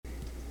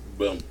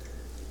Boom.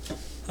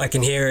 I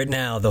can hear it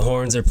now. The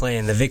horns are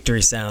playing, the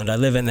victory sound. I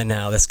live in the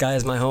now. The sky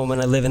is my home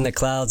and I live in the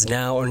clouds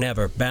now or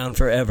never. Bound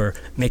forever.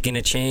 Making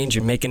a change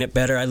or making it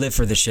better. I live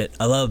for the shit.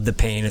 I love the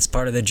pain. It's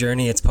part of the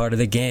journey. It's part of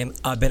the game.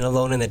 I've been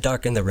alone in the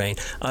dark and the rain.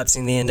 I've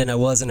seen the end and I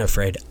wasn't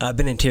afraid. I've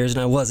been in tears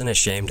and I wasn't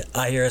ashamed.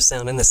 I hear a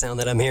sound and the sound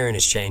that I'm hearing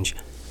is change.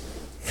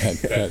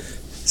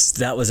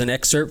 That was an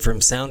excerpt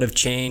from Sound of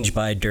Change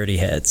by Dirty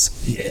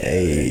Heads.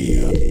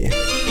 Yay.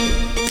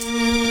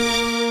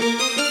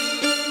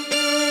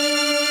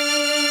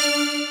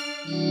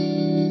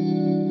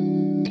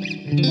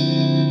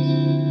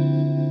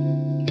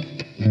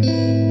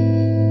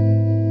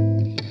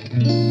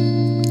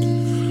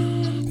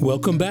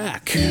 Welcome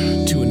back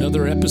to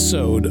another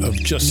episode of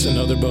Just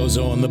Another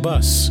Bozo on the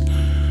Bus.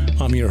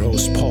 I'm your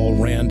host, Paul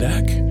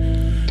Randak,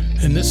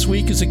 and this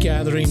week is a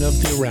gathering of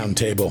the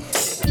Roundtable.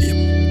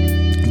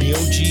 The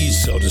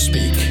OGs, so to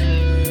speak.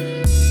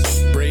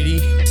 Brady,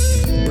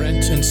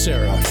 Brent, and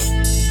Sara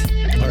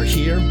are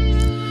here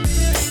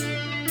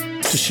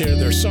to share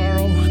their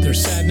sorrow, their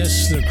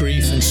sadness, their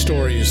grief, and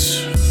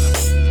stories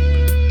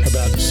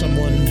about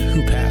someone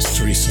who passed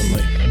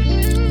recently,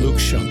 Luke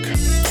Schunk.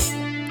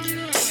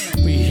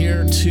 We're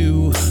here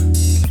to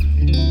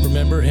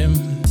remember him,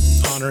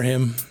 honor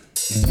him,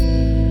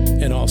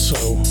 and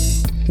also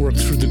work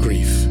through the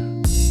grief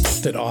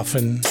that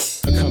often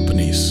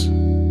accompanies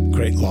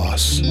great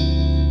loss.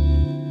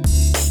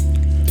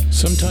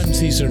 Sometimes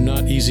these are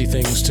not easy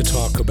things to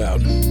talk about,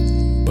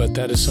 but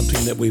that is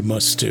something that we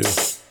must do.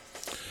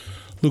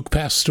 Luke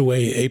passed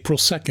away April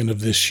 2nd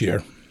of this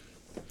year.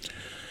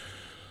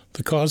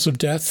 The cause of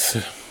death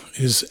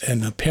is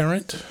an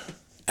apparent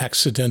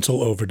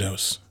accidental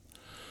overdose,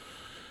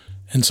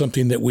 and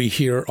something that we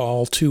hear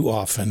all too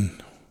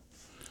often.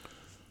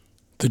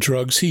 The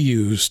drugs he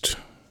used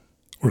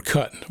were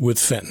cut with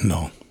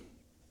fentanyl.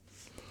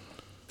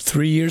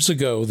 3 years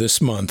ago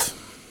this month,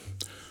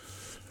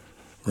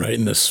 right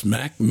in the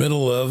smack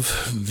middle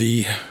of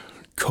the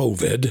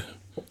COVID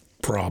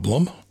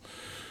problem,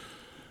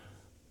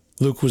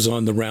 Luke was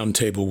on the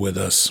Roundtable with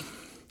us.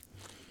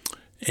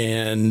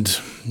 And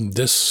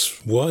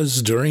this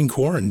was during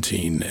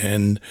quarantine,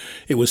 and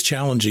it was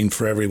challenging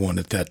for everyone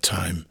at that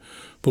time.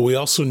 But we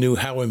also knew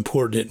how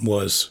important it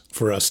was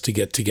for us to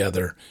get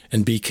together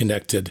and be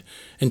connected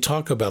and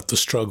talk about the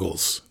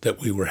struggles that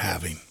we were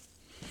having.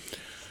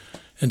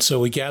 And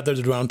so we gathered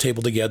the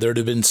Roundtable together. It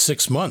had been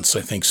 6 months,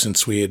 I think,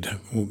 since we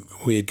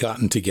had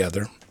gotten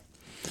together.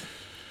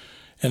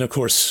 And of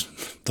course,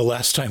 the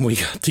last time we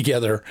got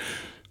together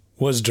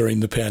was during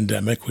the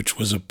pandemic, which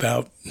was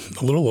about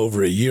a little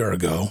over a year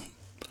ago.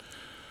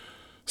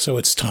 So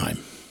it's time.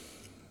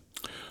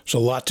 There's a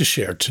lot to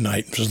share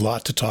tonight. There's a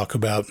lot to talk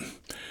about.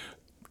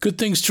 Good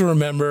things to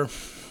remember,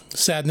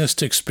 sadness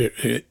to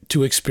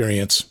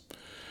experience.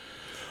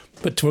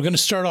 But we're going to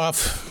start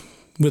off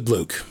with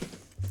Luke.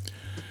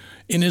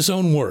 In his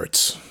own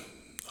words,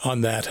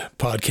 on that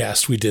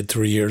podcast we did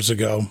 3 years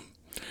ago,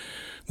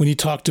 when he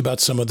talked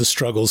about some of the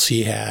struggles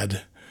he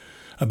had,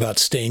 about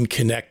staying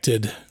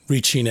connected,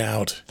 reaching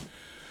out,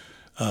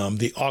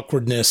 the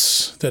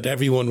awkwardness that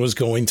everyone was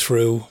going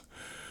through.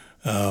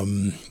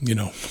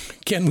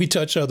 Can we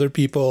touch other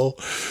people?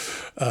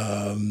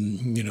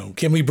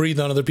 Can we breathe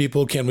on other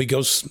people?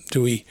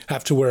 Do we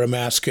have to wear a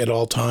mask at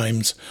all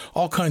times?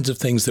 All kinds of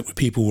things that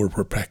people were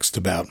perplexed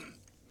about.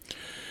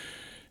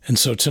 And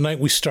so tonight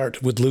we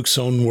start with Luke's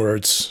own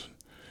words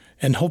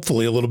and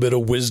hopefully a little bit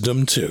of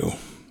wisdom too.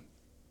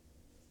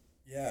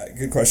 Yeah,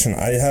 good question.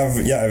 I have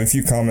a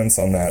few comments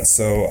on that.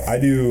 So I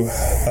do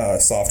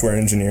software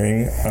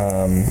engineering.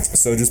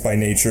 So just by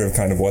nature of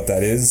kind of what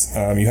that is,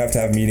 you have to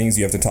have meetings,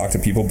 you have to talk to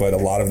people, but a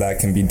lot of that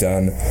can be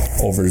done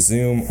over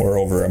Zoom or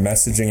over a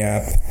messaging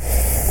app.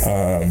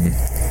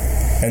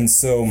 And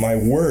so my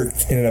work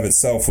in and of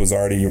itself was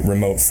already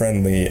remote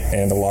friendly,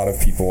 and a lot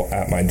of people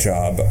at my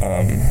job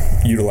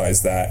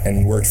utilized that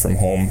and worked from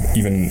home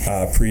even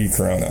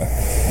pre-corona.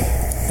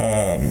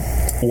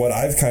 What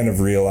I've kind of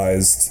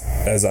realized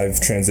as I've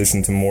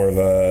transitioned to more of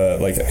a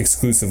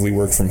exclusively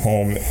work from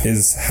home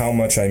is how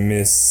much I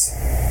miss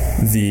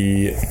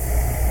the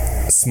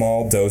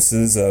small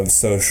doses of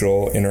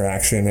social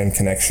interaction and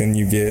connection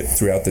you get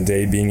throughout the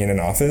day being in an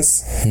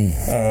office.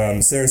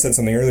 Sara said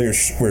something earlier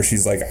where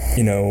she's like,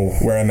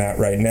 where I'm at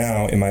right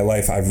now in my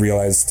life, I've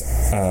realized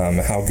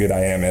how good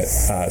I am at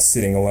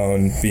sitting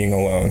alone, being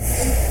alone.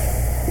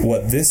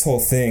 What this whole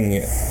thing,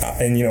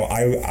 and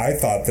I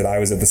thought that I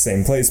was at the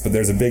same place, but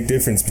there's a big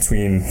difference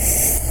between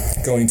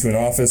going to an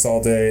office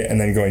all day and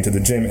then going to the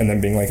gym and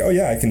then being like, oh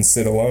yeah, I can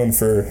sit alone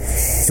for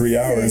 3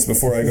 hours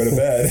before I go to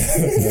bed,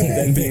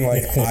 and being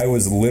like, I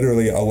was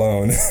literally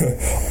alone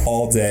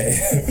all day.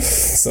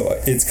 So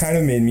it's kind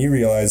of made me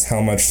realize how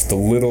much the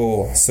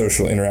little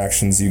social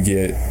interactions you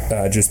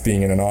get just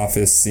being in an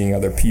office, seeing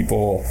other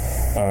people,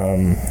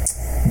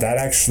 that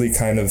actually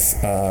kind of,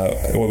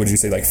 what would you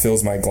say,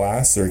 fills my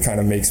glass, or kind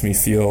of makes me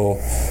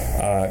feel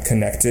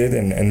connected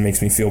and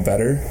makes me feel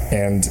better.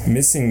 And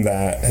missing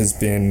that has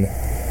been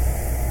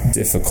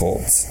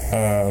difficult.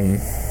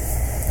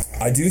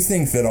 I do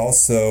think that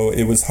also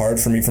it was hard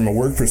for me from a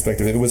work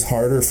perspective. It was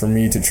harder for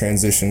me to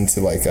transition to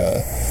like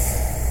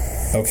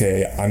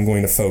okay, I'm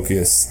going to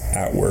focus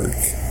at work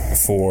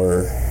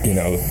for,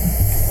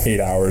 8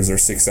 hours or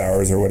 6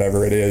 hours or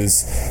whatever it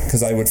is,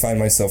 because I would find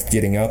myself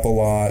getting up a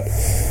lot,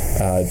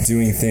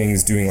 doing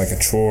like a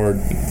chore,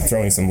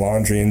 throwing some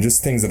laundry, and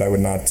just things that I would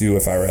not do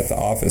if I were at the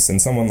office.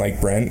 And someone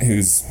like Brent,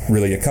 who's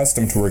really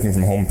accustomed to working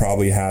from home,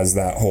 probably has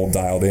that whole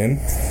dialed in.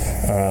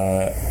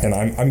 And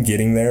I'm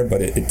getting there,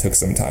 but it took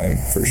some time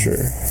for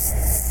sure.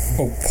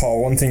 Oh,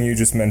 Paul, one thing you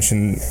just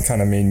mentioned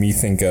kind of made me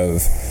think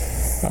of,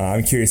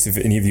 I'm curious if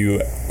any of you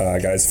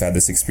guys have had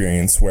this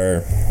experience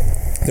where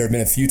there have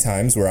been a few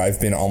times where I've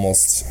been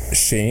almost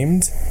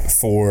shamed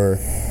for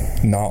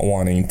not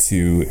wanting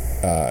to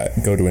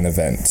go to an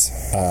event.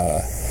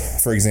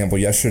 For example,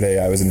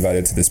 yesterday I was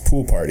invited to this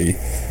pool party.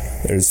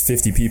 There's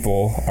 50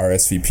 people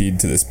RSVP'd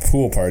to this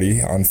pool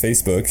party on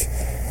Facebook,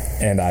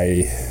 and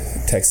I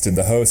texted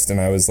the host and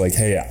I was like,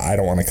 hey, I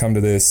don't want to come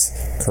to this.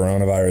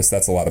 Coronavirus,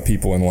 that's a lot of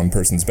people in one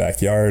person's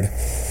backyard.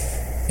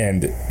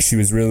 And she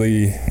was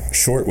really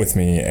short with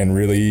me and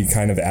really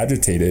kind of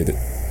agitated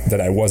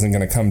that I wasn't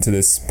going to come to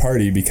this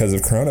party because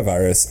of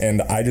coronavirus.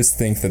 And I just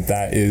think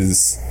that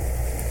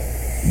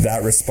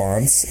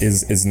response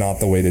is not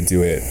the way to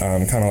do it.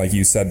 Kind of like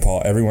you said,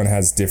 Paul, everyone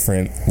has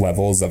different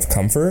levels of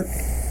comfort.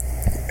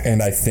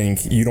 And I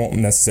think you don't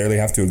necessarily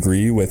have to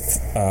agree with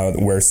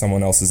where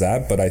someone else is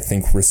at, but I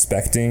think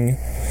respecting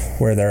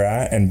where they're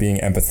at and being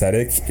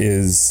empathetic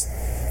is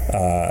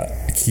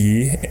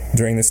key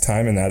during this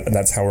time, and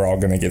that's how we're all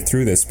going to get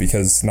through this,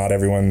 because not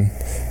everyone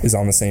is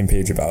on the same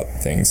page about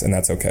things, and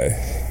that's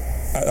okay.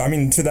 I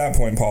mean, to that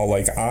point, Paul,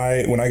 like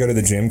when I go to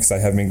the gym, because I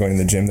have been going to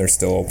the gym, they're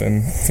still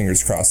open,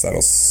 fingers crossed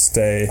that'll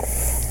stay,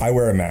 I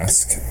wear a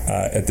mask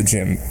at the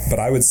gym, but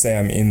I would say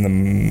I'm in the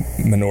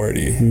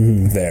minority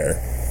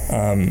there.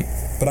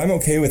 But I'm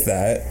okay with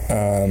that,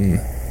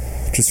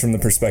 just from the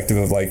perspective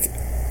of like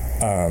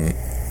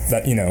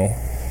that,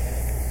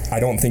 I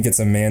don't think it's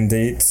a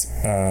mandate,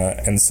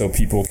 and so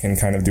people can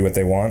kind of do what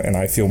they want, and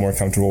I feel more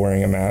comfortable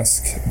wearing a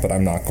mask, but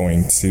I'm not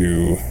going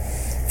to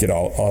get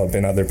all up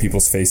in other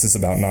people's faces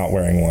about not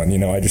wearing one.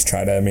 I just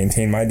try to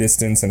maintain my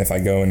distance, and if I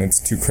go and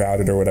it's too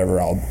crowded or whatever,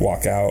 I'll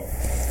walk out.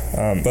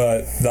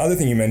 But the other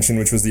thing you mentioned,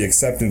 which was the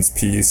acceptance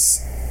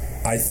piece,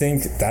 I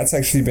think that's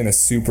actually been a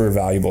super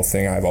valuable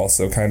thing I've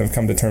also kind of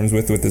come to terms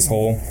with this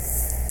whole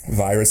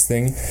virus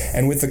thing,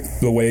 and with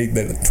the way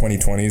that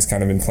 2020 has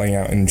kind of been playing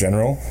out in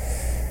general.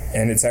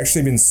 And it's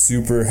actually been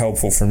super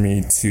helpful for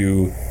me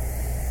to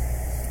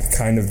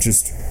kind of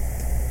just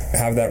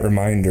have that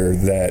reminder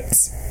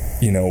that,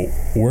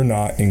 we're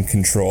not in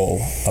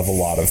control of a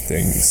lot of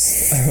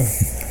things,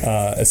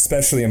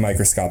 especially a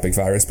microscopic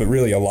virus, but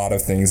really a lot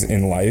of things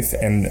in life.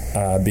 And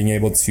being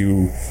able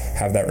to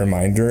have that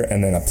reminder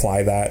and then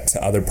apply that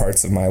to other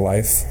parts of my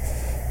life,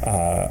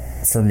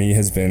 for me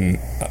has been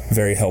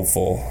very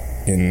helpful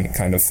in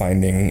kind of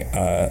finding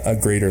a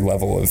greater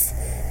level of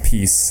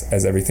peace,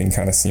 as everything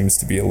kind of seems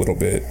to be a little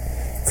bit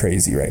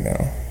crazy right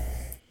now.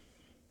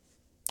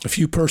 A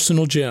few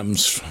personal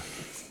gems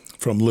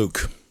from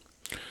Luke.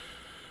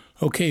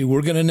 Okay,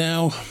 we're going to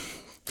now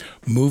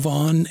move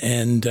on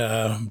and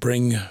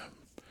bring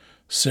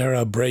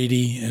Sara,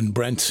 Brady, and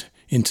Brent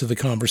into the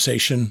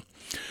conversation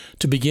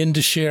to begin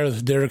to share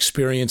their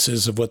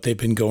experiences of what they've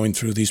been going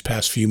through these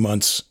past few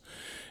months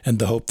and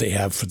the hope they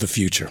have for the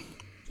future.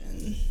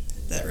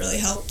 That really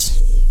helped.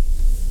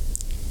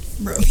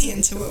 Wrote me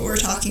into what we're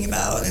talking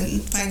about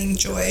and finding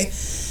joy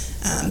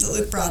that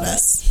Luke brought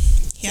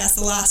us. He asked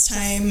the last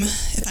time,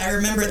 if I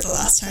remembered the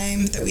last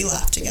time that we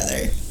laughed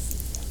together.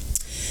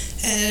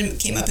 And it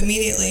came up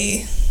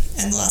immediately,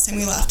 and the last time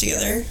we laughed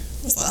together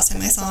was the last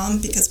time I saw him,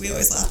 because we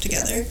always laughed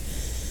together.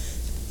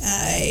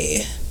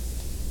 I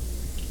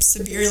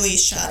severely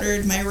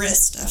shattered my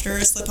wrist after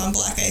a slip on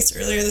black ice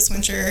earlier this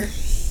winter,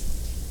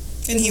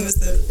 and he was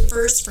the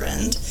first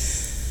friend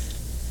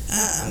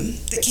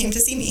that came to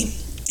see me.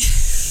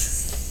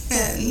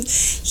 And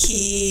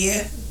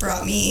he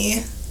brought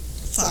me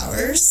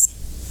flowers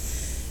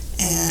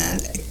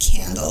and a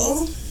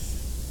candle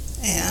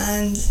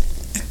and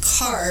a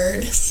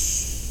card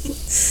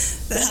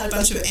that had a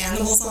bunch of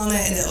animals on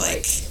it, and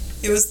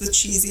it was the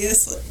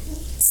cheesiest. It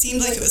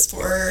seemed like it was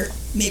for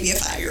maybe a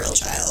 5-year-old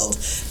child,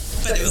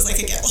 but it was like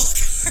a get well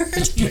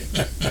card.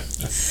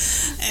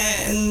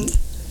 And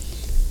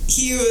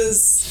he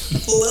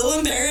was a little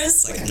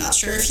embarrassed. I'm not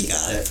sure if he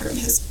got it from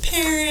his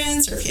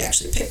parents or if he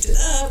actually picked it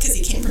up because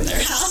he came from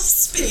their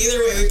house. But either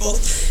way, we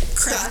both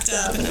cracked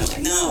up, and I'm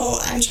like, no,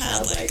 I'm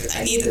childlike.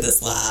 I needed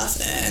this laugh.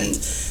 And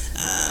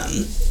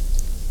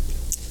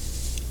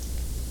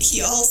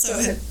he also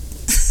had...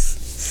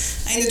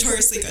 I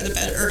notoriously go to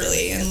bed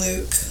early, and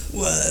Luke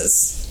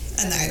was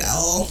a night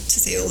owl, to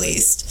say the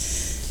least.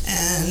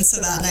 And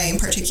so that night in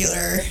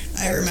particular,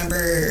 I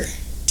remember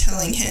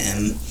telling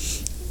him,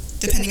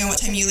 depending on what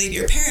time you leave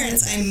your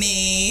parents, I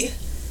may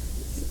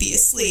be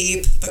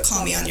asleep, but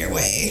call me on your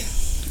way,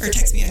 or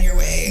text me on your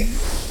way.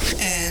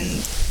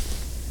 And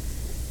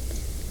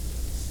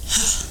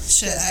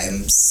shit,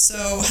 I'm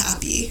so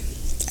happy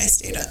I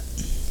stayed up.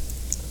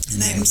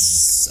 And I'm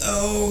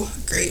so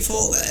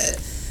grateful that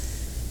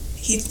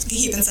he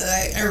even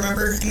said, I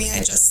remember,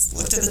 I just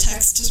looked at the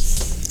text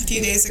a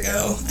few days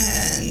ago,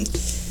 and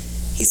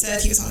he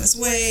said he was on his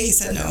way. He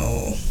said,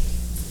 no,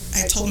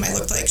 I told him I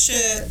looked like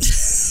shit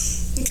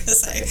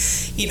because I,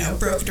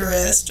 broke a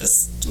wrist,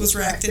 just was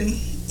wrecked, and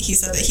he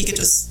said that he could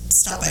just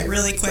stop by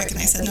really quick, and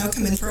I said, no,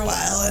 come in for a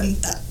while, and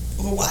that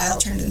a while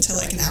turned into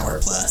like an hour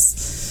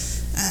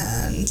plus,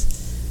 and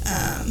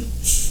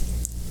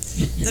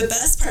the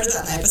best part of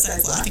that night,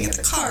 besides laughing at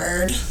the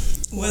card,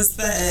 was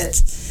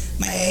that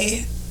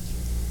my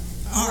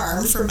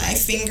arm from my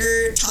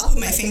top of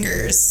my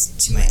fingers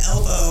to my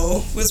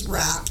elbow was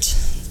wrapped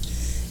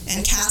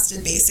and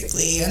casted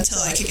basically until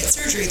I could get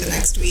surgery the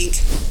next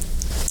week.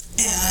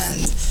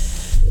 And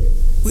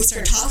we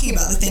started talking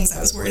about the things I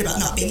was worried about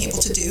not being able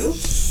to do.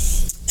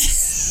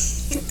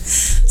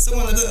 So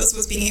one of those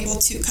was being able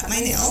to cut my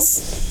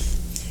nails,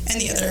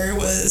 and the other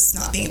was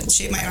not being able to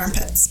shave my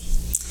armpits.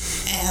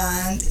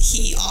 And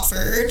he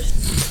offered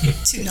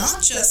to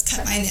not just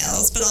cut my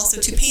nails, but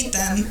also to paint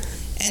them,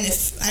 and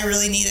if I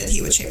really needed,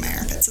 he would shave my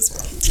armpits as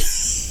well.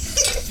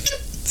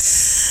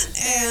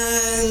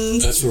 And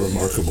that's a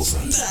remarkable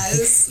friend.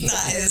 That's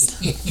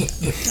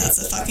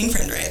a fucking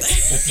friend right there.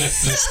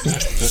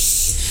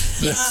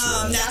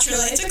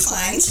 Naturally, I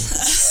declined.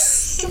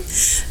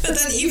 But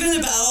then even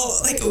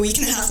about like a week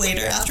and a half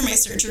later, after my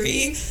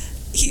surgery,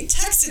 he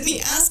texted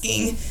me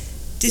asking,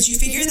 did you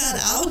figure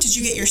that out? Did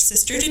you get your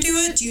sister to do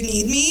it? Do you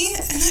need me?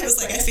 And I was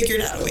like, I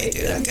figured out a way,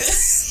 dude. I'm good.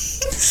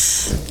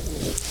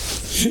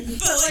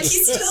 But like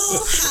he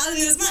still had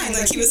in his mind,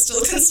 like he was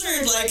still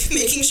concerned, like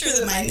making sure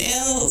that my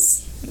nails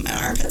and my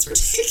armpits were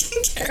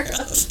taken care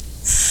of.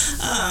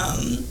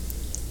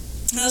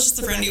 That was just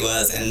the friend he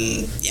was.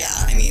 And yeah,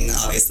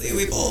 obviously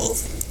we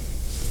both,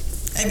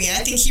 I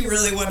think he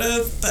really would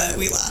have, but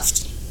we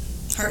laughed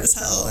hard as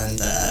hell. And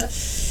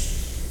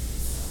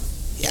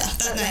yeah,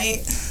 that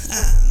night,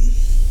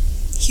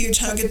 huge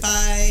hug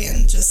goodbye,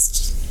 and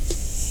just,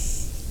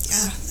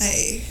 yeah,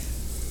 I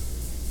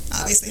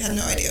obviously had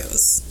no idea it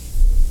was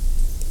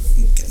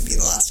gonna be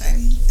the last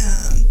time.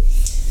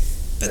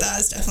 But that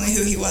is definitely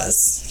who he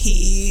was.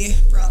 He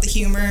brought the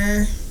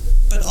humor,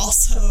 but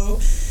also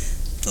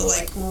the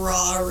like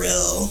raw,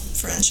 real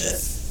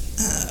friendship.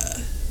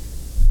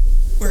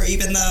 Where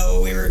even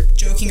though we were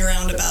joking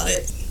around about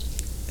it,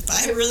 if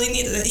I really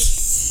needed it,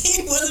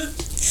 he would have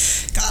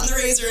gotten the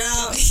razor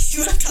out. He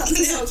would have gotten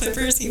the nail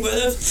clippers. He would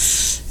have,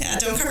 yeah,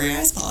 don't cover your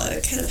eyes, Paul.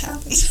 It could have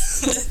happened.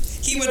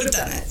 He would have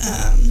done it.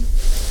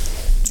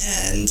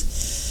 And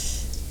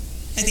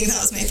I think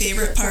that was my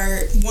favorite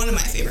part. One of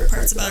my favorite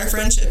parts about our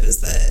friendship is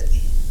that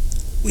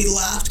we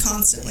laughed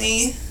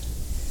constantly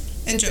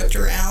and joked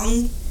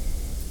around,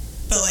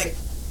 but like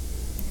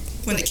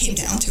when it came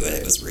down to it,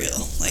 it was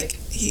real. Like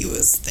he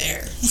was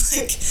there.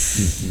 Like,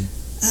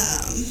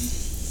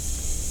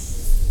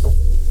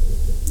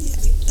 yeah,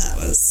 that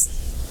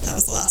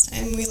was the last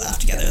time we laughed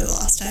together. The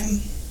last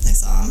time I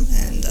saw him,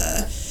 and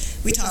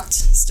we talked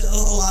still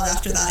a lot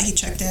after that. He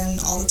checked in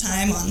all the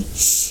time on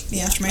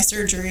me after my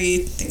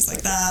surgery, things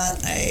like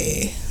that.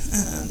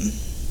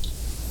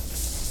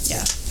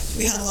 Yeah,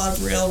 we had a lot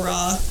of real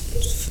raw,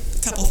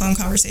 couple phone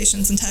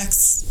conversations and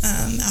texts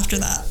after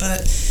that.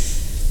 But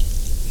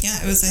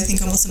yeah, it was, I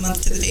think, almost a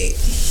month to the date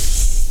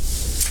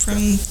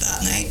from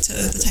that night to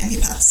the time he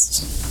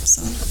passed.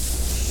 So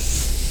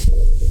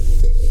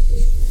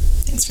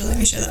thanks for letting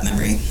me share that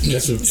memory.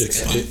 Yes,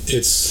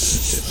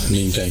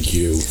 thank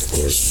you, of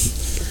course.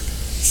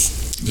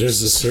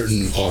 There's a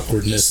certain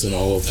awkwardness in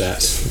all of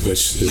that,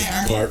 which is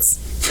part.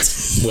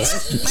 What?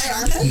 My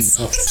armpits?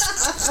 No.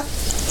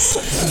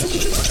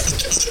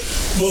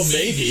 Well,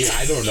 maybe,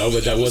 I don't know,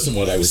 but that wasn't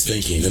what I was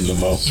thinking in the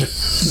moment.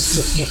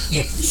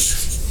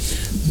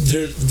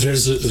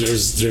 There's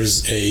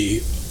a.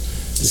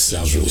 This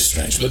sounds really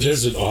strange, but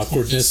there's an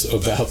awkwardness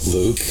about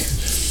Luke,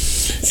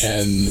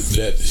 and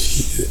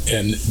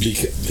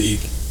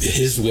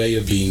his way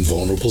of being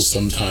vulnerable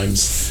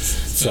sometimes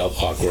felt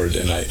awkward,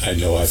 and I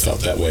know I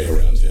felt that way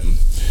around him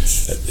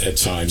at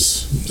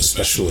times,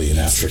 especially in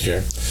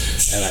aftercare.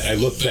 And I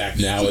look back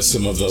now at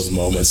some of those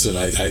moments, and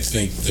I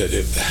think that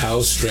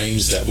how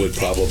strange that would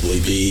probably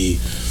be,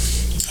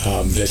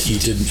 that he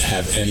didn't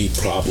have any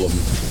problem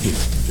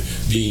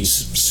being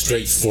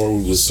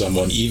straightforward with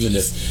someone, even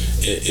if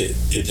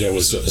there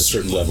was a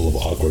certain level of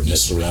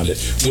awkwardness around it,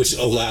 which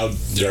allowed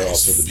there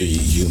also to be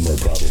humor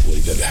probably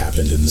that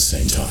happened in the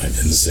same time,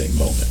 in the same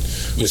moment,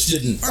 which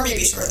didn't... Or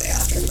maybe shortly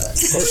after, but...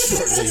 Or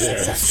shortly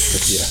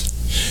thereafter, yeah.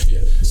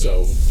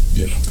 So,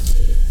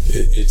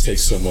 it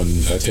takes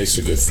it takes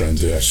a good friend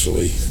to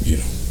actually,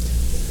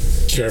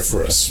 care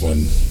for us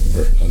when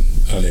we're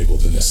unable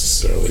to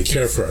necessarily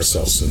care for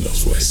ourselves in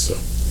those ways. So,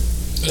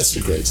 that's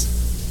a great story.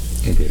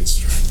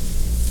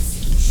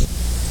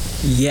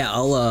 Yeah,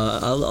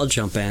 I'll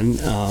jump in,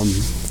 because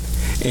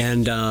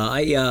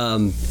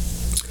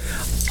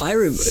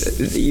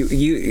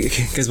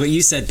what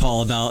you said,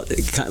 Paul, about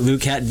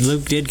Luke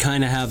did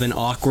kind of have an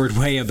awkward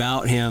way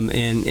about him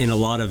in a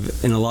lot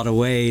of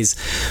ways,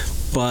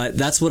 But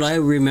that's what I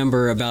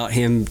remember about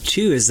him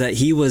too, is that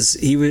he was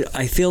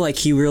I feel like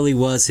he really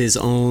was his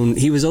own.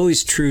 He was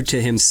always true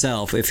to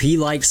himself. If he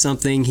liked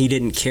something, he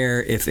didn't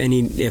care if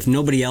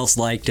nobody else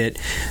liked it.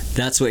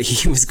 That's what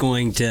he was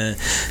going to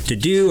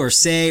do or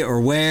say or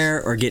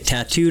wear or get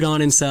tattooed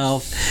on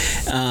himself.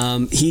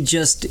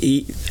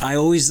 I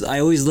always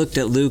looked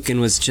at Luke and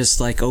was just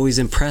like always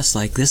impressed.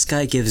 Like, this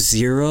guy gives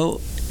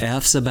zero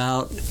F's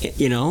about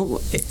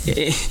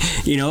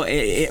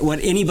what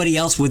anybody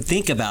else would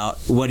think about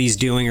what he's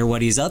doing or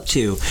what he's up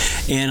to.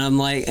 And I'm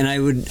like, and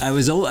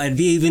I'd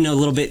be even a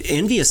little bit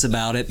envious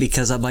about it,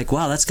 because I'm like,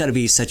 wow, that's got to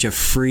be such a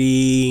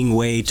freeing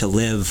way to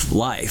live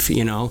life,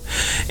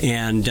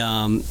 And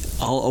I'll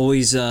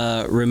always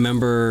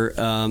remember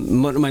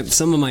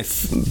some of my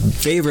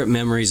favorite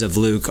memories of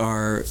Luke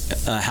are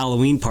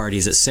Halloween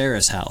parties at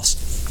Sarah's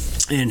house.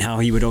 And how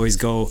he would always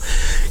go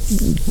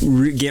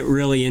get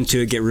really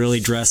into it, get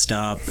really dressed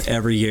up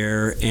every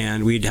year,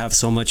 and we'd have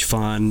so much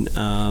fun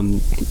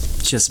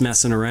just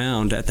messing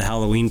around at the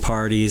Halloween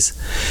parties.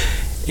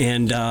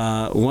 And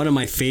one of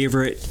my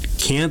favorite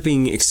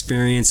camping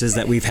experiences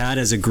that we've had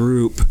as a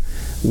group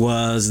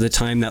was the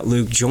time that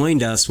Luke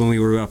joined us when we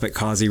were up at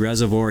Causey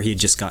Reservoir. He had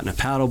just gotten a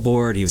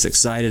paddleboard he was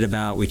excited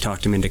about. We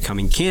talked him into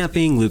coming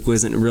camping. Luke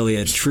wasn't really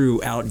a true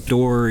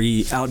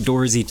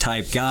outdoorsy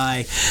type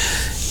guy.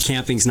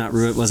 Camping's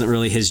wasn't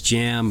really his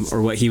jam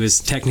or what he was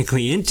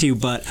technically into,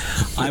 but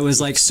I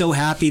was like so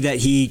happy that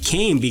he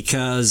came,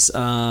 because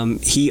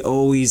he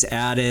always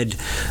added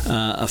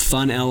a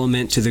fun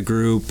element to the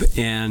group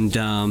and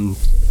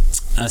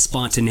a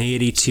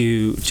spontaneity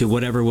to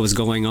whatever was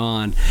going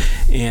on.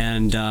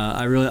 And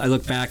I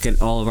look back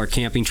at all of our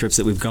camping trips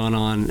that we've gone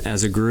on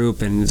as a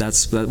group, and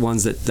that's one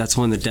that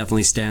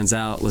definitely stands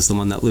out, was the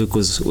one that Luke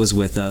was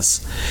with us.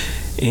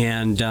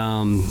 And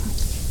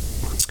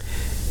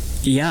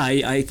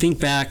I think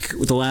back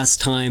the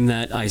last time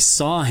that I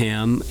saw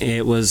him,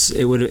 it was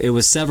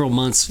several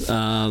months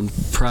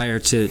prior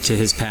to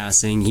his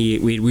passing.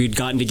 We'd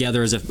gotten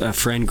together as a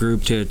friend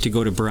group to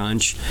go to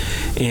brunch,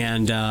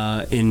 and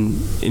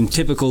in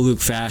typical Luke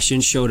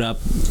fashion, showed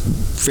up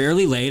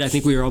fairly late. I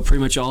think we were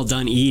pretty much all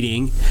done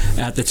eating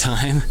at the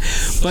time,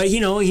 but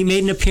he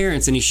made an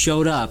appearance and he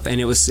showed up, and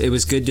it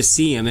was good to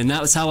see him. And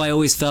that was how I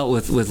always felt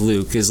with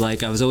Luke, is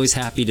like I was always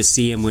happy to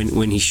see him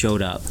when he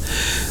showed up.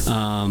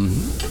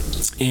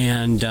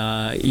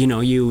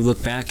 You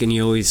look back and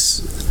you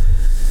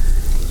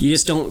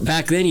just don't,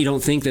 back then you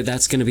don't think that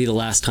that's going to be the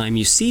last time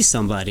you see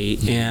somebody,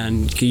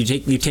 and you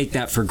take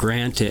that for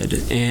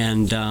granted.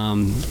 And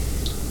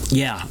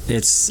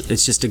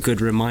it's just a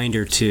good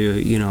reminder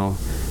to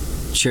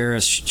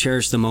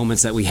cherish the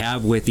moments that we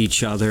have with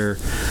each other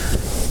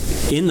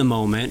in the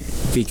moment,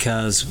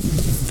 because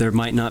there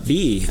might not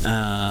be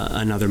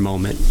another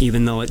moment,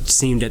 even though it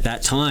seemed at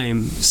that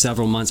time,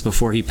 several months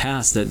before he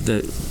passed, that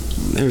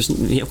there's,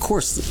 of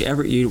course,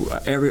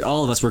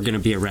 all of us were going to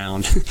be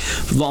around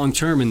long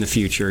term in the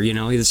future.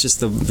 It's just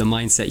the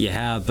mindset you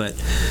have. But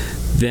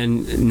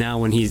then now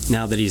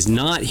that he's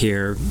not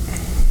here,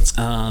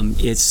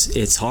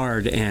 it's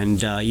hard,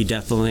 and I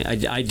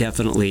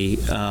definitely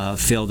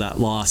feel that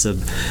loss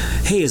of,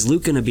 hey, is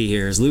Luke gonna be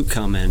here? Is Luke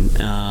coming?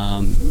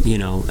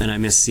 And I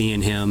miss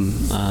seeing him.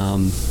 I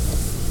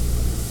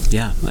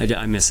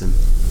miss him.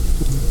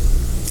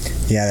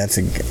 Yeah,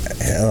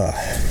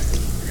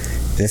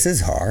 this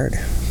is hard.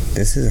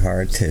 This is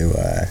hard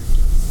to.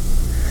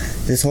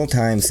 This whole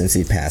time since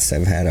he passed,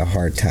 I've had a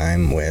hard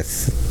time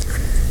with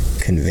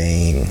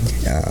conveying.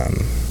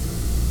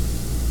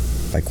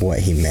 Like what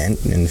he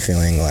meant, and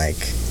feeling like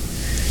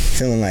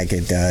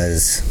it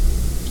does,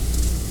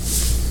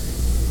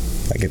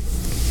 like it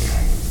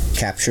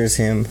captures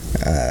him.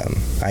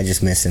 I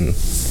just miss him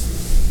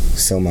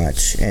so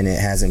much, and it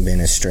hasn't been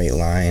a straight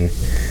line.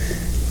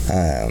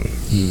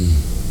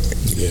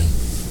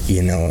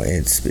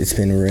 It's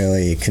been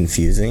really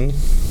confusing.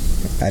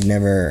 I've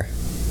never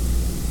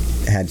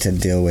had to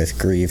deal with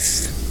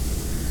grief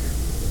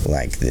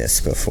like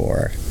this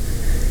before,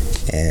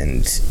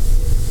 and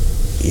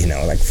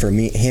like for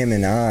me, him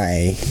and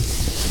I,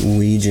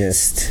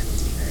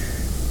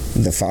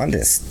 the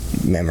fondest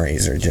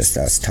memories are just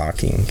us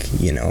talking,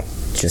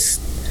 just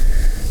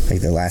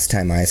like the last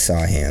time I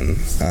saw him,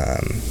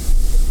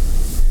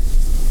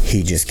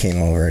 he just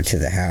came over to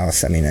the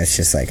house. I mean, it's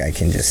just like, I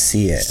can just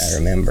see it. I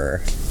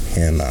remember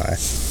him,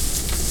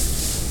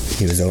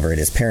 he was over at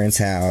his parents'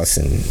 house,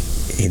 and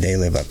they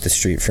live up the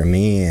street from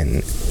me,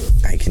 and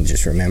I can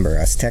just remember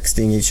us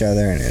texting each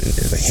other, and it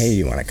was like, hey,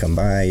 you want to come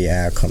by?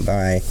 Yeah, I'll come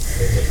by.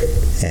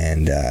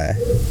 And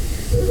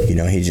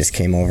he just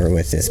came over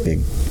with this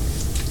big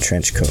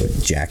trench coat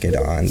jacket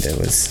on that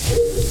was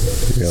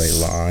really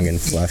long and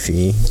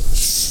fluffy,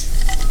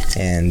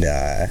 and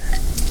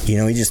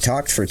we just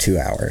talked for 2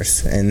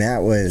 hours, and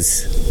that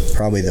was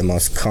probably the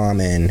most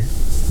common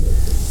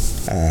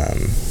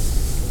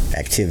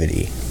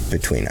activity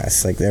between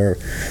us. Like, I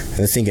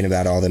was thinking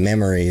about all the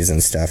memories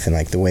and stuff, and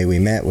like the way we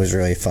met was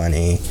really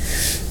funny.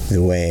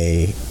 The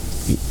way,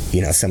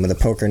 some of the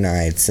poker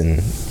nights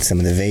and some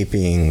of the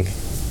vaping,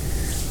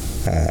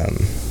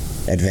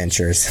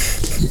 adventures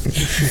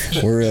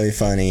were really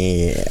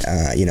funny.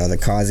 The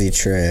Causey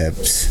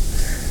trips,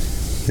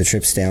 the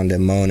trips down to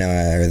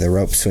Mona, or the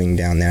rope swing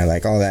down there,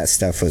 like all that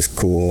stuff was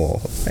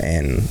cool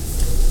and,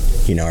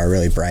 are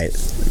really bright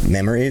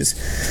memories.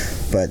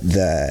 But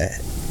the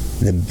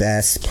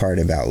best part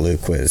about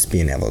Luke was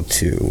being able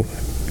to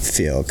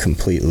feel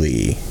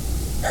completely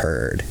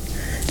heard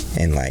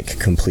and like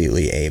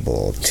completely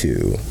able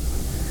to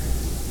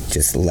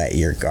just let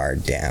your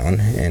guard down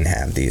and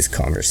have these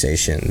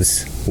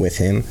conversations with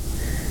him,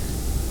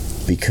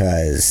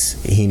 because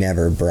he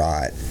never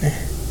brought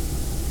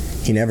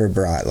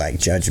like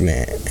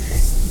judgment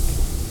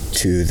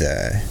to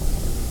the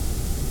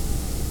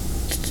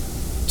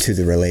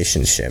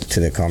relationship, to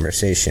the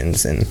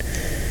conversations. And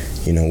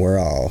we're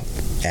all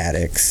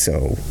addicts,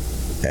 so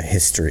a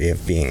history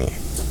of being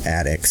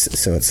addicts,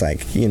 so it's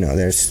like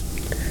there's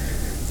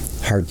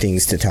hard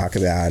things to talk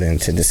about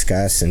and to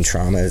discuss and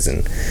traumas,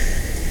 and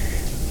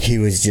he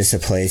was just a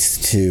place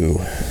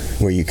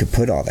where you could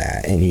put all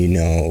that. And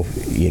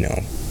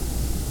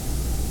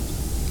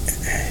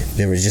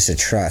there was just a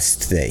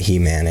trust that he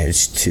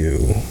managed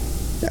to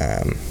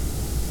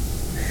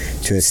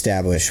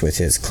establish with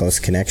his close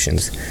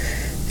connections.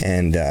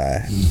 And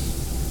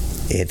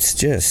it's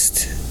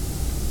just,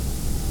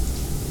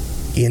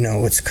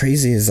 what's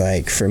crazy is,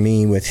 like, for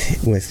me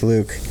with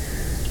Luke,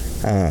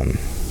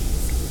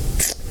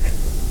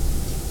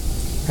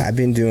 I've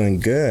been doing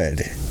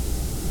good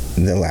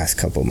the last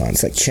couple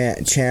months, like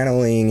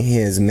channeling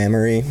his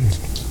memory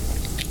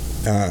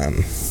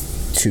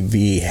to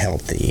be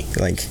healthy,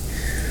 like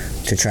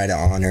to try to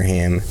honor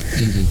him,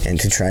 and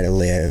to try to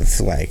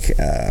live like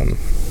a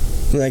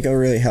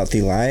really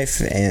healthy life,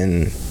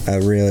 and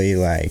a really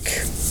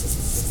like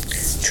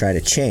try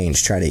to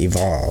change, try to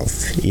evolve,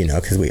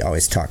 because we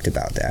always talked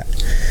about that.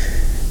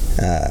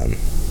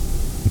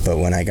 But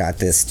when I got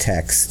this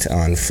text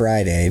on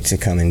Friday to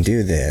come and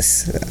do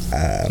this,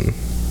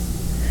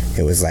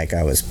 it was like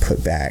I was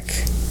put back.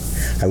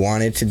 I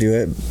wanted to do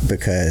it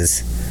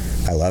because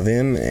I love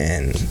him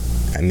and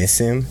I miss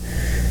him,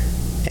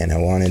 and I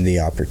wanted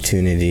the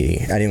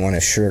opportunity. I didn't want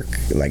to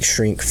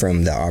shrink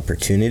from the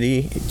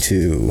opportunity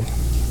to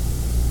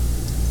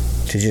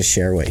just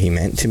share what he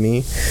meant to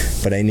me,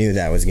 but I knew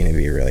that was going to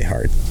be really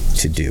hard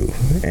to do,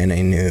 and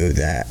I knew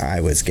that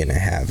I was going to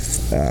have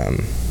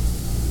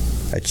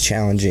a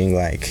challenging,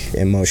 like,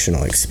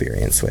 emotional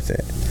experience with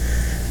it.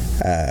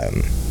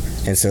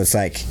 And so it's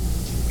like,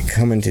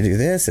 coming to do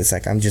this, it's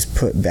like I'm just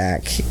put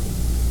back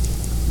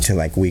to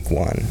like week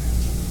 1,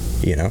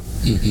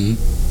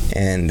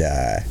 and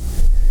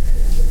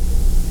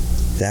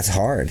that's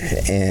hard.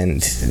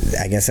 And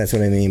I guess that's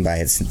what I mean by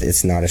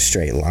it's not a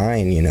straight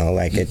line,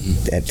 like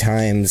at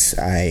times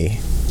I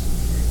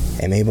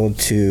am able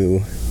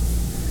to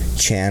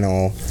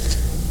channel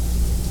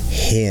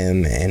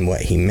him and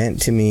what he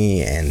meant to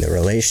me and the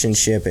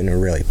relationship in a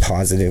really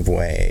positive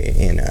way,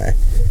 in an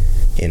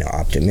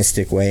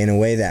optimistic way, in a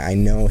way that I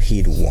know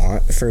he'd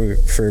want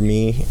for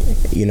me.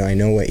 I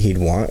know what he'd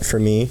want for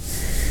me,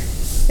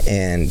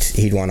 and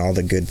he'd want all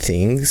the good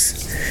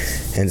things.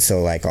 And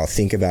so, like, I'll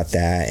think about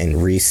that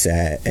and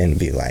reset and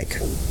be like,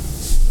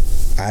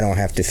 I don't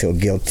have to feel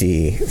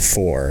guilty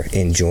for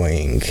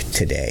enjoying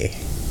today,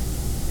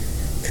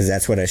 because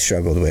that's what I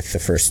struggled with the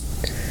first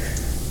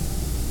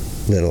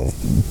little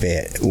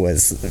bit,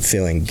 was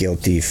feeling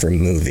guilty for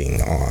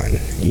moving on.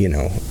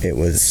 It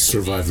was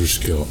survivor's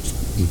guilt.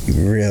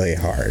 Really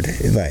hard,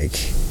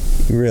 like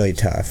really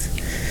tough.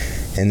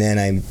 And then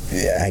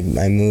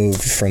I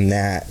moved from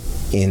that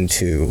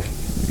into,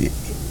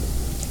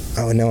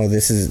 oh no,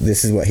 this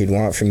is what he'd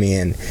want from me,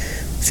 and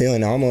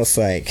feeling almost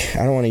like,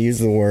 I don't want to use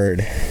the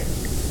word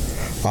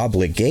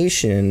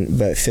obligation,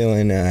 but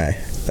feeling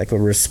like a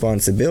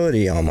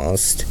responsibility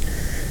almost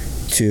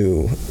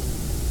to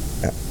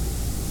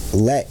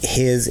let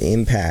his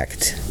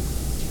impact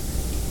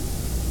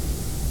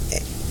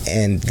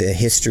and the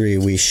history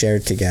we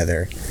shared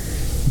together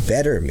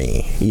better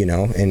me,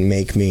 and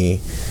make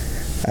me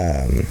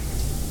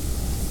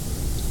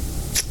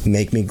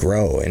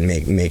grow and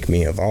make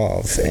me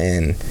evolve.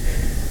 And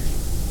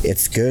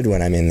it's good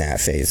when I'm in that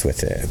phase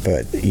with it,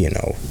 but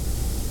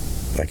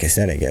like I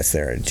said, I guess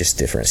there are just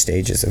different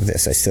stages of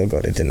this. I still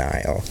go to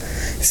denial.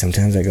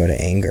 Sometimes I go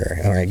to anger,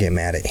 or I get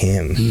mad at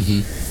him.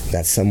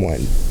 That's somewhat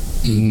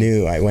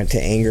new. I went to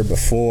anger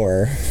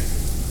before,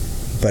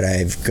 but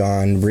I've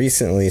gone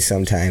recently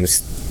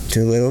sometimes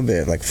to a little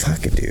bit like,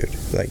 fuck it, dude,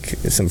 like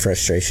some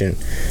frustration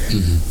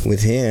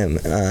with him.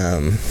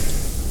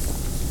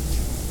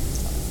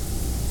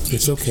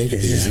 It's okay to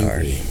be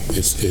angry.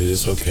 It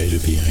is okay to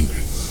be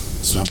angry.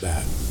 It's not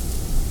bad.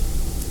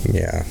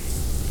 Yeah.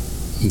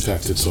 In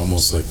fact, it's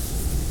almost like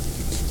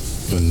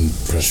when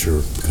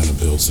pressure kind of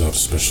builds up,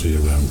 especially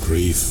around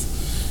grief,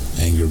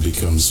 anger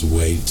becomes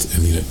weight. I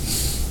mean,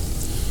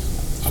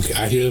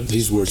 I hear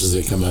these words as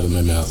they come out of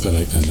my mouth, and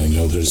I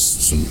know there's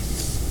some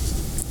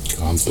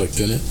conflict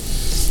in it,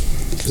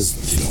 because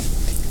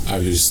I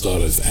just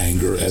thought of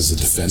anger as a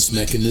defense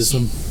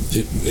mechanism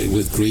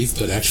with grief,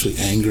 but actually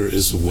anger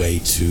is a way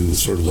to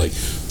sort of like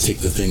take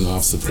the thing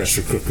off the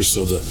pressure cooker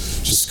so that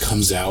it just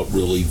comes out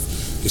really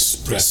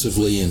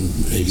expressively and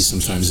maybe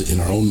sometimes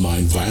in our own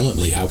mind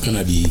violently. How can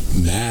I be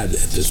mad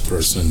at this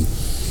person?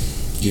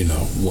 You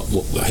know,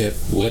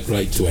 what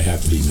right do I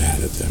have to be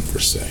mad at them per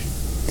se?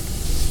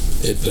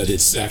 But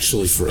it's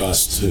actually for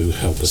us to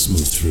help us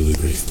move through the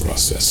grief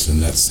process,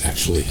 and that's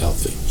actually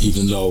healthy,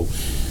 even though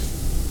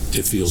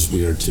it feels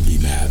weird to be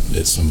mad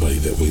at somebody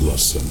that we love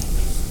so much.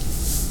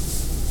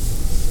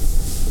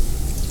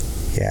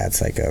 Yeah, it's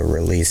like a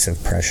release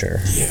of pressure.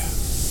 Yeah,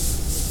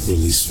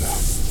 release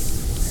valve.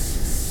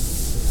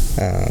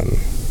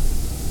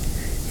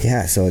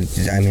 Yeah, so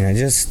I mean, I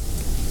just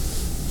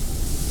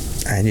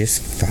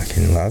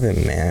fucking love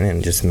him, man,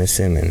 and just miss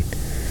him, and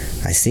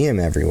I see him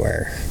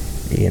everywhere.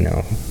 You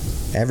know,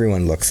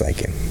 everyone looks like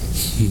him.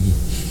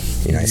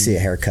 You know, I see a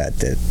haircut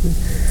that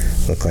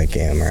looked like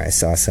him, or I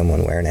saw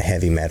someone wearing a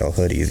heavy metal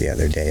hoodie the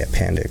other day at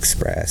Panda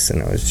Express,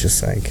 and I was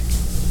just like,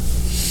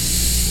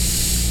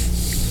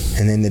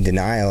 and then the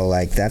denial,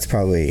 like, that's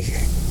probably,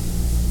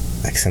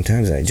 like,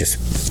 sometimes I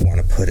just want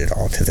to put it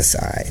all to the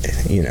side,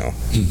 you know,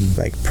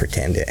 like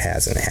pretend it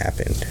hasn't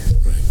happened,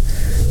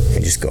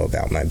 and just go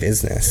about my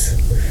business,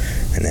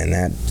 and then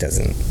that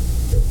doesn't,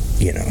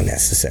 you know,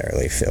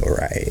 necessarily feel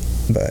right,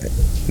 but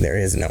there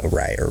is no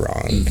right or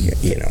wrong,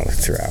 you know,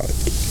 throughout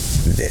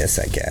this,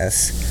 I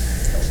guess.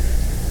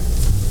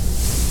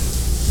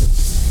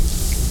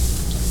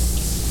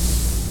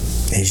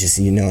 It's just,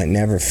 you know, it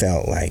never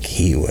felt like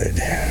he would,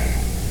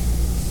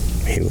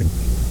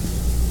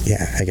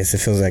 yeah, I guess it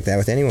feels like that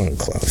with anyone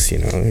close, you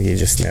know, you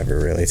just never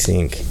really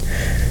think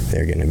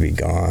they're gonna be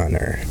gone,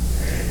 or,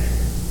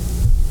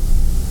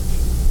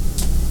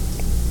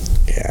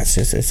 yeah, it's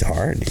just, it's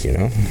hard, you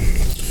know.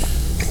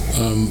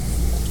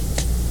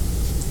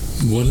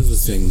 One of the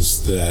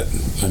things that,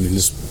 I mean,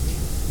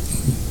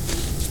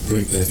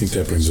 I think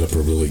that brings up a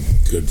really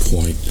good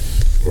point,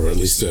 or at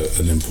least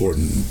an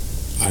important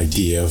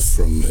idea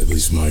from at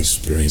least my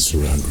experience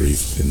around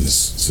grief in this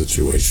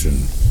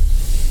situation,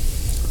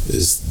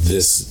 is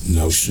this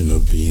notion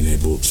of being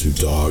able to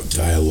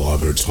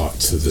dialogue or talk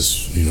to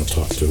this, you know,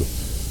 talk to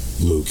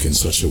Luke in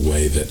such a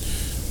way that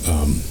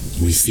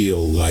we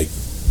feel like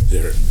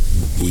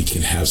we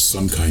can have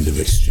some kind of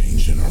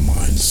exchange in our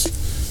minds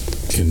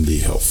can be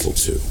helpful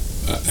too.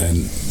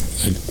 And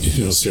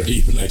you know, Sarah,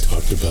 you and I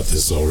talked about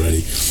this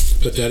already,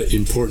 but that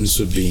importance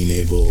of being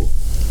able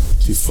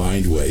to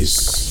find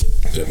ways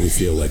that we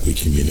feel like we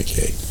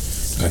communicate.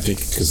 I think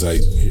because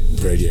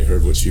Brady, I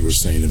heard what you were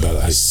saying about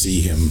I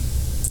see him,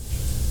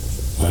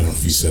 I don't know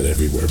if you said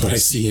everywhere, but I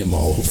see him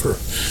all over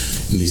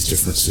in these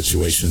different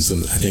situations,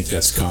 and I think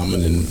that's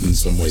common and in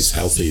some ways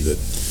healthy, that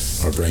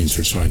our brains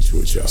are trying to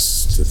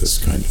adjust to this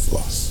kind of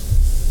loss.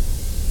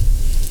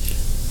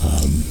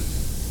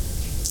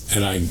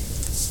 And I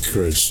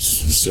encouraged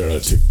Sarah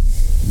to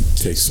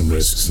take some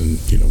risks and,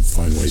 you know,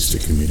 find ways to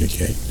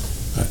communicate.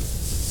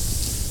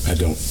 I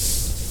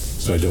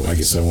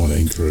guess I want to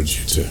encourage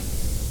you to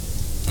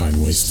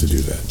find ways to do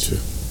that too.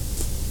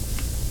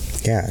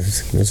 Yeah,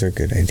 those are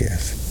good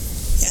ideas.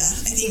 Yeah,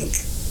 I think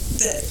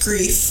that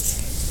grief,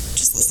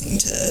 just listening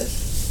to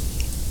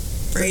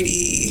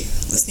Brady,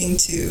 listening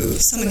to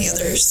so many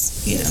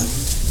others, you know,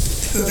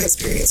 who have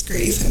experienced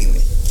grief. I mean,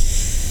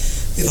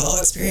 we've all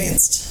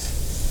experienced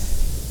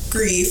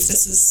grief.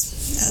 This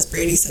is, as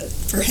Brady said,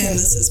 for him,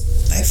 this is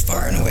by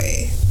far and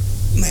away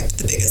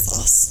the biggest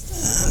loss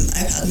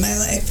I've had in my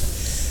life.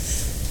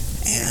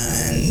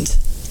 And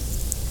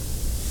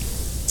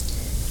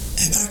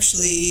I've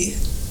actually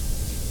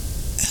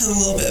had a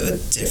little bit of a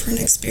different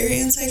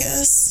experience, I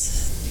guess.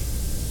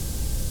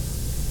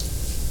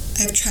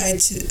 I've tried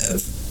to,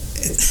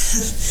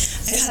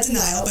 I've had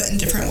denial, but in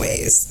different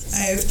ways.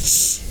 I've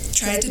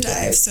tried to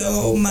dive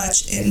so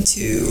much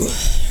into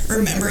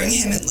remembering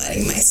him and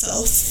letting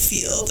myself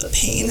feel the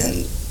pain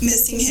and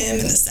missing him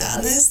and the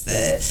sadness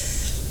that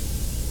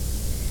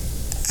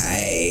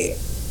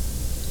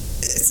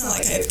it's not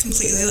like I've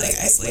completely like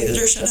isolated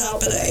or shut out,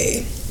 but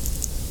I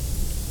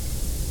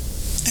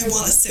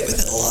want to sit with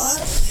it a lot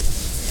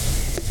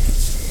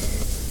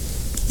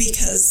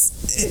because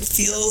it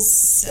feels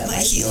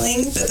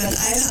semi-healing, but then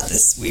I've had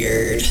this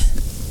weird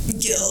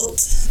guilt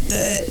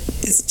that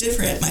is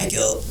different. My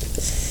guilt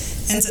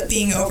ends up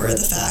being over the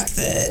fact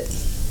that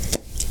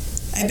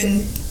I've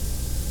been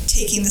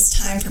taking this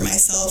time for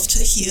myself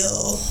to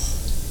heal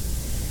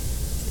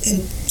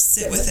and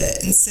sit with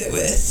it and sit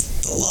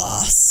with the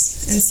loss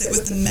and sit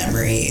with the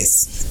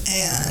memories,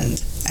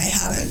 and I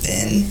haven't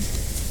been.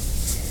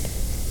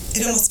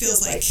 It almost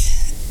feels like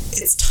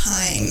it's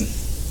time,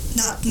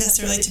 not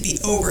necessarily to be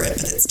over it,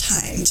 but it's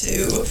time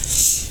to,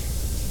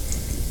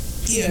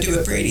 you know, do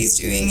what Brady's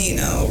doing, you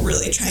know,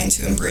 really trying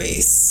to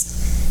embrace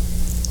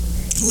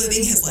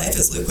living his life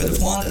as Luke would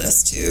have wanted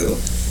us to.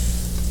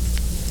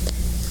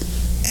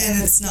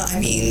 And it's not, I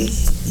mean,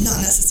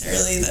 not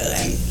necessarily that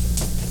I'm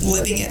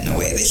living it in a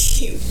way that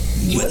he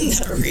wouldn't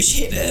have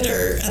appreciated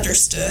or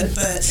understood,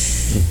 but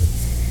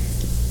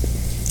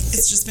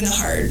it's just been a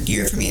hard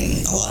year for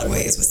me in a lot of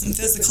ways with some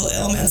physical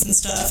ailments and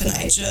stuff, and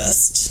I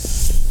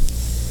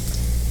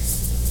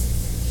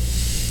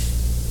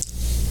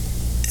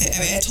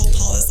told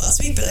Paul this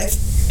last week, but I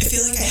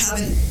feel like I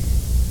haven't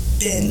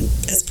been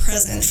as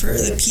present for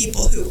the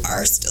people who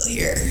are still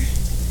here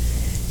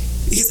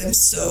because I'm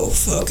so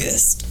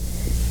focused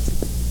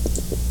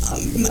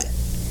on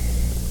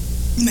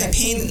my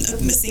pain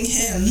of missing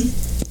him.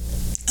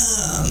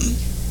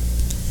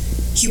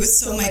 He was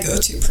so my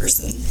go-to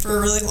person for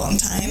a really long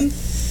time.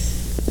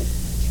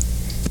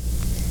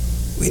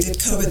 We did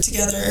COVID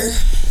together.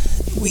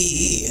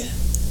 We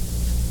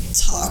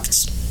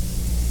talked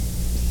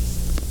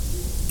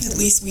at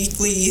least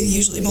weekly,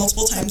 usually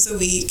multiple times a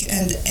week,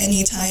 and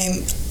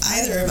anytime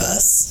either of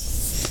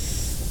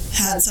us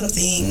had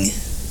something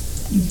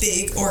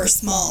big or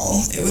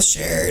small, it was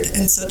shared.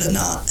 And so to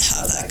not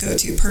have that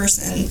go-to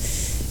person,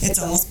 it's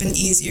almost been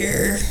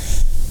easier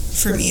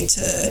for me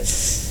to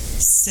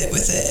sit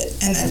with it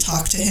and then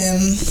talk to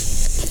him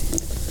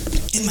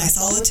in my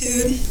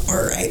solitude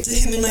or write to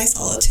him in my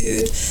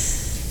solitude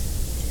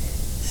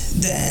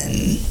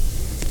than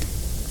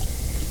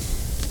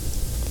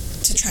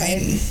to try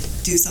and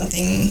do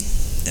something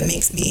that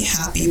makes me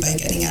happy by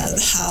getting out of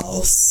the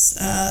house,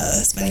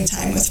 spending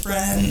time with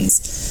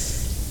friends.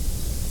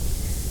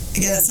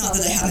 Again, it's not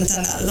that I haven't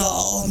done that at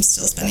all. I'm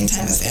still spending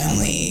time with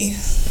family,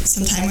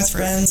 some time with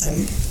friends.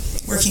 I'm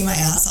working my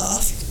ass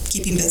off,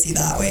 keeping busy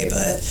that way,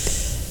 but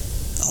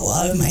a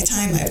lot of my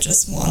time I've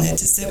just wanted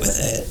to sit with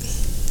it,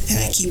 and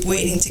I keep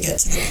waiting to get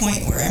to the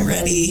point where I'm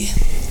ready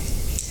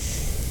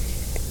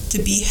to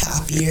be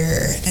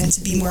happier and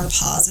to be more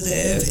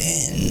positive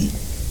in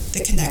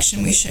the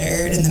connection we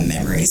shared and the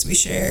memories we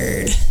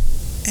shared,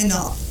 and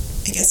not,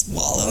 I guess,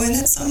 wallow in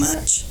it so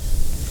much.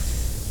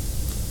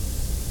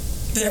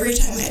 But every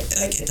time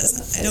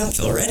I don't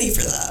feel ready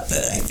for that,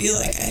 but I feel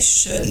like I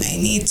should and I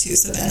need to,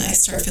 so then I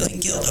start feeling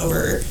guilt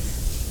over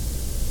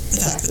the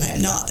fact that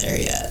I'm not there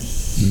yet.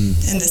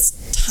 And this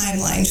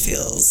timeline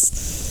feels,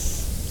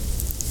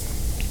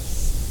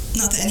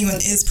 not that anyone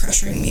is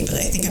pressuring me, but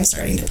I think I'm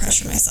starting to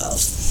pressure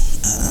myself.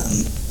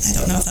 I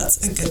don't know if that's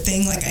a good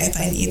thing, like if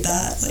I need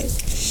that, like,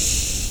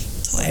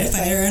 to light a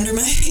fire under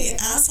my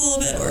ass a little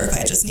bit, or if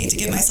I just need to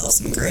give myself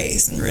some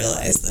grace and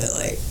realize that,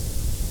 like,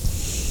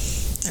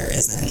 there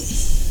isn't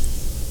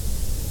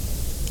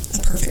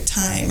a perfect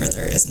time, or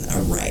there isn't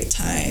a right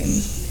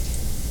time.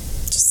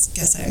 Just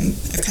guess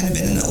I've kind of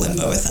been in a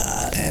limbo with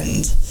that,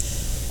 and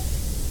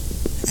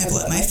I've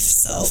let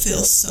myself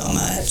feel so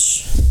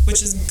much,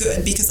 which is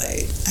good because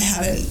I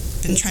haven't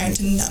been trying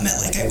to numb it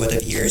like I would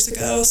have years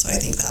ago, so I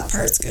think that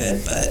part's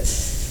good, but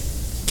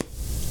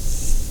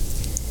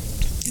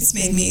it's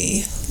made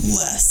me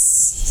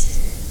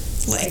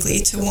less likely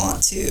to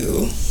want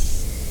to,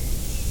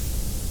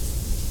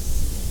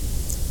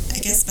 I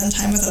guess, spend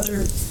time with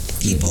other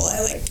people.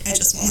 I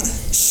just want to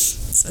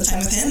spend time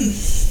with him.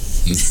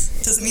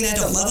 Doesn't mean I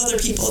don't love other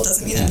people. It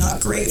doesn't mean I'm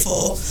not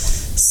grateful.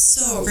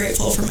 So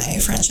grateful for my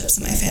friendships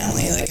and my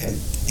family. Like, I'm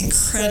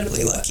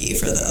incredibly lucky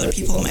for the other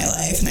people in my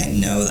life, and I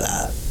know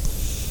that.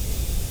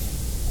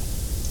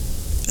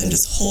 But I'm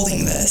just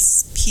holding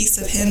this piece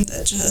of him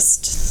that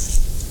just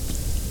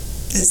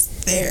is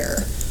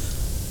there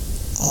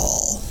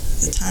all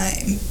the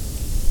time.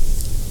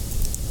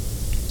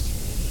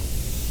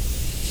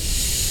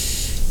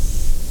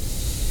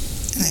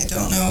 And I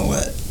don't know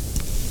what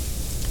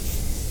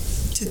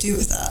to do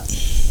with that.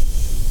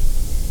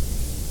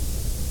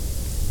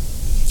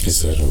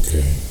 Is that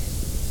okay?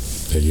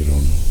 That you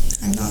don't know?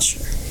 I'm not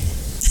sure.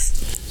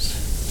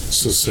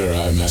 So,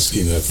 Sarah, I'm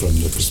asking that from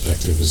the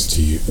perspective as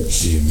do you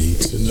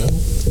need to know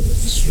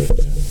this right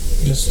now,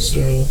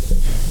 necessarily?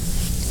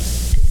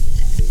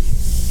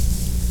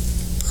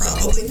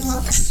 Probably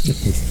not.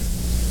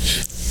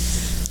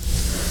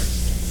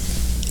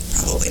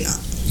 Probably not.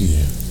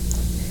 Yeah.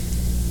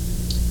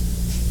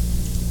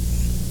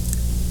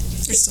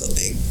 There's still a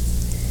big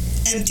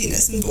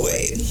emptiness and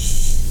void.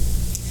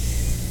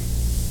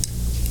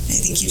 I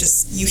think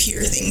you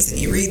hear things and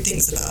you read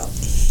things about,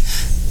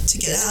 to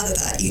get out of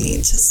that, you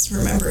need to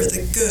remember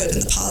the good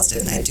and the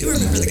positive, and I do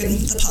remember the good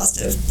and the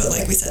positive, but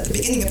like we said at the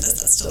beginning of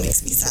this, that still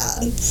makes me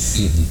sad.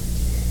 Mm-hmm.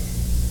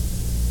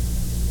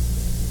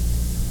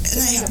 And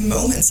I have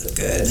moments of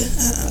good.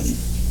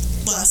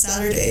 Last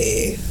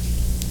Saturday,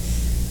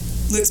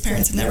 Luke's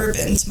parents had never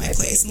been to my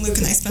place, and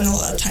Luke and I spent a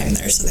lot of time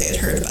there, so they had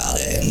heard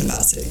about it, and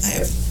about it.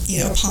 I have,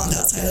 a pond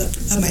outside of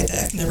my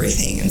deck and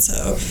everything, and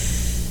so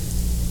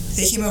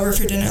they came over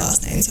for dinner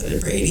last night, and so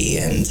did Brady,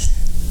 and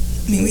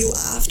we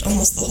laughed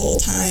almost the whole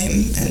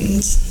time,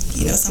 and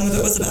some of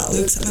it was about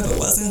Luke, some of it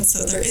wasn't,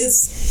 so there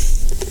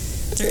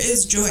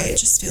is joy. It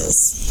just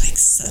feels like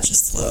such a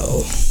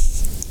slow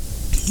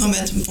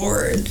momentum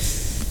forward.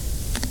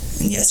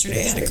 And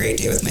yesterday I had a great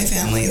day with my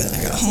family. Then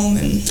I got home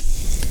and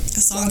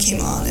a song came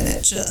on, and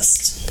it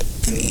just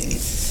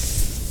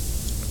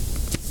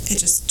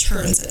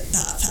turns it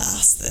that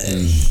fast that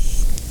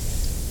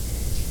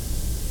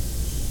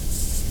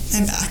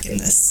I'm back in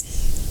this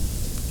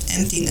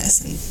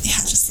emptiness, and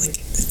just like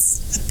it's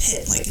a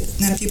pit, like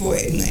an empty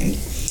void, and I'm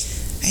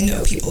I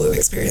know people who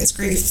experience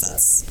grief.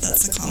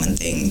 That's a common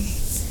thing.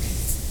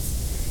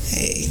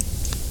 I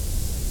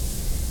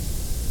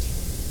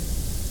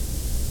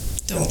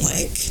don't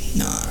like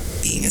not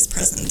being as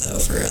present, though,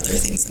 for other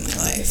things in my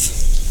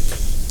life.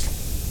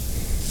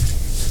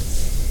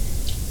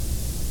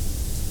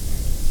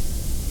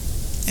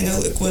 I know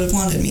Luke would have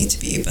wanted me to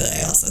be, but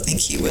I also think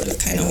he would have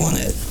kind of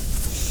wanted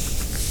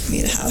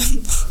me to have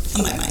him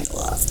on my mind a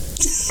lot.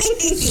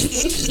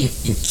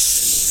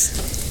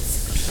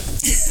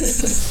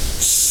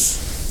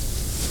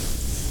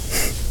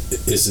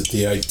 Is it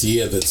the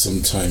idea that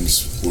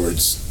sometimes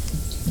words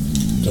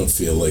don't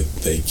feel like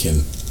they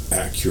can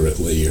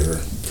accurately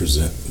or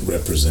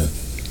represent?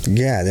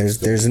 Yeah,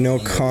 there's no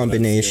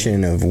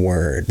combination of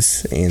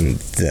words in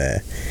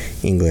the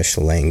English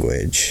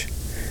language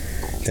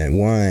that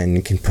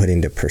one can put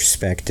into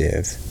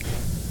perspective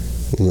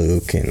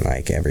Luke and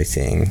like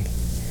everything,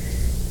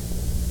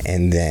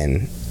 and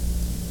then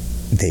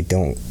they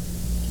don't.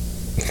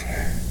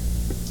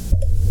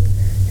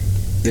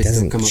 It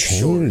doesn't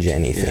change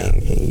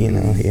anything, you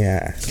know.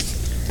 Yeah.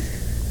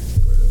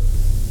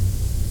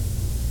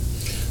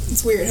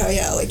 It's weird how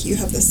like you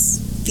have this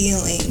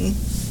feeling.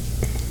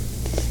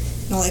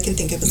 And all I can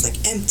think of is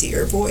like empty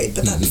or void,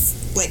 but that's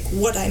like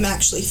what I'm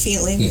actually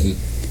feeling.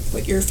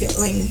 What you're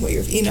feeling,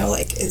 you know,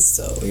 like is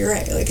so, you're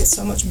right, like it's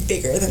so much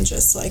bigger than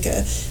just like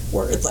a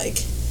word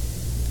like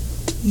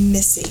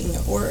missing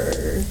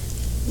or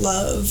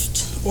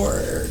loved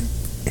or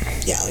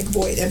like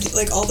void, empty,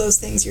 like all those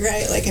things. You're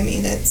right, like I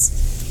mean it's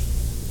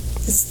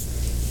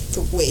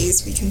the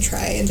ways we can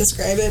try and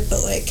describe it,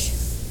 but like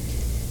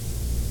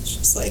it's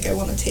just like I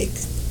want to take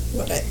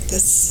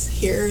this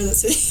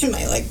in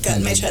my like gut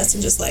in my chest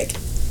and just like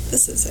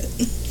this is it,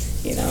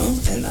 you know,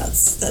 and that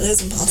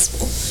is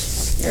impossible.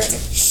 You're right.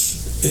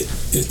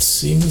 It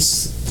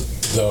seems,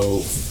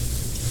 though,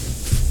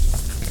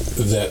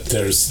 that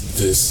there's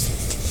this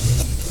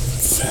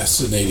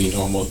fascinating,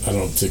 almost, I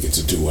don't think it's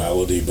a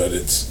duality, but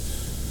it's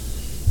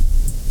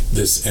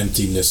this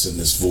emptiness and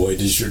this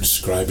void as you're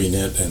describing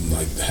it, and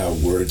like how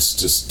words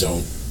just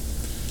don't,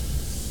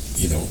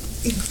 you know,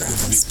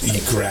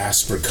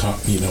 grasp or,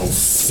 you know,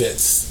 fit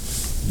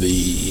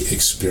the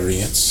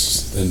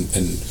experience, and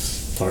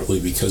partly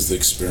because the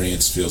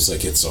experience feels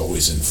like it's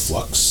always in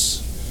flux.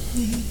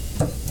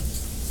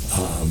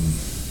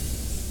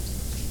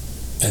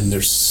 And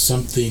there's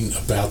something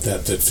about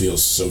that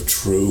feels so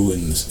true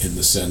in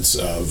the sense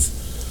of,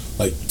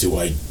 like, do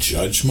I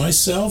judge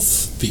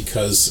myself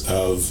because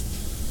of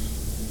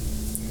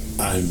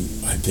I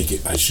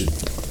think I should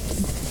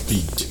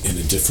be in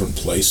a different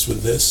place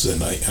with this,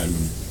 and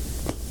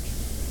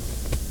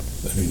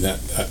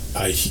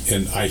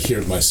I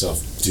hear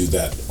myself do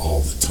that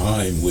all the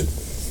time with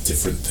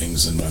different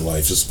things in my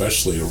life,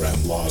 especially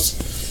around loss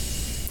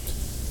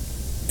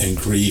and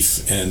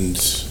grief, and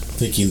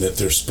thinking that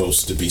there's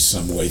supposed to be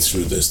some way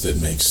through this that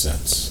makes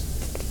sense.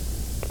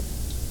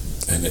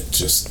 And it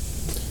just,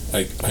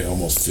 I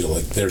almost feel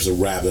like there's a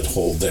rabbit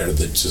hole there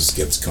that just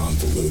gets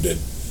convoluted.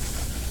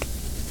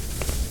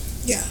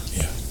 Yeah.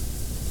 Yeah.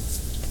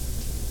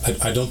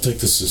 I don't think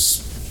this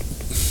is...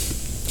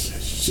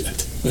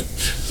 Shit.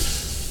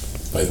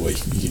 By the way,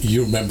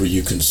 you remember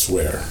you can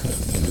swear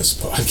in this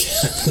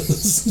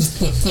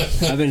podcast.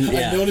 I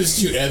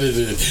noticed you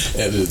edited.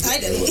 I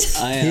didn't.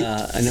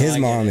 I know his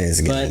mom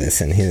is going to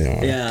listen. He doesn't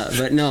want. Yeah,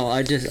 but no,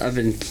 I've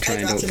been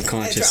trying to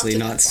consciously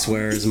not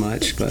swear as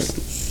much, but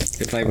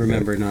if I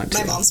remember not to.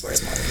 My mom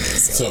swears more than me,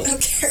 so I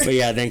don't care. But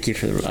yeah, thank you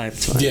for the.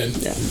 It's fine. Yeah.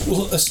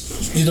 Well,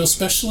 you know,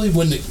 especially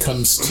when it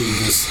comes to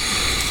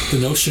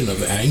the notion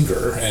of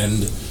anger,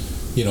 and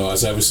you know,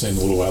 as I was saying a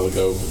little while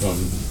ago.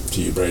 To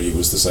you, Brady,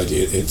 was this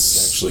idea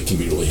it's actually can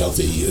be really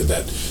healthy,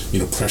 that, you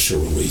know, pressure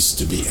release,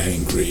 to be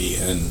angry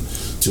and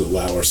to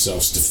allow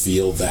ourselves to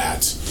feel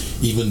that,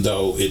 even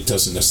though it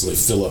doesn't necessarily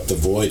fill up the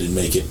void and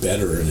make it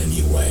better in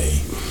any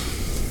way.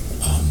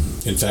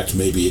 In fact,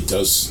 maybe it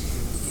does.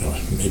 You know,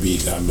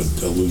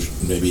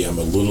 maybe I'm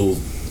a little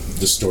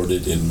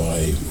distorted in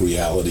my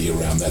reality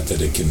around that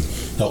it can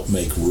help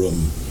make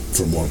room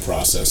for more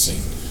processing.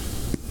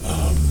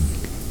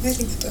 I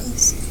think it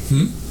does.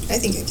 I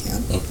think it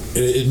can.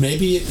 It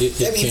maybe it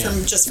I mean,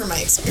 can. from my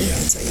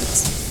experience, I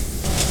guess.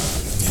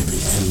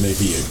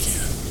 Maybe it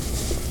can.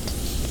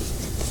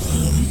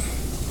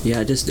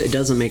 Yeah, it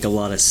doesn't make a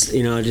lot of,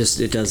 you know,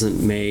 it doesn't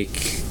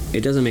make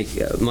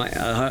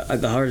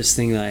the hardest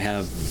thing that I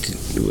have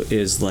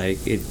is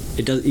like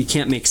you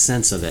can't make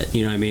sense of it.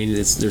 You know what I mean?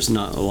 There's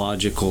not a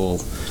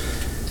logical.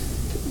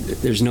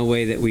 There's no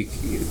way that we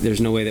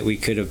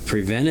could have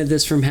prevented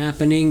this from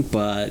happening,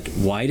 but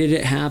why did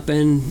it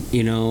happen?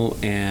 You know,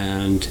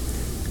 and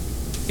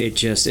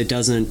it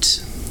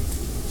doesn't.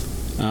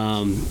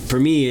 For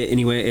me,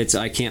 anyway,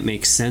 I can't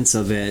make sense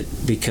of it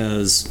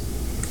because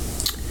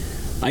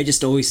I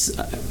just always,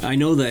 I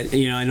know that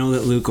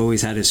Luke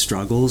always had his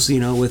struggles,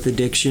 with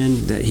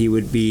addiction, that he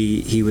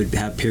would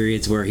have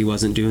periods where he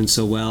wasn't doing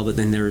so well, but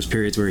then there was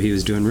periods where he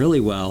was doing really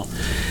well.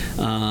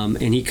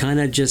 And he kind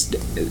of just,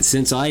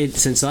 since I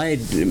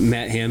had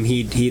met him,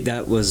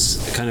 that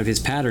was kind of his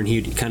pattern.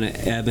 He'd kind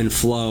of ebb and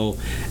flow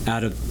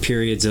out of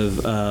periods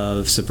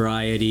of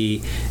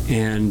sobriety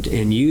and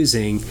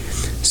using.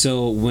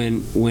 So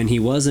when he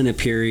was in a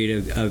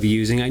period of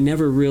using, I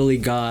never really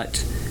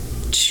got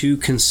too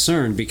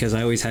concerned, because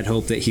I always had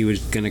hope that he was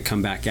going to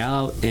come back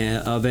out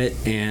of it,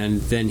 and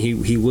then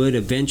he would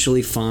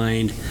eventually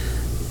find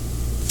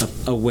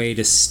a way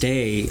to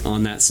stay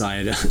on that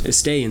side,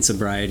 stay in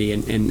sobriety,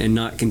 and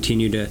not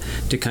continue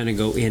to kind of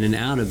go in and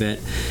out of it.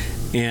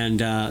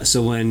 And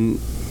so when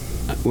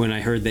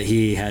I heard that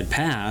he had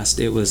passed,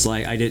 it was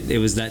like it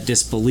was that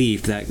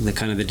disbelief, that the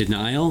kind of the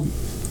denial.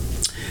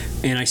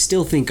 And I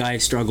still think I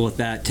struggle with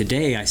that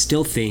today. I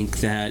still think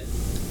that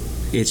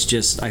it's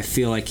just, I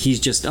feel like he's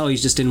just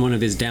in one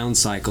of his down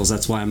cycles.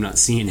 That's why I'm not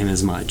seeing him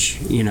as much,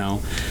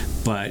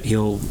 But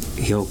he'll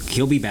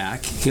be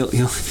back.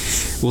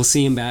 We'll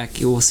see him back.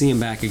 We'll see him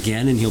back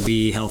again, and he'll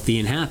be healthy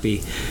and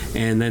happy.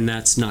 And then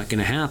that's not going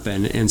to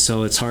happen. And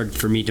so it's hard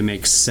for me to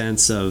make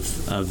sense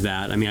of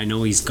that. I mean, I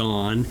know he's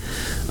gone.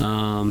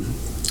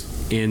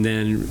 And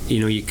then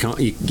you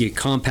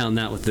compound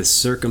that with the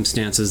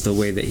circumstances, the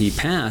way that he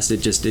passed.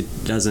 It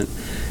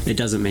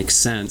doesn't make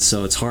sense.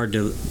 So it's hard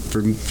to,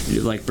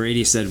 like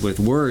Brady said,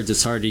 with words,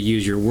 it's hard to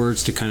use your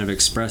words to kind of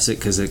express it,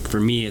 because for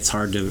me it's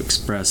hard to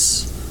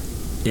express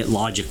it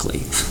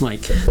logically.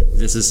 Like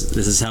this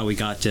is how we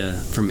got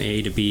from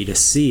A to B to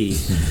C.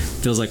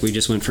 Feels like we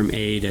just went from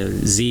A to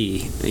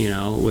Z,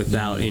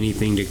 without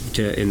anything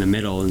to in the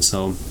middle. And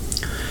so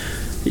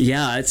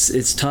yeah,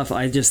 it's tough.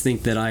 I just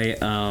think that I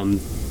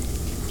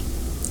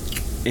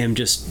am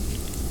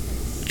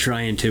just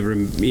trying to,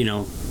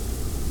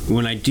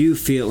 when I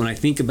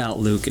think about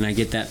Luke and I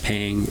get that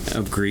pang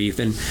of grief,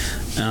 and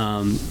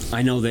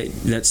I know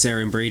that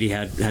Sara and Brady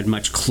had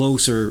much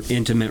closer,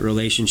 intimate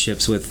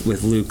relationships with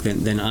Luke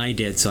than I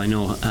did, so I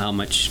know how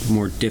much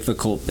more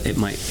difficult it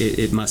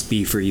must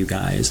be for you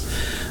guys.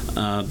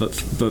 But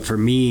for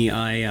me,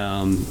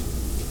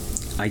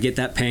 I get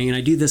that pang, and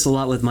I do this a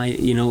lot with my,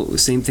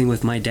 same thing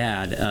with my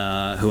dad,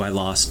 who I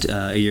lost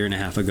a year and a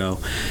half ago.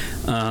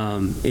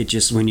 It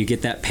just, when you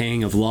get that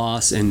pang of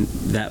loss and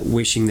that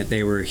wishing that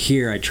they were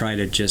here, I try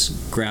to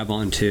just grab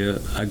onto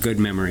a good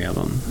memory of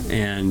them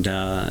and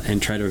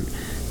try to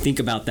think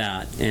about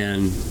that,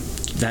 and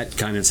that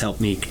kind of has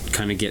helped me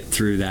kind of get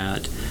through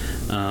that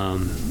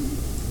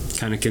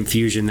kind of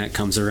confusion that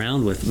comes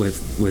around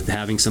with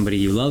having somebody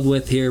you love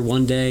with here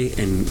one day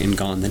and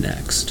gone the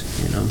next,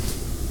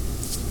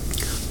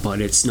 But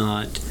it's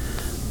not,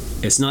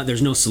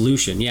 there's no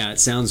solution. Yeah, it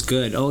sounds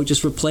good. Oh,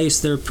 just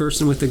replace their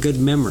person with a good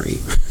memory.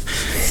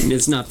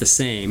 It's not the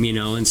same,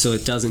 and so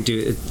it doesn't do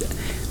it.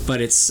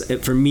 But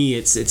for me,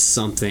 it's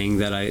something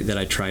that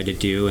I try to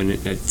do, and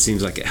it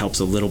seems like it helps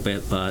a little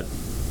bit. But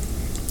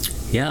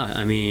yeah,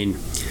 I mean,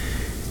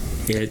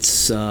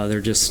 it's they're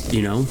just,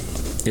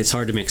 it's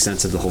hard to make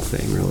sense of the whole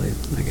thing, really,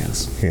 I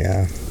guess.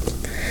 Yeah.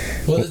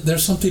 Well,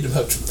 there's something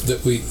about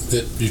that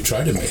you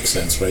try to make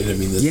sense, right? I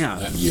mean,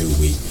 not you,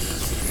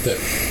 that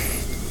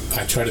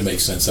I try to make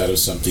sense out of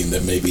something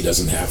that maybe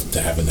doesn't have to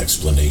have an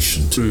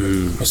explanation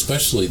to it,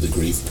 especially the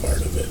grief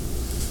part of it.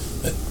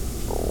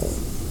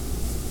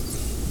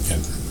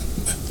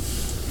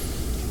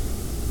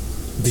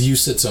 You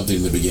said something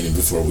in the beginning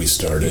before we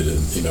started, and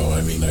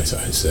I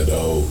said,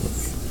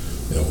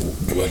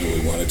 what do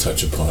we want to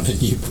touch upon?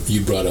 And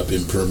you brought up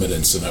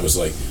impermanence, and I was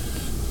like,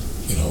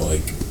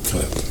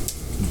 kind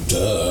of,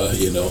 duh,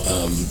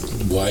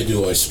 why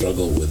do I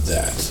struggle with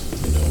that?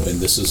 And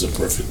this is a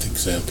perfect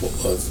example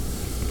of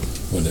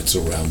when it's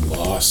around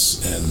loss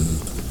and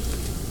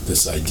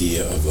this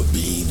idea of a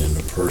being and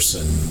a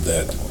person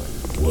that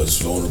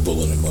was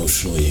vulnerable and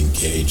emotionally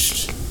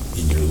engaged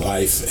in your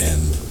life,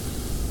 and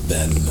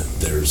then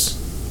there's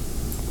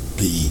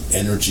the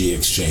energy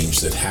exchange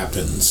that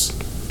happens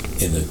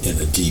in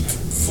a deep,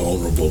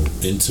 vulnerable,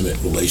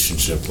 intimate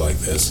relationship like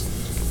this,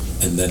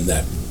 and then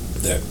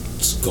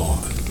that's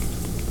gone.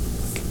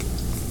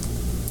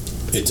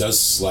 It does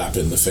slap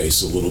in the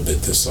face a little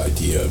bit, this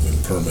idea of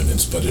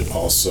impermanence, but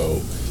it's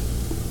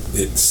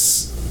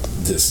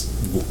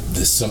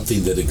this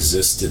something that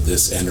existed,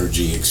 this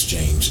energy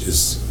exchange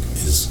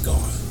is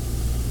gone.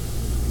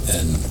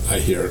 And I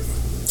hear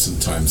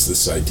sometimes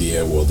this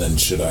idea, well, then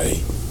should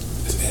I,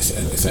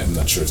 I'm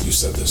not sure if you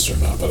said this or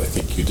not, but I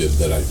think you did,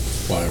 that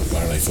why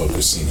aren't I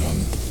focusing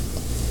on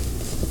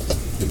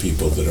the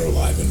people that are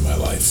alive in my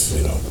life?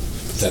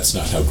 That's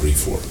not how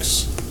grief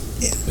works.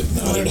 Yeah.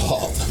 Not at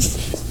all.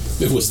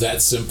 It was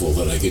that simple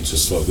that I could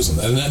just focus on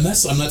that. And I'm not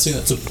saying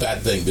that's a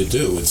bad thing to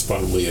do. It's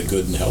probably a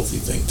good and healthy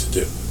thing to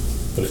do,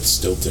 but it's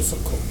still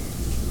difficult.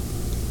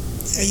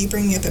 Are you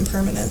bringing up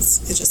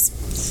impermanence? It just,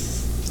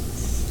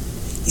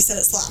 You said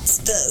it slaps.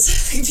 It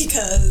does.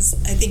 Because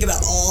I think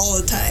about all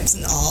the times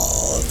in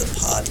all of the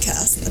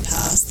podcasts in the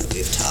past that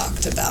we've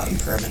talked about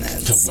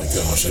impermanence. Oh my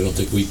gosh, I don't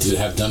think we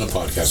have done a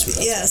podcast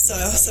without. Yeah, so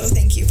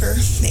thank you for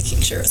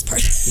making sure it's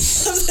part of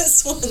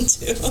this one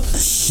too.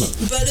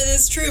 But it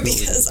is true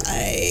because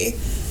I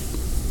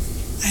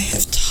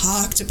have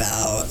talked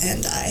about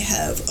and I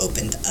have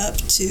opened up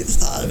to the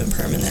thought of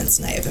impermanence,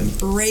 and I have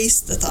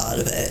embraced the thought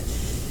of it.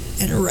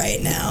 And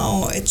right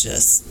now,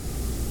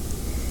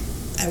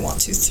 I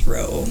want to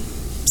throw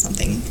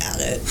something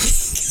at it.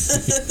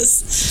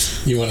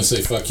 You want to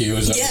say fuck you?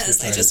 Is that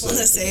yes, I just want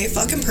to say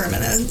fuck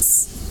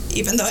impermanence.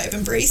 Even though I've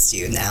embraced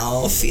you,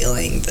 now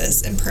feeling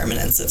this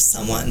impermanence of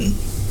someone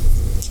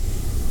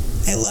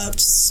I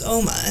loved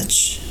so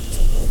much.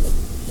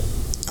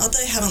 Not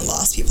that I haven't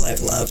lost people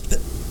I've loved,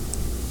 but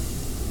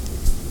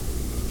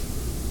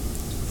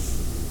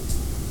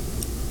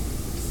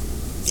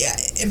yeah,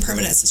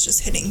 impermanence is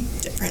just hitting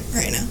different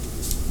right now.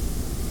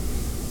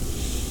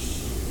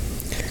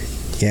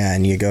 Yeah,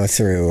 and you go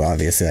through,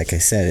 obviously, like I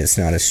said, it's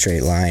not a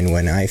straight line.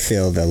 When I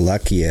feel the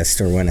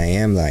luckiest, or when I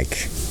am like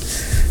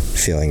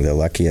feeling the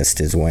luckiest,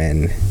 is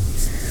when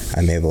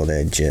I'm able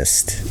to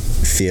just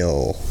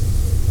feel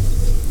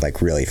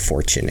like really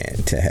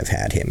fortunate to have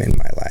had him in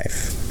my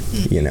life,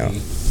 you know?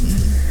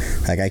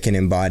 Like I can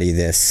embody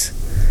this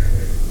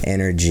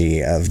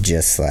energy of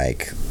just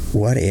like,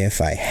 what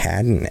if I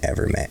hadn't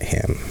ever met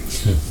him?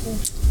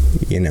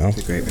 You know?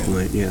 That's a great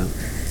point, yeah.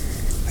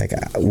 Like,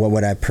 what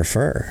would I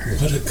prefer?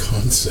 What a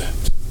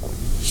concept.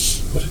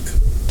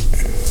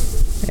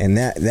 And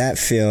that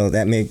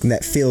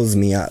fills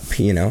me up,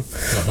 you know?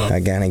 Uh-huh.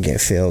 I kind of get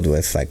filled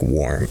with like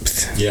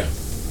warmth. Yeah.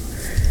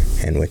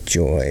 And with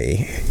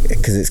joy,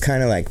 because it's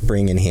kind of like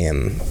bringing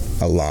him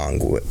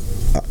along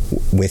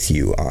with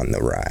you on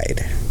the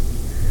ride,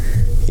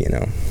 you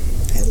know?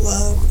 I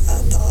love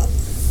that thought.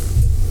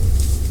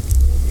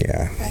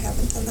 Yeah. I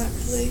haven't done that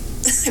really.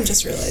 I'm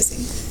just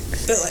realizing.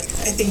 But like,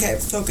 I think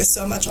I've focused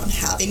so much on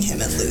having him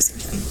and losing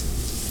him.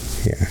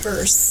 Yeah.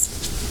 Versus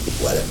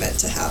what it meant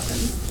to happen.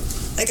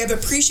 Like, I've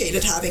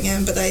appreciated having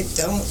him, but I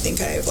don't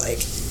think I've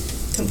like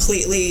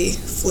completely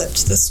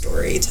flipped the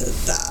story to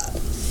that.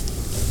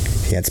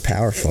 Yeah, it's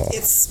powerful.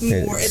 It's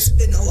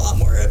been a lot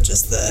more of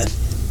just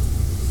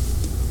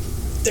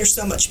there's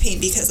so much pain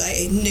because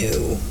I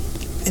knew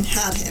and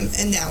had him,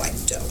 and now I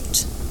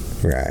don't.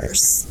 Right.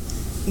 Versus,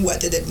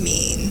 what did it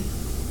mean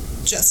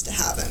just to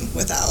have him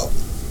without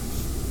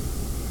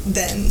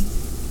then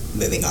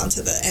moving on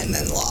to the and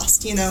then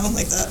lost, you know?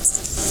 Like,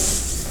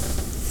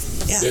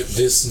 that's, yeah.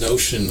 This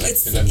notion,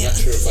 and I'm not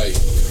sure if I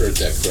heard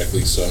that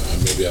correctly, so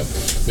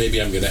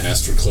maybe I'm going to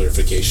ask for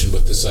clarification,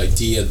 but this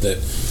idea that,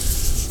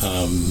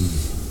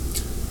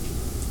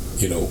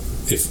 you know,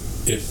 if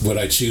what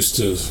I choose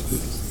to,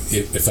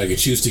 if I could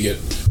choose to get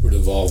rid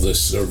of all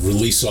this or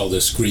release all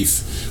this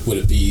grief, would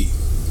it be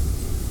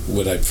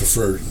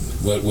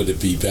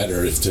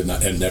better if to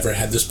not and never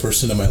had this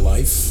person in my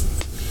life?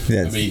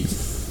 I mean,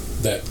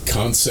 that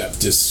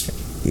concept is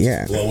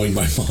blowing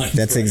my mind.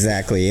 That's right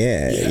exactly now.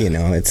 it. Yeah. You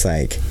know, it's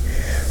like,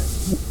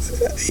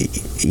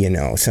 you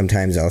know,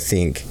 sometimes I'll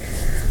think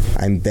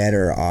I'm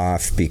better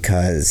off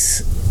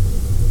because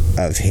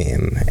of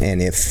him,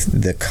 and if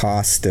the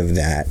cost of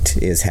that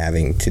is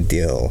having to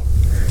deal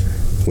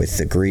with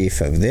the grief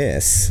of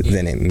this,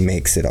 then it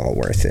makes it all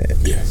worth it.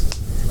 Yeah.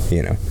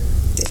 You know?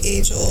 The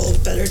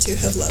age-old, better to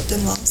have loved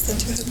and lost than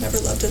to have never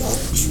loved at all.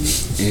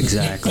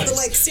 Exactly. But,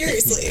 like,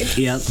 seriously.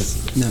 Yep,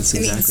 that's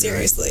exactly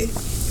seriously.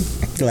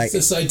 right. Like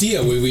This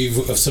idea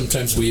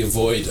sometimes we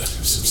avoid. I'm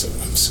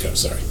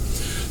sorry.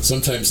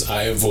 Sometimes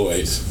I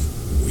avoid.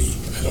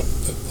 I don't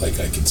like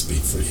I can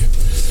speak for you.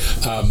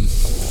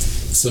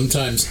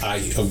 Sometimes I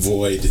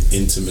avoid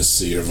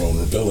intimacy or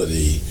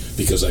vulnerability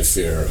because I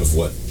fear of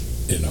what,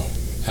 you know,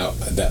 how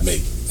that may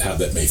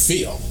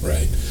feel,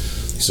 right?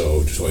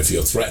 So do I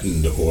feel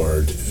threatened,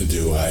 or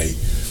do I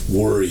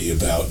worry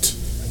about,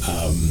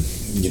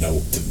 you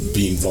know,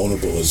 being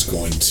vulnerable is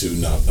going to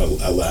not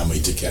allow me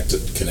to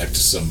connect to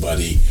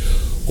somebody,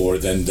 or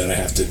then I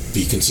have to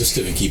be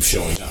consistent and keep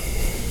showing up.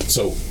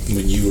 So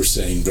when you were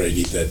saying,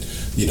 Brady, that,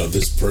 you know,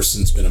 this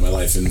person's been in my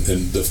life, and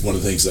one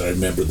of the things that I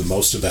remember the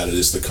most about it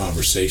is the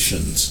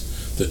conversations,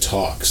 the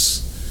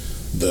talks,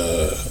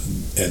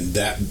 and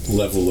that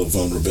level of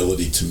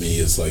vulnerability to me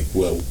is like,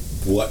 well,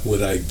 what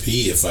would I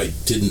be if I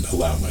didn't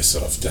allow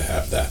myself to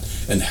have that?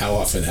 And how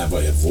often have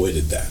I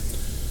avoided that?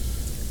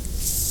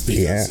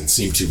 Because it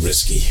seemed too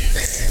risky.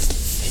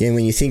 And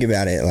when you think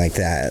about it like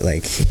that,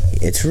 like,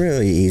 it's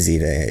really easy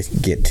to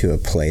get to a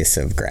place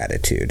of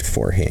gratitude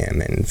for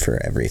him and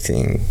for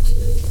everything.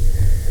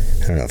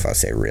 I don't know if I'll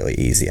say really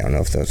easy. I don't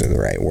know if those are the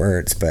right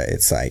words, but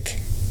it's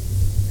like,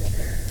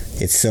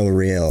 it's so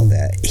real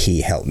that he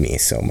helped me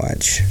so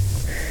much.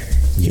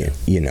 Yeah.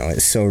 You know,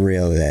 it's so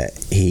real that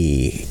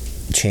he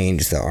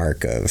changed the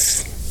arc of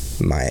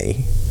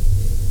my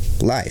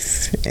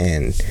life.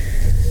 And,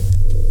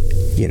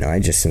 you know, I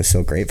just am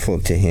so grateful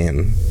to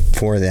him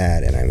for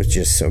that. And I was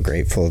just so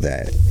grateful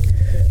that,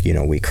 you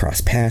know, we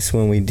crossed paths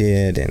when we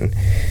did. And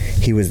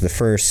he was the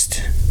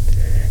first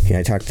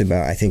I talked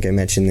about, I think I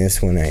mentioned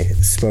this when I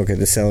spoke at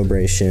the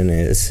celebration,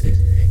 is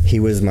he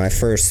was my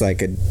first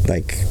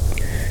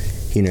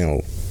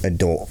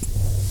adult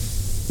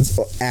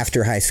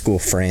after high school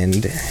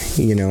friend.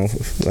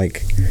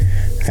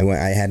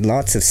 I had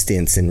lots of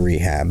stints in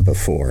rehab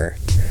before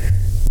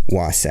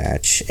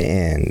Wasatch,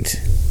 and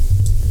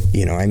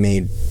I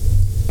made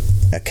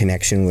a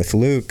connection with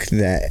Luke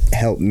that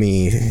helped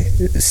me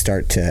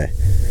start to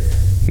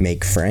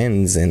make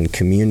friends and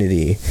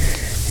community.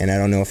 And I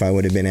don't know if I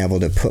would have been able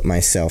to put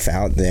myself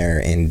out there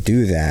and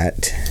do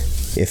that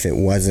if it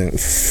wasn't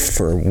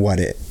for what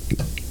it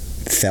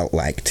felt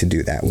like to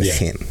do that with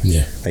him.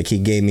 Yeah. Like, he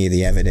gave me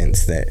the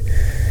evidence that,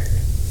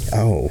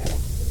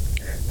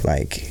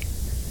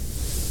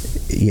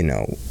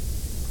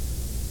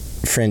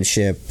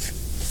 friendship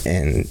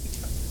and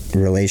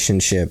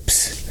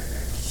relationships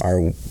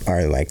are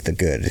like the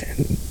good.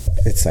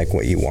 It's like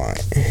what you want.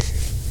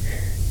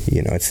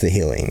 It's the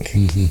healing.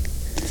 Mm-hmm.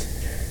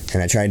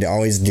 And I tried to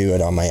always do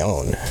it on my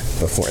own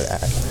before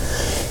that.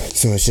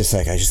 So it's just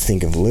like, I just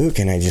think of Luke,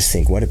 and I just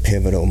think, what a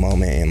pivotal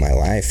moment in my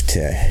life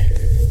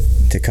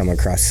to come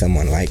across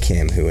someone like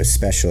him who was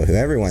special, who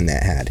everyone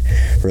that had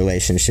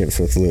relationships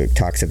with Luke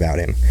talks about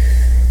him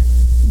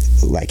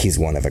like he's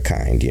one of a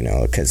kind,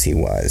 because he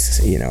was,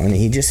 and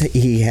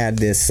he had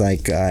this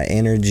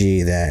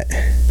energy that,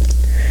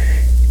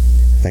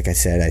 like I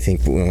said, I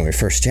think when we were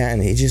first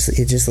chatting, it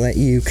just let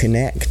you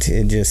connect.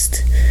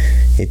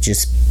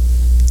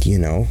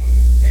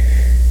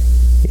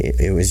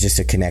 It was just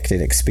a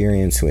connected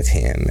experience with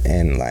him,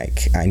 and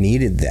I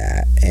needed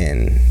that,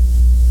 and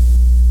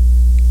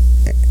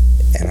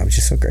I'm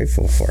just so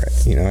grateful for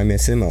it. I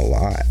miss him a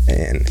lot,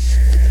 and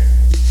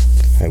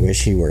I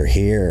wish he were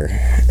here.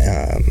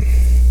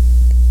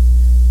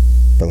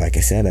 But like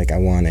I said, I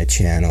want to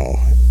channel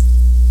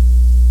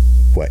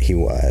what he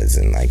was,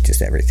 and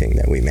just everything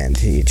that we meant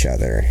to each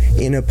other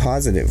in a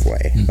positive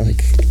way. Mm-hmm.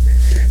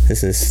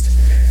 This is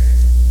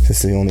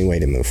the only way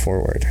to move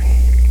forward.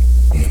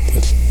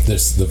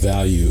 There's the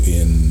value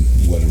in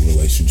what a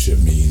relationship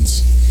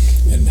means,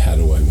 and how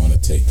do I want to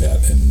take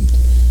that, and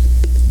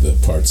the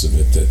parts of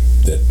it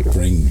that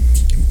bring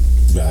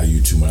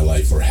value to my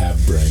life, or how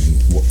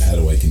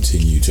do I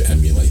continue to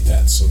emulate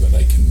that so that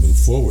I can move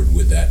forward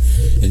with that,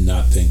 and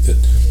not think that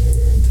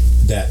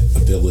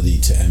ability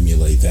to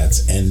emulate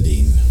that's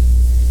ending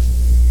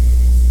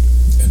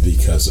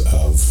because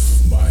of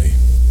my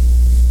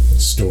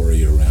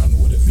story around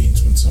what it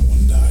means when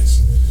someone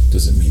dies.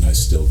 Doesn't mean I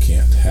still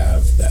can't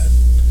have that,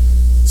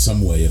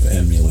 some way of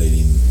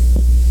emulating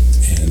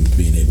and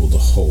being able to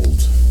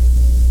hold.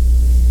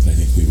 I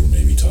think we were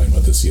maybe talking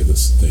about this the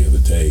other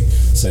day,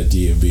 this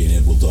idea of being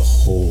able to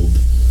hold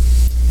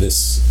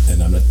this,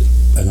 and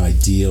an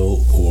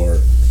ideal or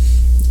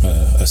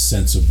a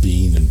sense of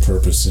being and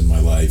purpose in my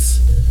life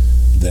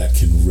that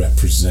can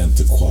represent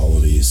the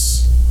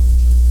qualities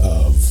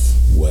of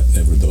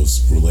whatever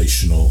those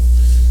relational,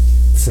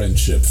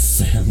 friendship,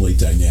 family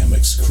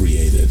dynamics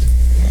created.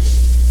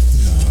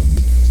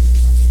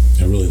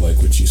 I really like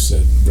what you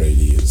said,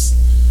 Brady,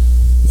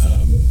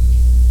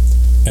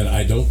 and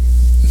I don't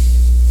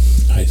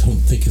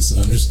think it's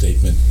an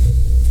understatement.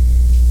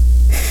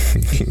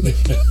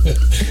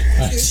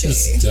 I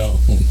just don't.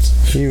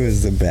 He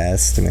was the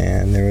best,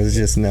 man. There was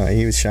just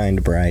he was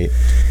shined bright.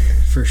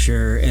 For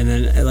sure. And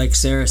then, like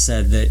Sarah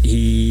said, that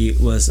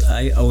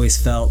I always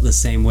felt the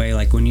same way.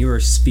 When you were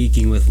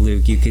speaking with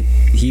Luke,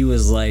 he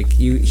was listening.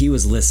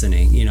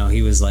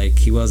 He was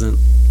he wasn't,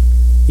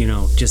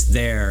 just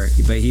there,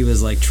 but he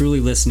was truly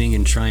listening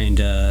and trying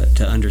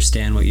to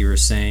understand what you were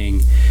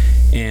saying.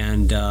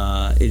 And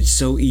it's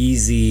so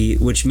easy,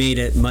 which made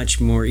it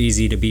much more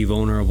easy to be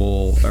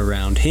vulnerable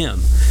around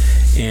him.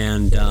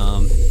 And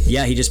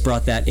he just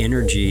brought that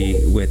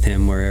energy with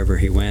him wherever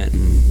he went,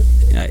 and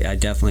I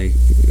definitely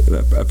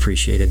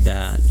appreciated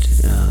that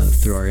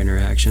through our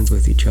interactions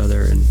with each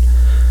other. And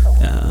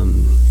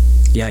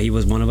he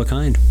was one of a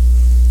kind.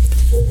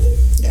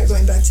 Yeah,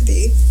 going back to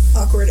the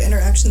awkward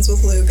interactions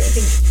with Luke, I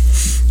think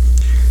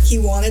he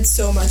wanted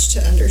so much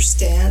to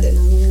understand and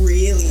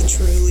really,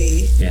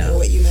 truly know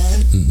what you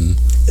meant,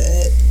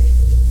 that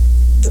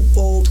the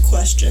bold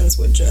questions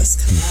would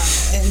just come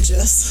out, and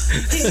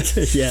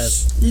just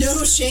yes,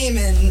 no shame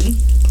in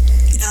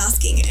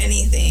asking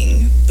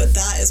anything, but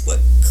that is what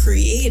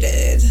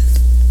created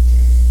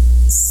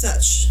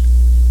such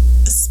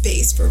a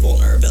space for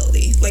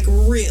vulnerability,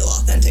 real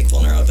authentic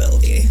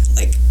vulnerability,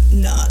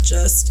 not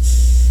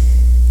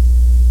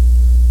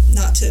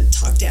to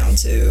talk down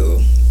to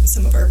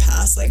some of our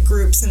past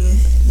groups and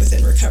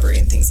within recovery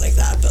and things like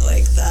that, but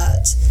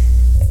that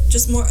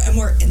just a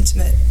more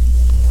intimate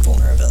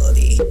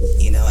vulnerability.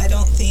 I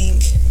don't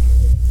think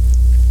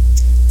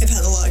I've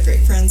had a lot of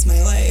great friends in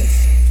my life.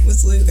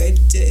 With Luke, I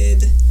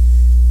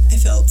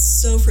felt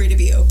so free to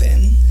be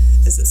open,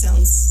 as it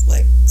sounds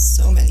like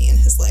so many in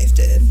his life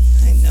did.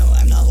 I know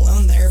I'm not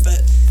alone there,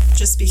 but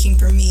just speaking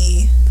for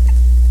me,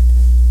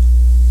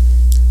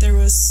 there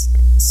was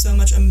so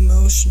much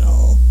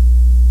emotional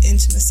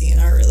intimacy in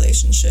our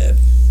relationship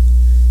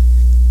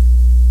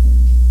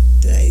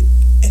that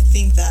I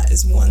think that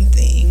is one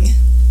thing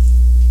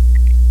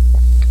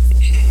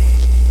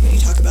when you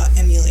talk about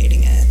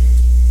emulating it.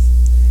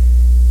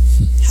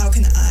 How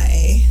can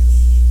I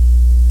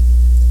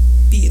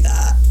be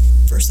that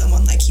for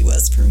someone like he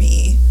was for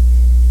me?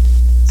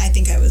 I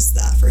think I was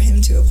that for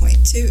him to a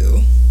point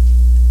too.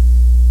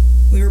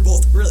 We were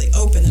both really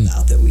open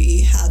about that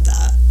we had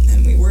that,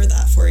 and we were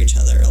that for each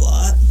other a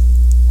lot.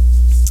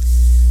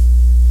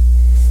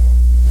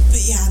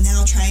 But yeah,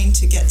 now trying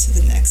to get to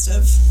the next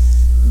of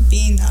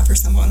being that for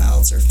someone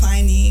else, or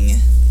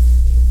finding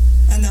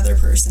another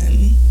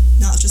person,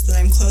 not just that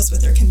I'm close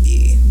with or can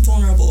be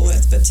vulnerable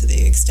with, but to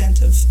the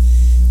extent of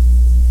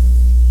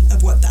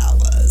what that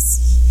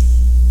was.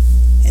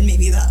 And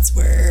maybe that's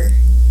where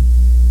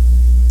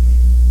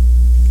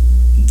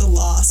the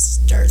loss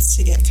starts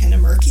to get kind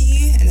of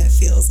murky, and it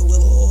feels a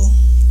little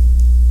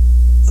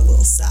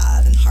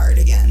sad and hard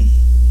again.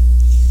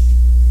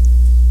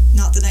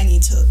 Not that I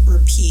need to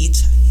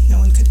repeat. No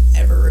one could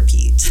ever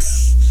repeat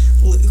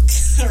Luke,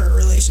 or a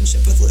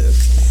relationship with Luke,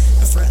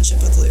 a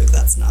friendship with Luke.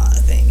 That's not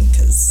a thing,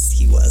 because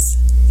he was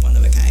one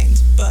of a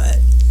kind. But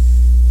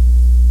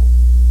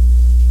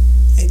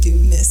I do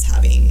miss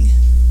having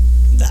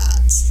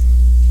that,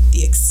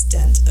 the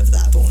extent of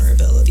that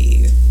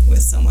vulnerability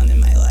with someone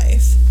in my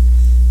life.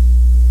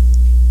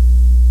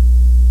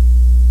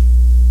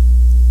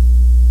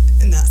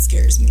 And that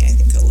scares me, I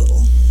think, a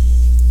little.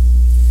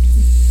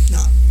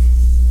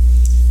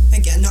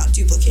 Not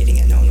duplicating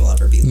it, no one will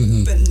ever be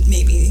Luke, but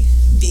maybe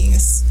being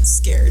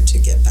scared to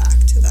get back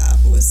to that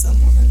with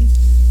someone.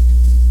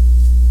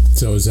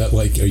 So is that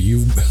like, are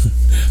you,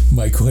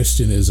 my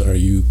question is, are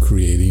you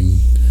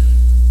creating,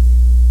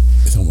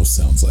 it almost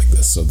sounds like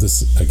this, so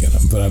this, again,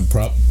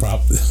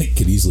 it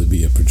could easily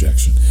be a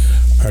projection.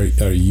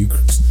 Are you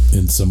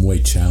in some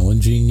way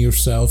challenging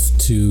yourself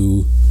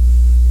to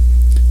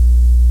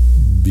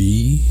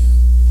be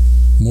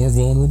more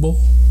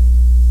vulnerable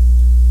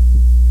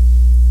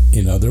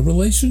in other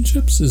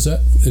relationships? Is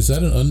that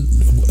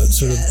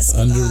sort of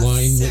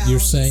underlying what you're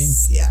saying?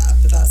 Yeah,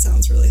 but that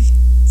sounds really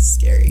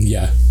scary.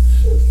 Yeah.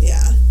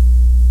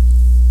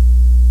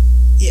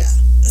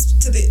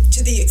 To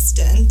the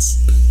extent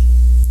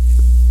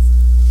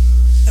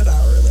of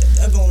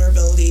a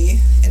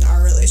vulnerability in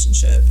our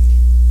relationship,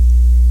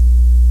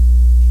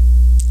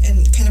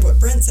 and kind of what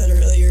Brent said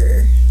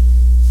earlier.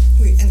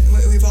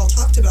 We've all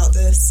talked about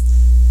this.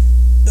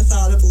 The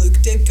thought of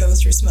Luke did go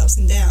through some ups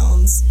and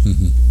downs,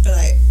 but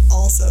I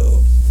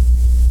also,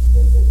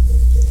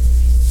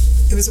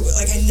 it was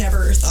like I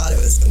never thought it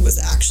was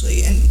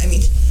actually, and I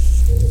mean,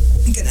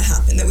 going to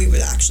happen that we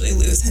would actually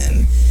lose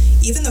him,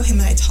 even though him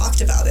and I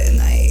talked about it,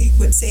 and I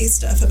would say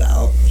stuff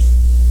about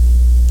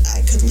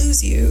I could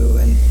lose you,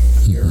 and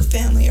your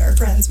family, our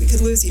friends, we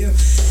could lose you,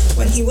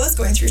 when he was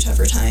going through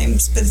tougher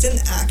times, but it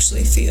didn't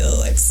actually feel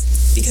like,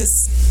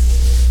 because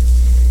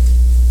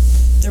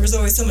there was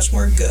always so much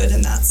more good,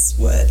 and that's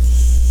what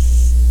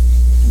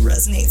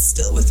resonates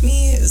still with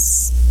me,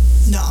 is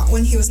not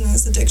when he was in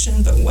his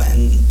addiction, but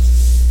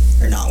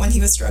not when he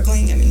was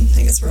struggling. I mean,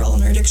 I guess we're all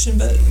in our addiction,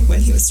 but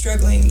when he was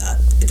struggling,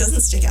 that it doesn't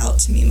stick out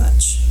to me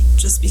much,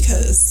 just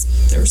because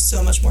there was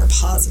so much more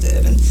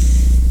positive, and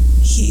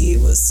he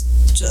was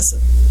just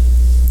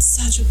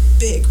such a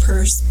big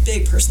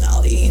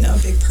personality,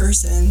 big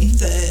person,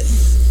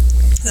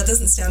 that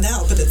doesn't stand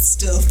out, but it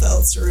still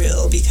felt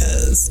surreal,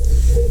 because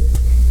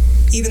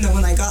even though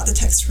when I got the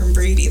text from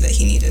Brady that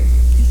he needed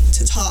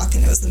to talk,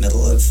 and it was the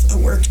middle of a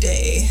work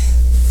day,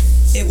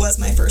 it was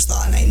my first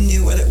thought, and I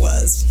knew what it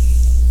was,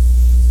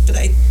 but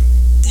I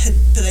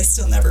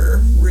still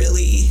never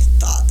really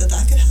thought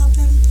that could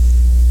happen.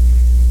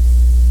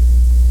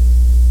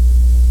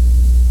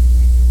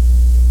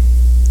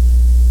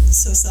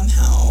 So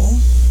somehow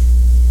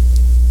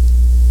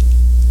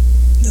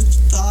the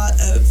thought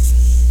of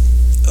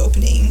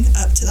opening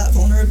up to that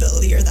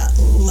vulnerability, or that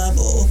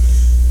level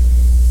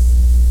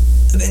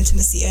of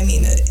intimacy, I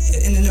mean,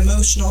 in an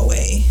emotional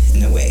way,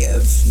 in a way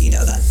of,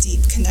 that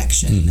deep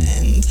connection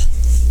and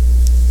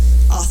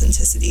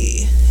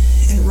authenticity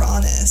and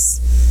rawness,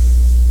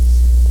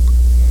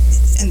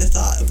 and the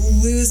thought of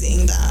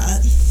losing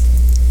that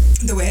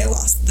the way I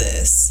lost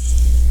this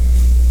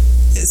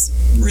is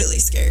really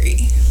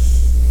scary.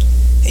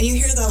 And you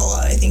hear that a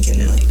lot, I think,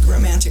 in like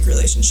romantic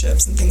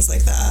relationships and things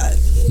like that.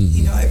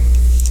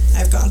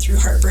 I've gone through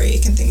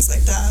heartbreak and things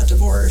like that,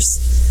 divorce.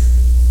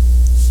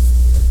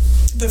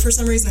 But for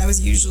some reason, I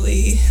was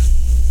usually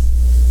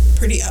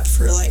pretty up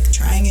for like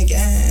trying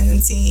again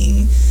and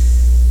seeing.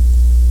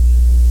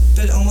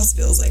 But it almost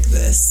feels like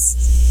this.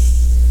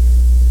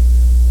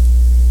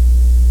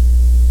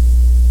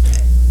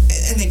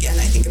 And again,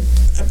 I think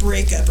a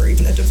breakup or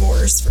even a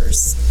divorce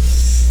versus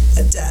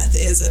a death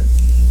is a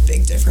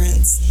big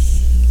difference.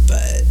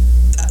 But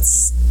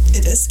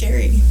it is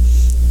scary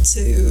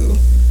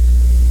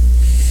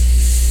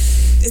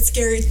it's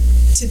scary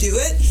to do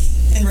it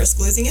and risk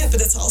losing it,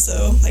 but it's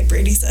also, like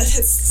Brady said,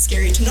 it's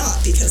scary to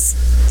not, because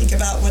think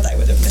about what I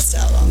would have missed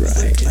out on if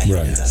I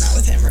hadn't done that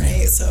with him,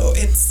 right? So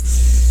it's,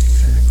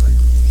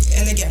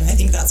 and again, I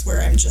think that's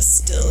where I'm just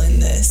still in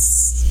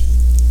this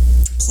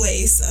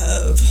place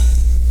of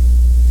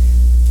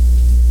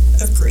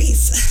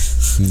grief,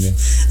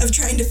 of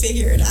trying to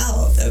figure it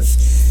out, of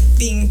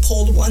being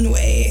pulled one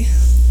way,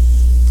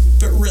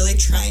 but really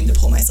trying to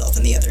pull myself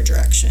in the other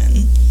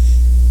direction.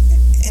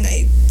 And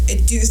I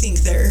do think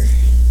there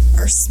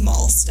are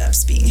small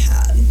steps being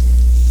had.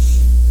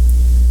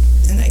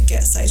 And I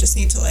guess I just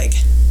need to, like,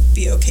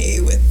 be okay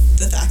with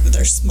the fact that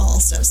there's small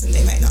steps and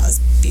they might not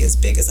be as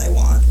big as I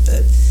want,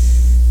 but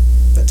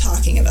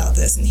talking about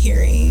this and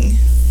hearing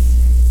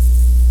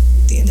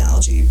the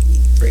analogy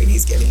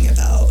Brady's giving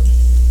about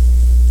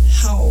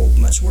how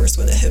much worse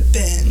would it have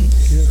been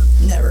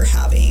never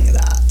having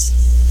that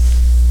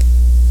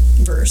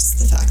versus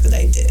the fact that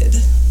I did.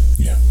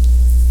 Yeah.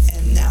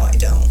 And now I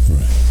don't.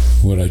 Right.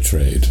 Would I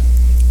trade?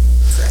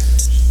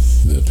 Correct.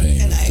 The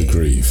pain, the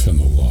grief, and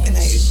the loss. And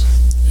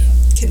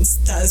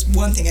that is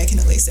one thing I can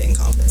at least say in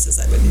confidence is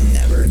I would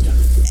never,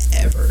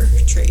 ever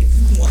trade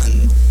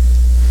one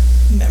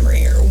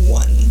memory or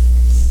 1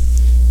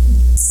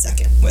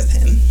 second with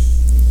him.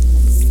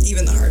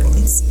 Even the hard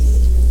ones.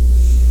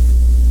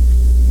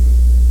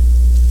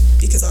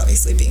 Because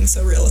obviously being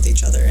so real with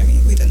each other, I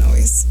mean, we didn't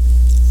always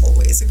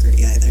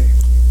agree either.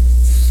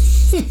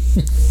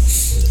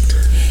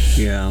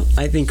 Yeah,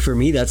 I think for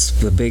me that's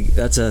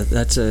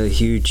a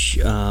huge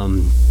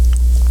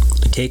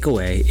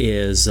takeaway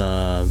is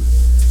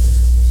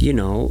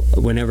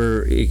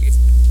whenever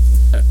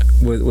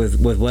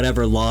with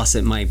whatever loss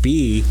it might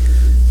be,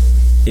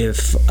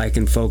 if I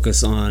can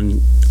focus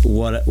on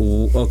what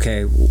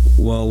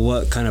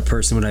kind of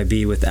person would I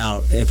be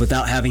without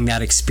having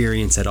that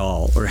experience at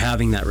all, or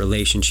having that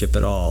relationship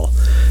at all?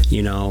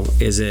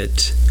 Is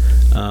it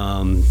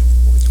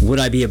would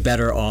I be a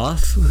better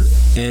off?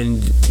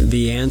 And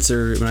the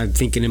answer, when I'm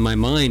thinking in my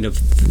mind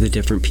of the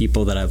different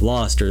people that I've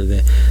lost, or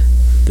the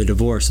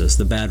divorces,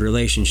 the bad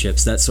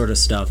relationships, that sort of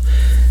stuff,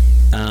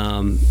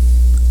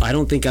 I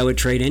don't think I would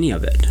trade any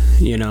of it,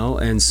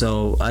 and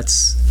so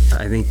that's,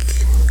 I think,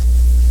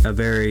 a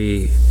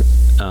very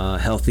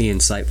healthy,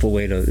 insightful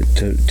way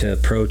to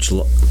approach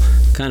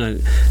kind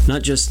of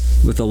not just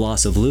with the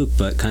loss of Luke,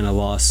 but kind of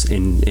loss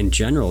in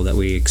general that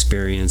we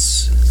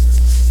experience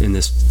in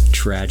this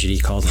tragedy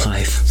called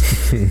life.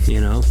 Or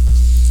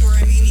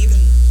I mean, even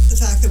the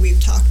fact that we've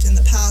talked in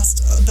the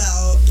past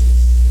about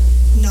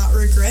not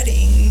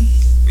regretting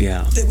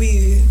that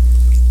we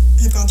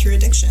have gone through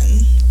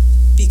addiction,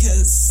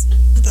 because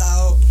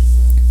without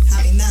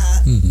having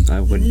that, I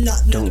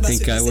don't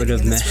think I would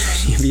have met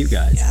any of you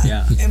guys.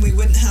 Yeah. And we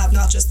wouldn't have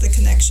not just the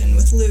connection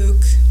with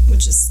Luke,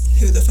 which is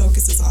who the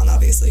focus is on,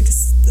 obviously,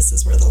 because this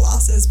is where the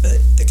loss is, but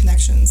the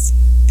connections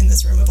in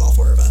this room of all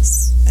 4 of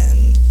us.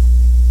 And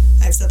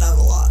I've said that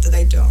a lot, that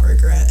I don't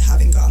regret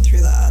having gone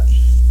through that.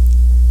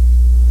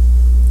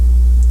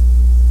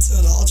 So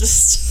it all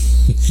just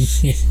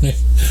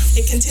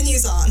it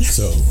continues on.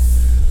 So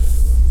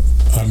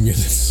I'm going to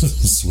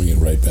swing it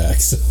right back.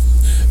 So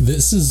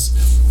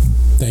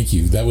thank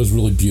you. That was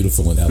really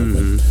beautiful and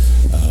eloquent.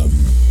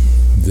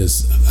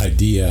 This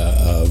idea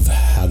of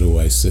how do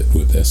I sit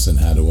with this, and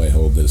how do I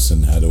hold this,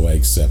 and how do I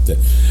accept it?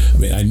 I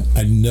mean,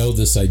 I know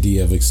this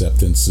idea of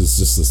acceptance is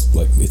just this,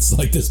 like, it's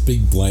like this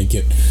big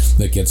blanket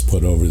that gets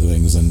put over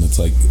things, and it's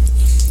like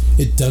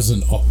it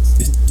doesn't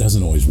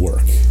always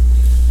work.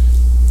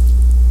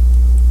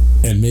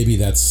 And maybe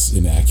that's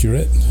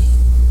inaccurate,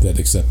 that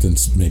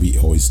acceptance maybe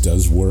always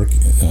does work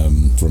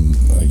from,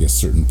 I guess,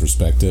 certain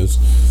perspectives.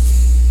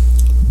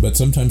 But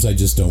sometimes I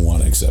just don't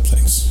want to accept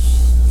things.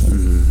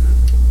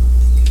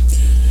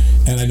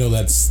 And I know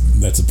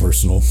that's a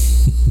personal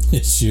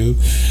issue,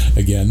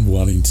 again,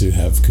 wanting to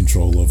have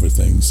control over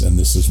things. And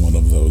this is one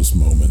of those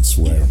moments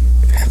where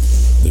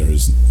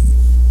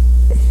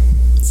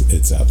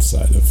it's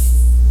outside of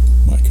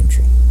my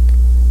control.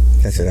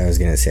 That's what I was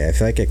going to say. I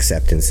feel like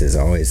acceptance is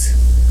always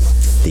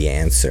the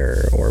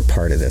answer or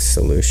part of the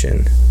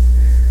solution,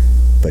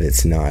 but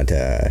it's not,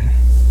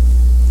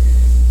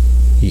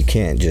 you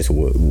can't just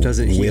will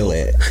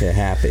it to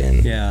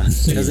happen. Yeah,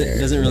 it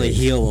doesn't really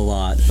heal a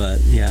lot,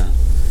 but yeah,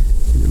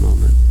 in the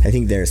moment. I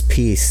think there's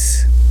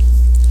peace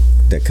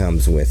that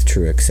comes with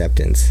true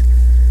acceptance,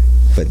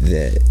 but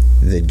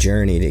the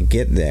journey to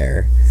get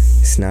there,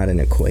 it's not an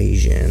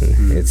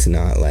equation. It's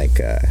not like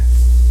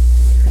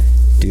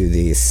do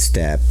these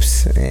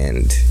steps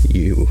and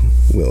you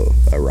will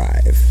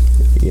arrive,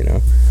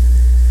 and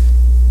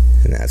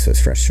that's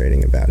what's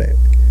frustrating about it.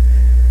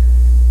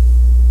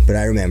 But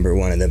I remember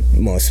one of the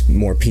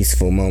more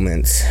peaceful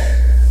moments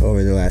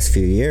over the last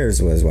few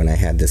years was when I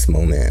had this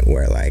moment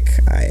where, like,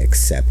 I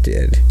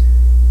accepted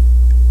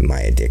my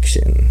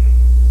addiction,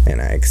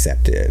 and I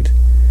accepted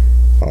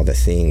all the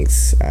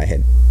things I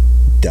had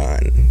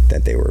done,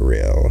 that they were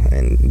real,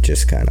 and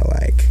just kind of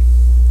like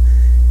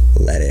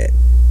let it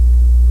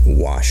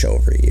wash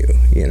over you,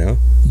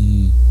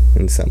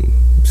 in some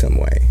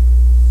way.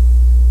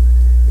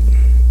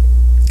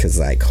 Because,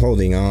 like,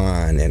 holding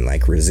on and,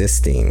 like,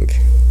 resisting,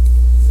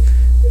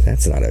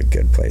 that's not a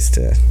good place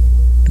to.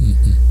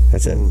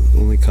 That's it.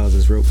 Only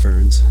causes rope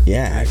burns.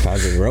 Yeah, it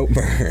causes rope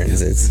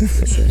burns. It's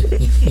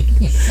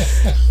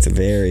a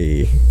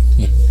very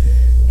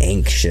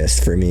anxious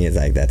for me is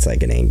like, that's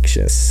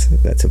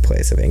a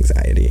place of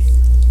anxiety.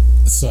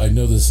 So I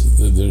know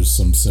there's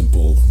some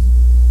simple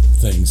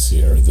things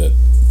here that,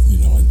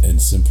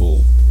 and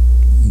simple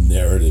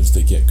narratives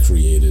that get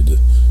created,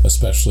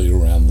 especially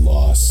around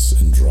loss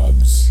and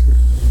drugs.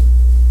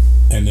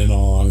 And in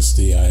all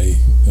honesty, I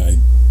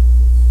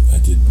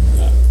did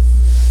not.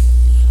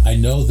 I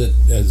know that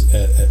as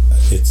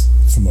it's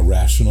from a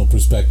rational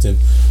perspective,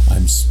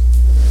 I'm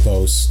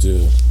supposed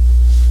to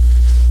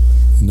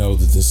know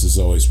that this is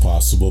always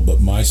possible, but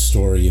my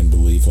story and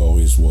belief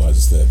always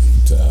was that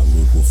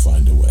Luke will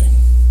find a way.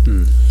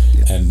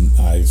 And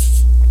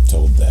I've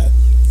told that.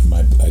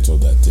 I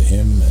told that to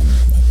him, and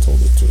I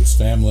told it to his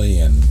family,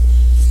 and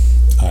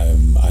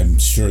I'm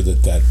sure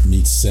that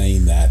me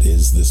saying that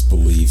is this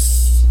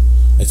belief.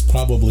 It's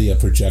probably a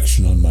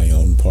projection on my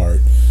own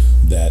part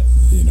that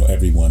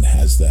everyone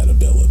has that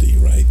ability,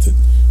 right? That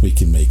we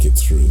can make it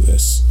through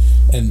this,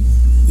 and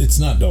it's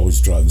not always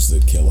drugs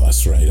that kill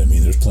us, right? I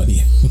mean, there's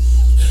plenty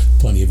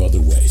of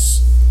other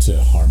ways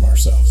to harm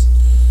ourselves,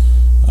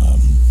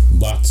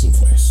 lots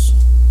of ways,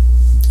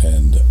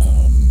 and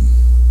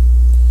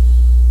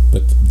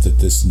but that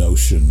this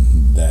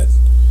notion that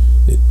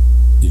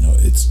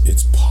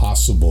it's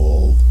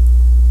possible,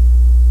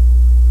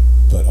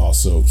 but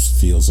also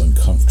feels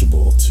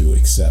uncomfortable to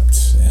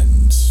accept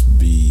and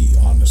be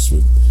honest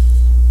with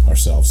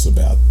ourselves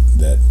about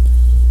that.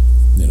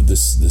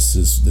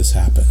 This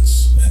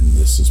happens, and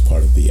this is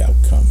part of the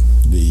outcome.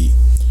 The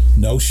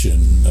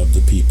notion of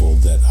the people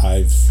that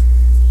I've,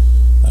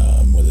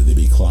 whether they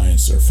be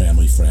clients or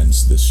family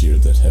friends this year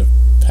that have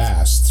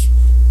passed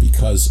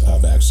because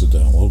of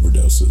accidental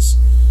overdoses,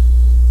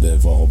 that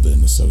have all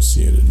been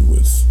associated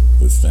with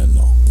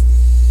fentanyl.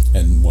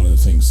 And one of the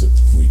things that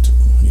we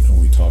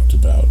talked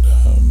about,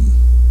 and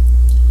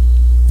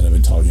I've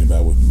been talking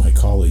about with my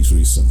colleagues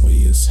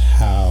recently, is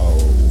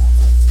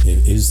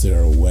is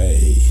there a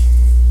way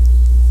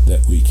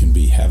that we can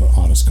have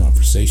honest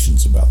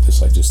conversations about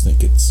this? I just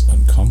think it's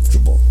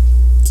uncomfortable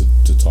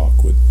to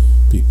talk with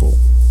people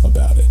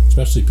about it,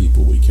 especially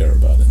people we care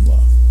about and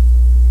love.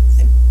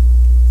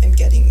 I'm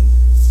getting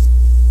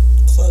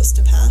close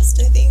to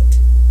past, I think.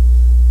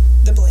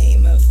 The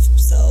blame of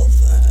self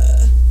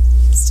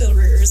still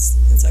rears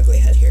its ugly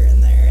head here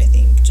and there. I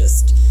think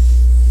just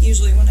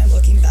usually when I'm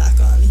looking back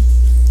on,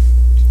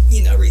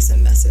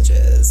 recent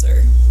messages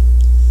or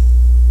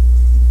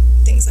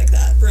things like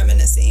that,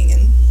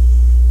 reminiscing,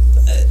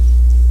 but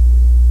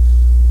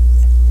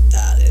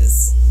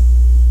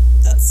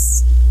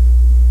that's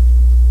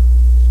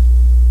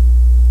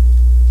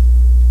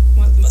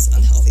one of the most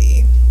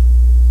unhealthy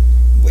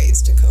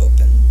ways to cope,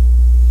 and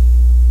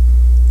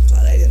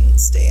glad I didn't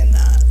stay in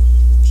that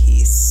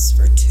piece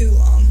for too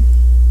long.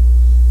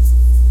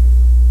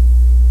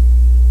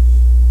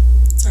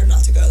 It's hard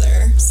not to go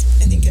there,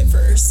 I think, at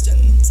first,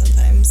 and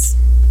sometimes.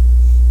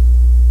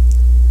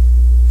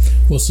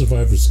 Well,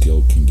 survivor's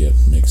guilt can get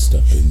mixed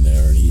up in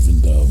there, and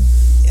even though,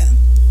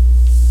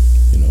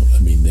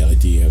 the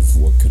idea of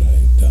what could I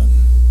have done?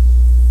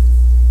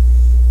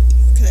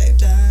 What could I have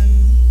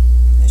done?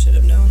 I should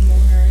have known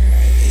more,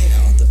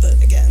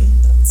 but again,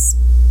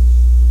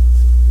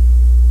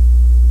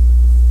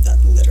 that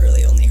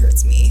literally only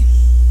hurts me,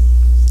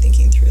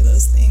 thinking through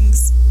those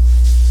things,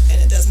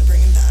 and it doesn't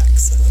bring him back.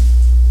 So,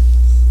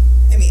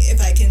 if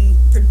I can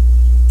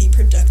be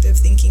productive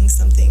thinking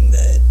something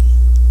that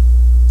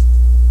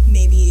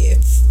maybe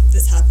if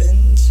this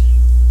happened,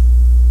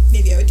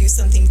 maybe I would do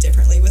something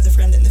differently with a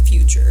friend in the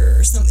future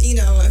or something,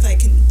 if I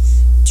can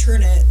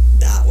turn it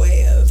that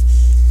way of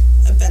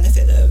a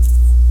benefit of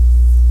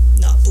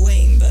not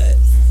blame, but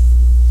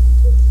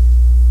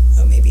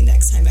maybe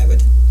next time I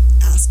would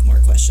ask more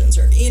questions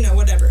or,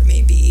 whatever it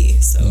may be.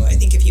 So I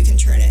think if you can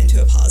turn it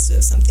into a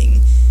positive,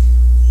 something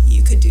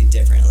you could do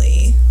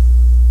differently,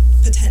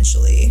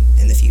 potentially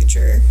in the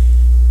future,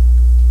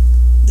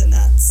 then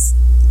that's,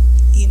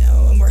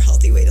 a more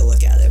healthy way to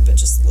look at it. But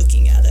just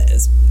looking at it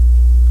as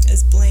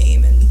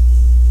blame, and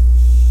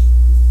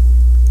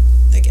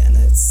again,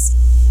 it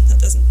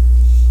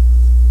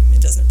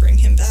doesn't bring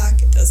him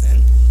back. It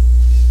doesn't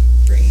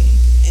bring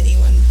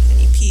anyone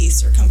any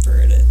peace or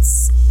comfort.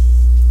 It's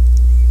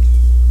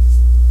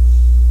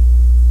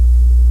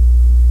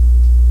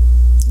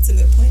a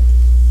moot point.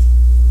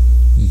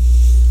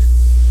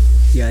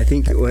 Yeah, I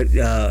think what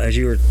as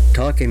you were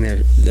talking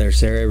there,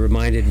 Sarah, it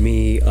reminded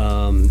me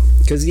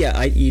because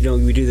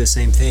we do the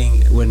same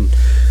thing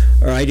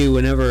I do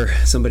whenever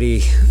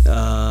somebody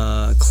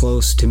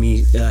close to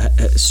me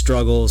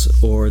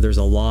struggles or there's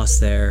a loss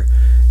there.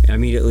 I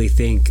immediately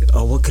think,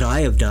 what could I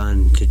have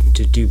done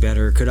to do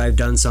better? Could I have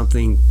done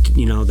something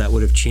that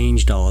would have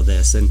changed all of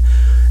this? And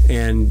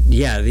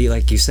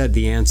like you said,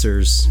 the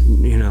answer's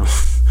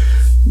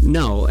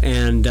no.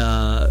 And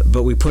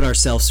but we put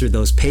ourselves through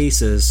those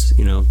paces,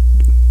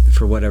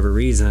 for whatever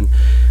reason.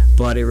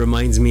 But it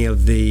reminds me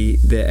of the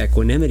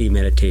equanimity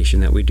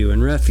meditation that we do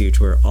in Refuge,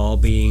 where all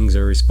beings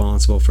are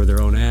responsible for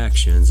their own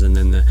actions, and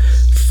then the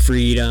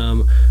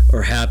freedom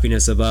or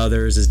happiness of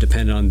others is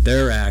dependent on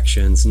their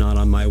actions, not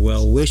on my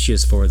well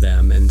wishes for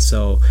them. And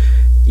so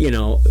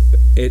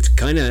it's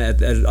kind of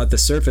at the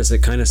surface,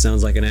 it kind of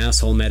sounds like an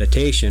asshole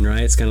meditation,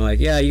 right? It's kind of like,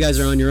 yeah, you guys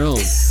are on your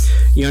own.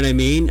 You know what I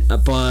mean?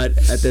 But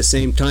at the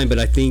same time, but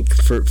I think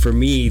for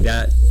me,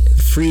 that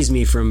frees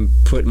me from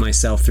putting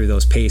myself through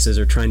those paces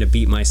or trying to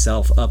beat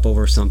myself up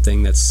over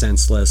something that's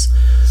senseless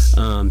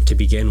to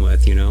begin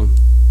with,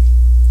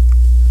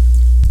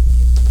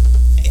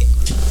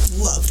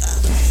 Love that.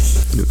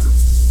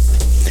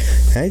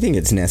 I think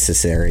it's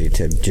necessary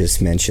to just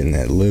mention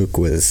that Luke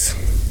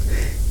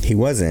he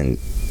wasn't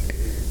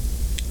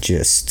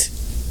just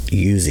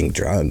using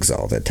drugs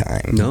all the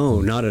time. No,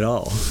 not at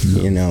all.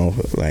 No.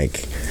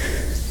 Like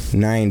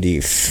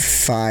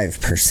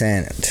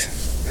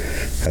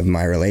 95% of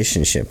my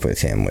relationship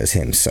with him was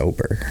him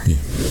sober.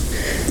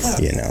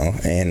 Yeah.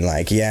 And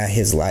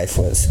his life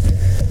was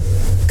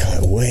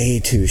cut way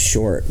too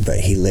short,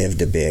 but he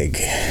lived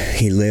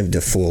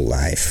a full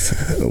life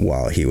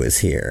while he was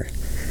here.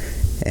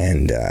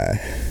 And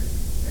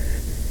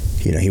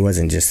he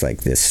wasn't just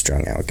like this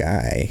strung out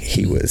guy.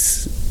 He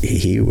was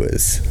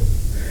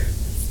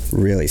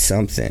really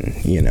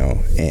something,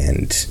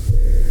 and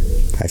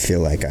I feel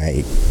like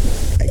I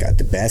got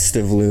the best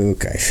of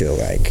Luke. I feel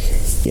like,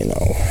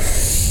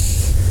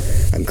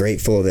 I'm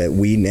grateful that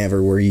we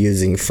never were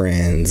using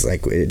friends.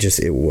 Like,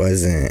 that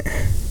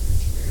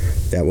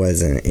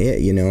wasn't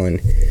it, and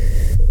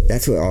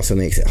that's what also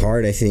makes it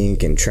hard, I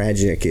think, and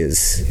tragic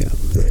is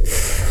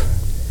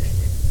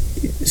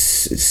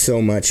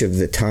so much of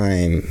the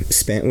time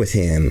spent with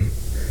him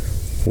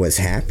was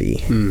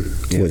happy,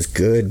 was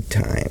good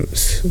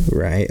times,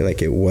 right?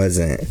 Like, it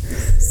wasn't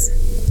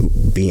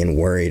being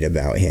worried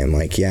about him.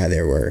 Like, yeah,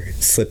 there were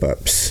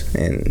slip-ups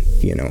and,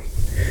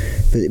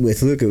 but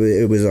with Luke,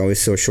 it was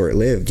always so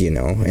short-lived,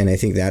 and I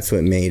think that's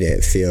what made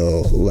it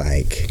feel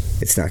like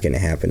it's not going to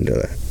happen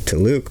to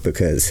Luke,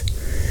 because,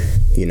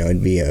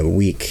 it'd be a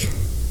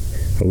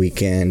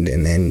weekend,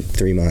 and then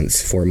 3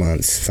 months, 4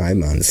 months, 5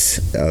 months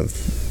of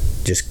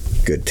just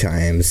good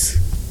times,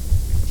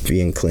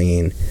 being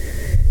clean.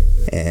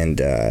 And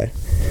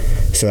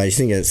so I just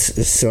think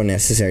it's so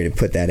necessary to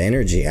put that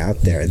energy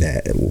out there,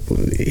 that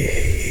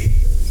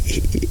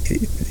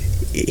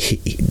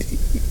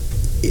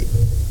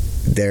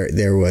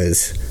there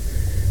was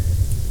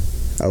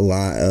a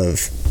lot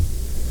of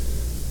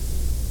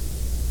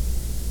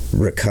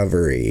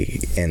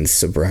recovery and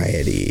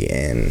sobriety,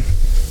 and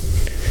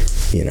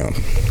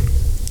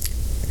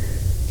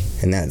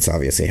and that's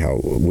obviously how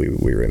we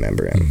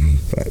remember him.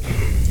 But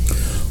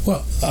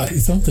well, I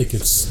don't think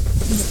it's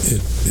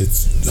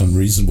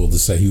unreasonable to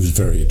say he was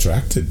very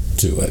attracted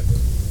to it,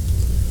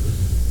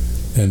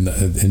 and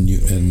you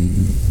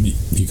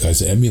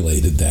guys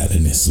emulated that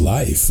in his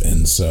life,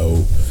 and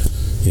so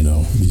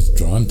he's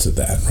drawn to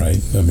that,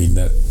 right? I mean,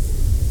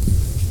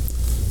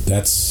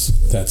 that's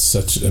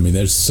such. I mean,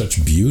 there's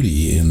such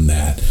beauty in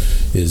that,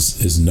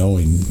 is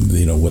knowing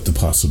what the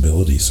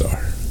possibilities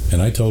are,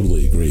 and I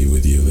totally agree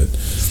with you that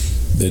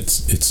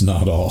it's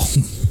not all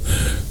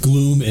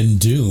gloom and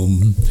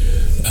doom.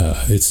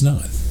 It's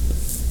not.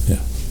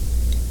 Yeah.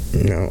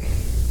 No.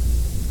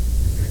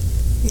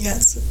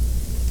 Yes.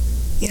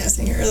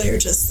 Saying earlier,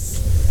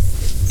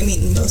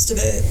 most of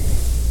it,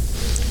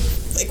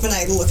 like when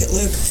I look at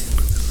Luke,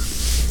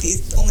 the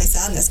only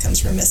sadness comes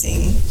from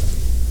missing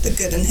the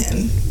good in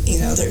him.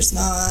 There's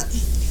not,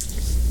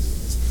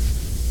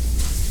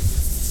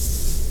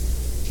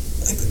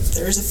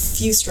 there's a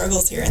few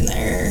struggles here and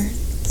there.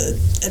 The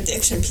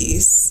addiction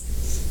piece,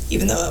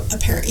 even though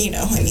apparently,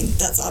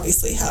 that's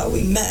obviously how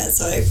we met,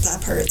 so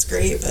that part's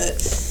great, but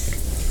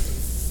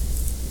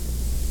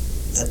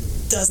that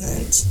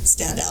doesn't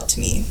stand out to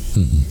me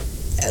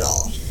at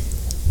all,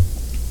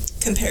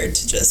 compared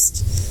to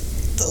just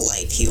the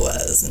light he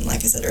was. And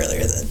like I said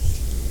earlier,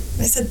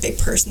 when I said big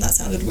person, that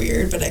sounded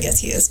weird, but I guess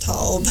he is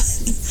tall,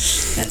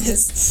 and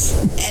his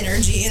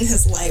energy and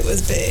his light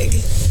was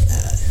big,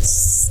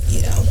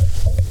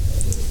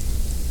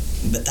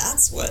 but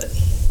that's what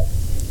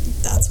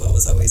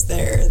was always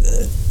there.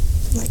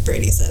 Like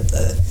Brady said,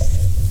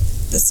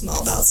 the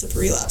small bouts of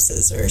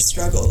relapses or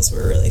struggles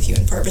were really few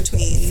and far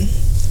between.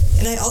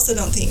 And I also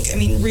don't think,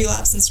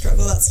 relapse and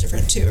struggle, that's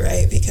different too,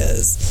 right?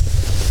 Because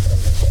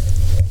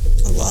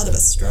a lot of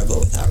us struggle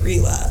without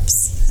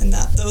relapse, and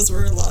those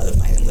were a lot of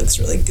mine and Luke's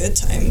really good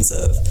times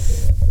of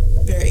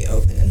very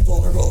open and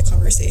vulnerable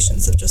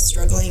conversations of just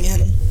struggling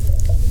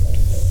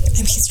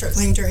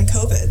struggling during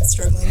COVID,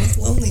 struggling with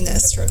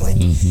loneliness,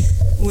 struggling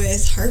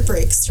with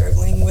heartbreak,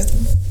 struggling with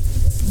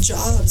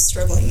jobs,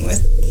 struggling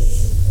with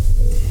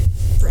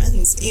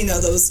friends,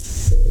 those.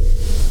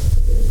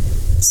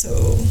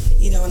 So,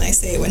 when I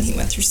say when he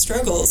went through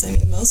struggles,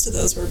 most of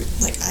those were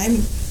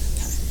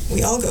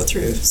we all go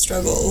through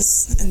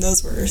struggles, and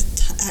those were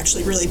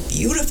actually really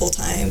beautiful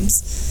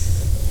times,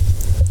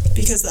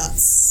 because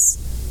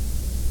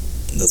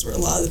those were a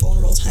lot of the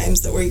vulnerable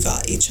times that we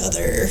got each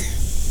other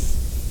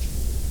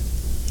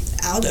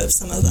out of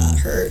some of that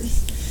hurt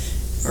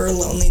or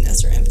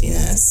loneliness or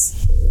emptiness.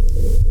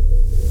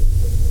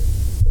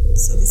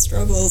 So the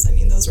struggles,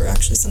 those were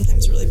actually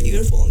sometimes really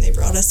beautiful, and they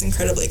brought us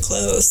incredibly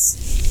close.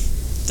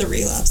 The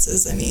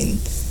relapses,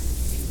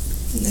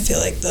 And I feel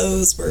like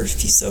those were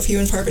so few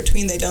and far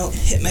between, they don't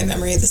hit my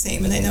memory the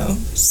same. And I know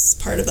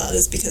part of that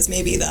is because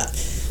maybe that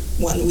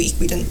 1 week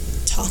we didn't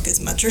talk as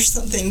much or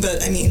something,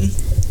 but I mean,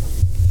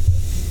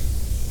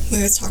 we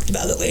always talked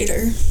about it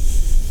later.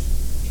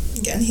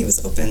 Again, he was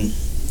open,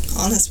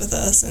 honest with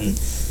us,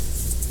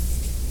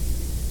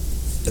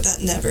 but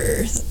that's,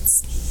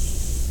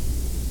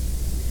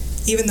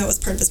 even though it was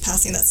part of his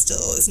passing, that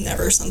still is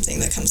never something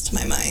that comes to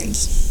my mind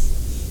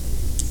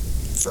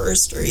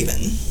first or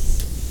even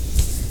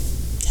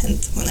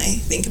 10th when I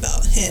think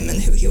about him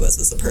and who he was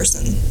as a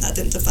person. That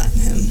didn't define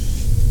him.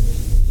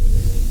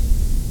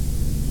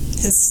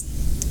 His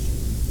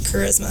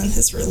charisma and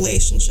his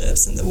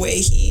relationships and the way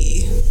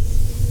he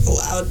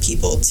allowed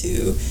people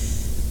to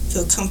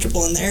feel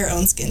comfortable in their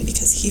own skin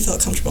because he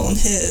felt comfortable in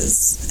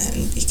his,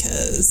 and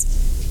because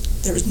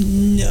there was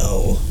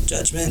no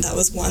judgment. That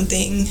was one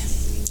thing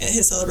at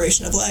his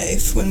celebration of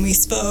life. When we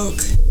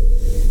spoke,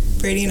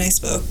 Brady and I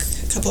spoke,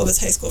 a couple of his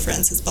high school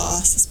friends, his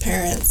boss, his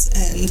parents,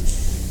 and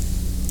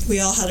we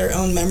all had our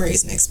own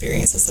memories and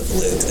experiences of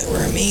Luke that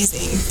were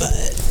amazing,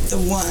 but the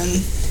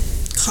one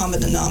common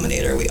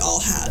denominator we all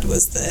had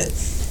was that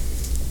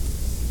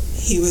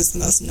he was the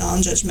most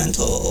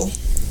non-judgmental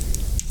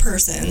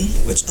person,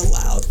 which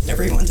allowed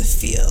everyone to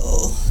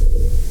feel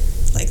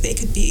like they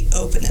could be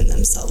open in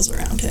themselves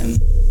around him.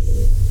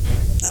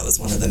 That was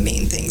one of the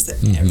main things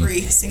that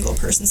every single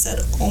person said,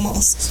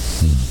 almost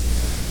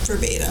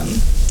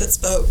verbatim, that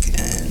spoke.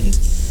 And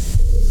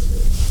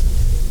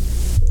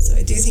so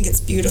I do think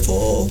it's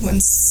beautiful when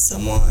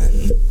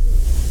someone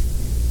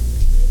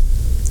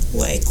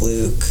like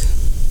Luke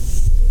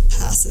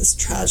passes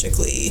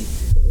tragically,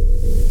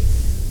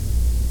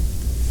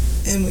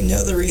 and we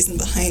know the reason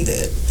behind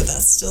it, but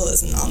that still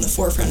isn't on the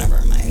forefront of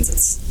our minds.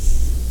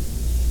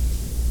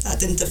 That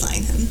didn't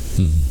define him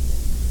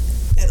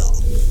at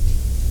all.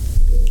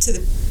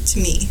 To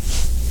me,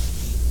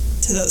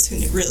 to those who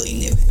really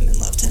knew him and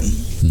loved him.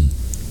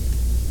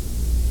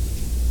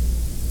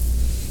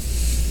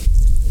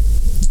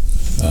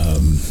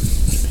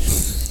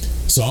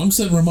 Songs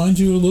that remind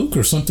you of Luke,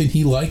 or something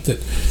he liked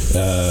that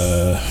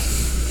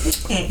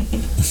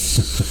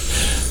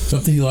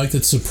something he liked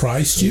that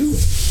surprised you?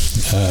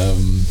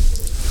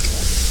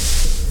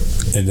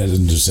 And that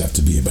doesn't just have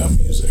to be about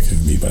music. It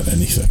can be about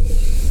anything.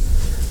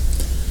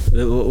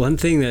 The one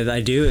thing that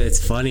I do, it's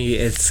funny,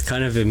 it's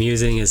kind of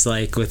amusing, is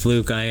like with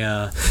Luke,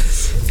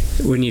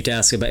 when you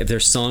ask about if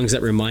there's songs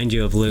that remind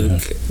you of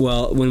Luke. Yeah.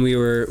 Well, when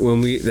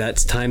we that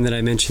time that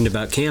I mentioned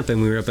about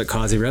camping, we were up at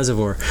Causey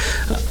Reservoir.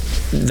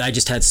 I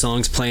just had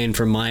songs playing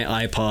from my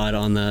iPod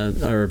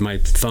or my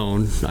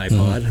phone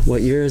iPod.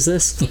 What year is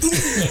this?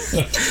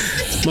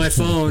 My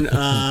phone,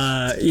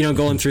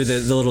 going through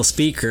the little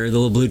speaker, the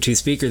little Bluetooth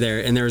speaker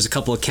there, and there was a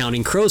couple of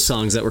Counting Crows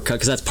songs that were cut,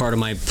 because that's part of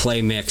my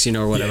play mix,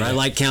 or whatever. Yeah. I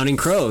like Counting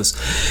Crows.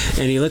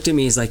 And he looked at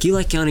me, he's like, "You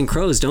like Counting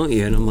Crows, don't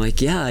you?" And I'm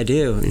like, "Yeah, I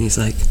do." And he's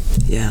like,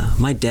 "Yeah,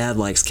 my dad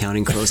likes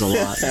Counting Crows a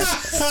lot."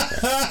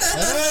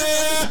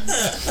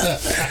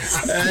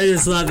 I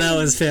just thought that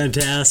was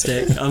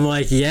fantastic. I'm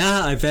like,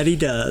 "Yeah, I bet he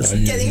does."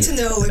 Getting to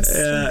know Luke's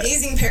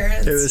amazing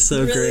parents. It was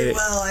so really great.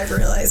 Well, I've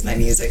realized my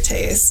music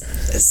taste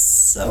is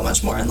so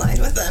much more in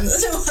line with them than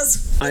it was.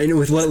 I know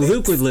with what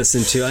Luke would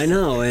listen to. I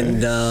know,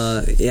 and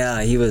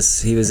he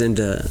was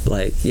into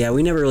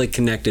we never really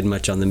connected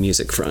much on the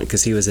music front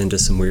because he was into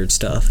some weird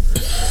stuff.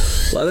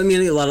 I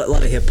mean, a lot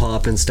of hip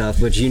hop and stuff,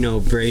 which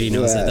Brady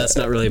knows that's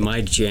not really my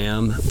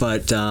jam.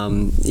 But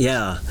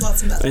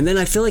Lots of metal. And then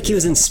I feel like he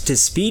was into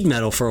speed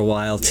metal for a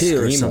while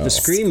too, or something.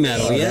 Scream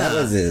metal, that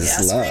was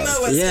his love.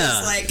 Screamo was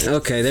his,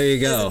 okay, there you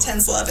go. His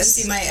intense love. And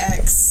see, my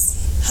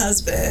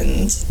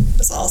ex-husband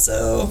was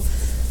also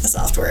a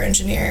software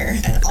engineer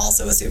and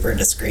also was super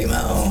into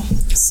Screamo.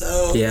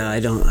 So I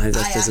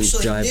actually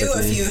knew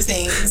a few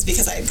things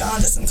because I had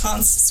gone to some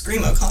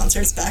Screamo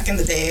concerts back in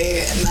the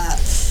day, and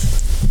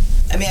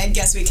I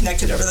guess we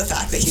connected over the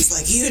fact that he's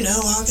like,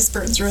 August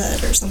Burns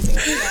Red or something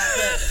like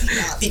that, but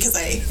not because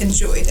I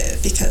enjoyed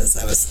it, because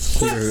I was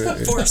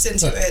forced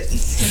into it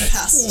in a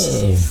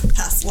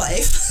past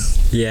life.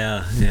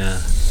 Yeah.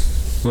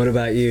 What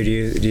about you?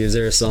 Is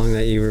there a song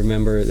that you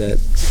remember that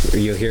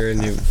you'll hear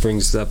and it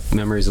brings up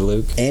memories of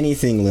Luke?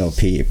 Anything Lil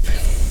Peep.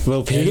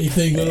 Lil Peep?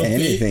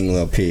 Anything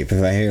Lil Peep.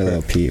 If I hear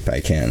Lil Peep,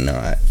 I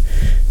cannot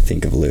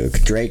think of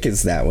Luke. Drake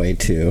is that way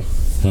too.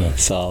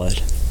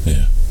 Solid.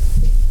 Yeah.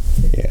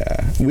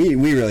 Yeah, we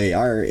really,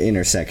 our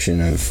intersection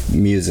of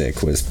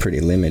music was pretty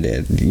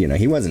limited.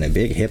 He wasn't a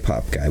big hip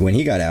hop guy. When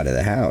he got out of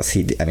the house,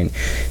 he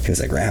was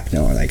like, rap?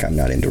 No, like, I'm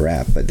not into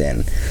rap. But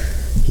then,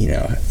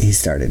 he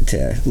started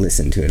to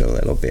listen to it a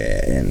little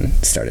bit and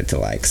started to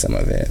like some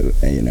of it,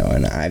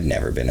 and I've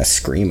never been a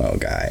Screamo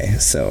guy.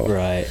 So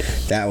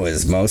that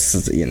was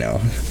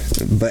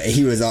but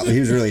he was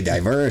really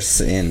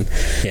diverse in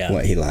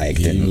what he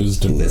liked and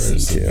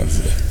listened to.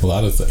 A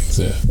lot of things,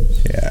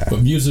 yeah.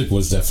 But music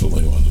was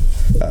definitely one of them.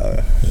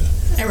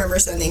 I remember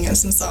sending him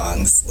some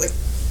songs like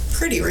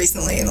pretty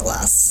recently in the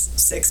last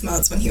 6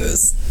 months when he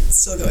was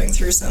still going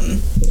through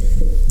some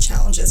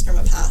challenges from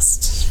a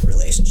past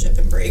relationship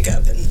and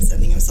breakup, and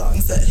sending him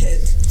songs that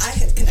I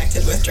had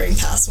connected with during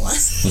past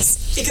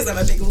ones because I'm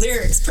a big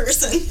lyrics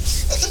person.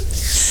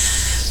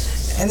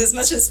 And as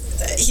much as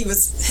he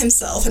was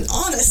himself and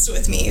honest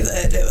with me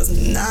that it was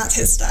not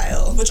his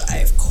style, which I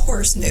of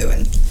course knew,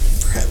 and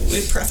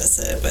would preface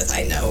it with,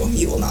 I know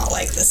you will not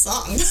like this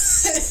song.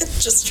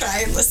 Just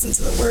try and listen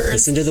to the words.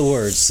 Listen to the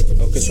words.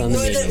 Focus on the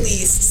meaning. He would at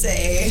least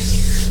say,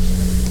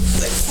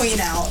 like, point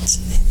out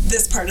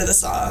this part of the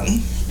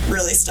song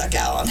really stuck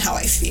out on how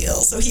I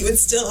feel. So he would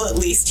still at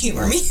least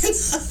humor me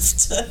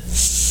enough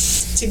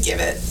to give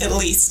it at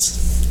least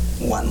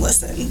one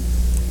listen.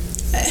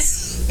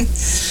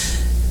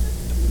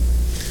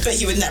 But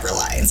he would never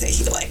lie and say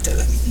he liked it.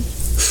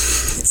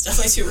 It's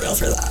definitely too real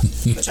for that,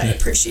 which I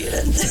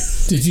appreciated.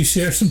 Did you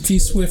share some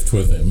T-Swift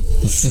with him?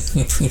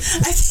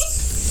 I think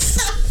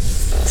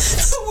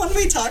the one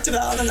we talked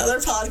about on another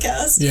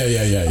podcast. Yeah.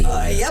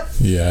 Yep.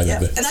 Yeah.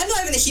 Yep. And I'm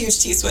not even a huge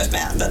T-Swift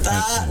fan, but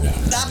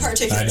that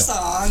particular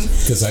song.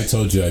 Because I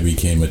told you I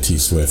became a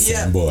T-Swift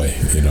fanboy,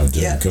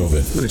 during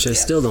COVID. Which I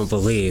still don't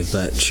believe,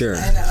 but sure.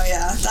 I know,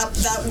 yeah.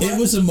 That one. It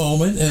was a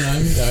moment,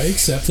 and I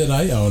accept it.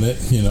 I own it,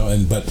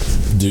 but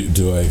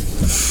do I?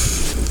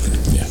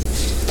 Yeah.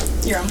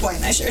 You're on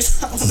point. I shared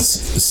that one.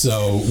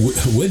 So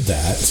with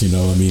that, this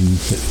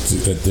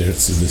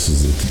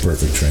is a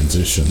perfect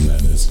transition.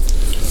 That is,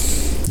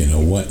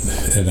 what,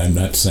 and I'm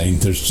not saying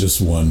there's just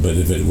one, but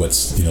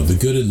what's the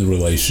good in the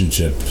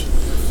relationship,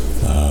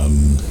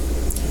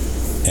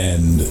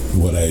 and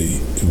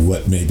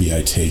what maybe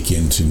I take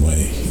into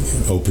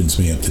opens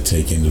me up to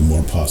take into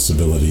more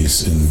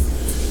possibilities in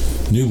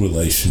new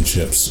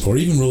relationships, or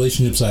even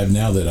relationships I have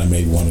now that I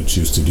may want to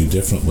choose to do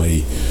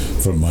differently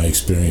from my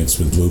experience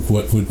with Luke.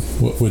 What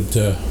would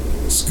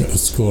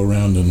let's go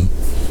around and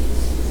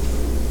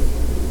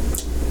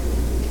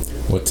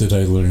what did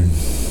I learn?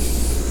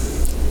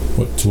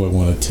 What do I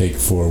want to take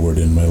forward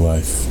in my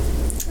life?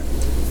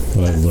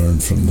 What I've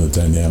learned from the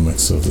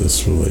dynamics of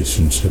this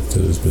relationship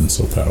that has been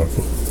so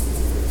powerful.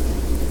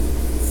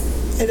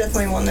 I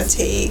definitely want to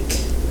take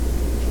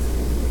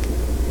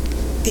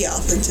the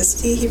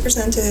authenticity he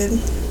presented,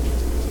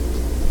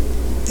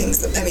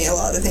 a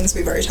lot of the things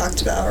we've already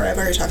talked about, or I've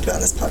already talked about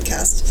in this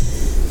podcast,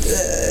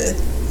 the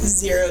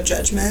zero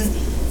judgment.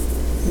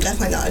 I'm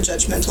definitely not a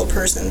judgmental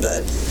person,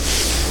 but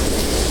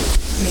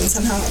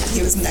somehow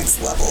he was next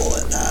level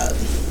at that.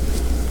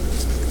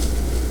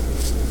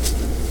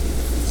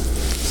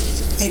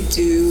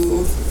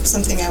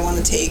 Something I want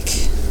to take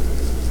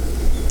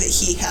that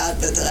he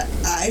had, but that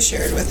I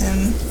shared with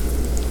him,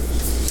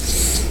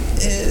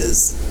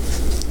 is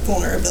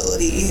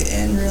vulnerability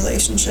in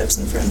relationships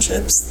and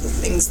friendships. The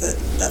things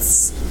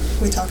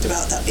we talked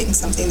about, that being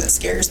something that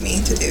scares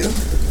me to do.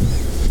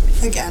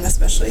 Again,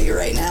 especially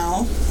right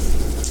now,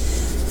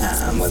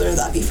 whether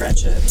that be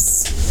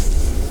friendships,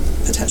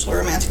 potential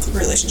romantic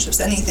relationships,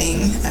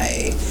 anything.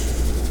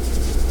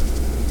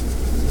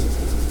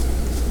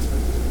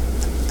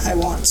 I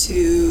want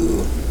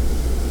to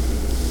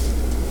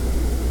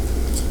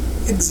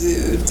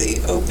exude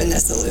the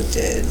openness that Luke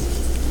did,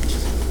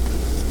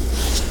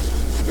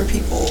 where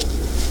people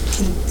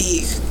can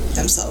be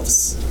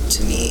themselves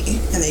to me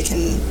and they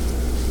can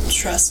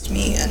trust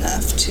me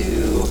enough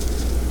to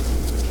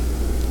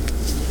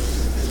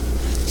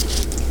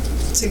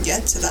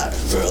get to that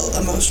real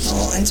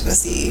emotional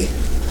intimacy.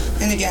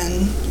 And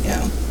again,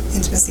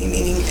 intimacy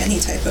meaning any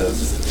type of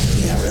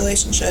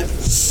relationship.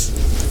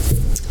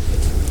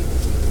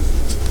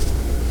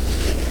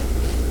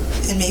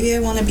 And maybe I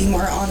want to be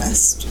more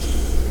honest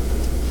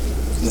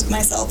with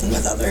myself and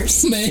with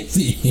others.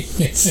 Maybe.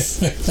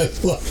 I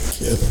love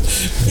it.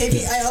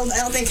 Maybe. I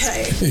don't think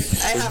I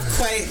have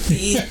quite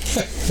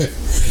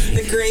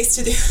the grace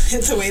to do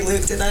it the way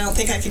Luke did. I don't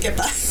think I could get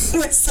by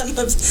with some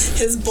of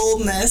his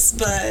boldness,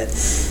 but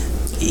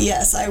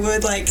yes, I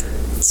would like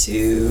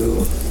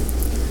to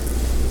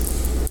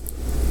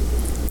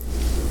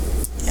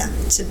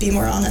be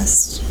more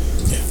honest.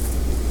 Yeah.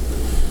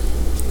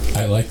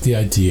 I like the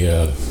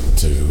idea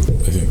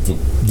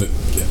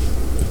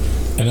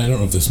and I don't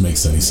know if this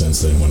makes any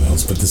sense to anyone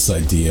else, but this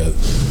idea,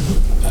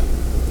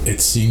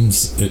 it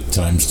seems at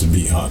times to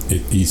be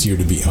easier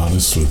to be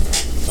honest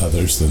with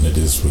others than it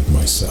is with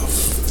myself.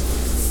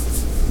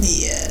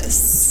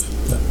 Yes.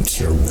 I'm not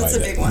sure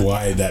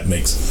why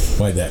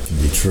that can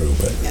be true,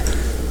 but yeah.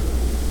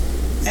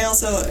 I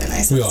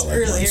said this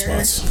earlier.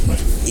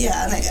 Right.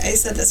 Yeah, and I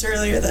said this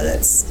earlier, that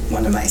it's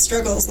one of my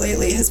struggles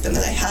lately has been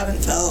that I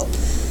haven't felt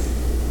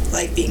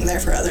like being there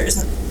for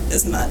others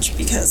as much,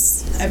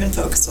 because I've been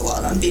focused a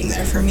lot on being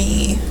there for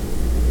me.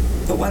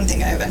 But one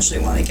thing I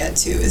eventually want to get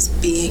to is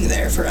being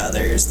there for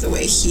others the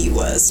way he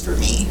was for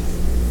me.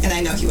 And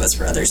I know he was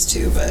for others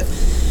too, but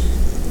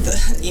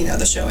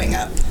the showing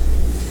up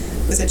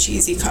with a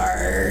cheesy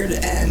card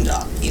and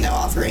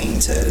offering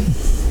to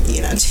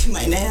do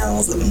my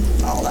nails and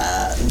all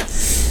that.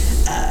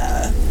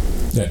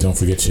 Don't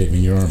forget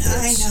shaving your armpits.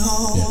 I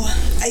know.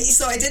 Yeah.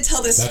 So I did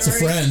tell this That's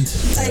story. a friend.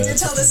 I did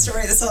tell this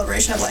story, the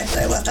celebration of life,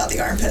 that I left out the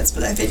armpits,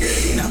 but I figured,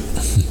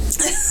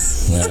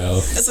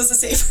 Well, this was a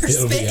safer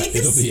space.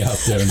 It'll be out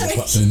there in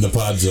the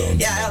pod zone.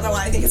 Yeah, I don't know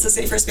why I think it's a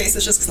safer space.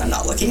 It's just because I'm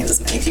not looking at as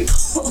many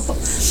people.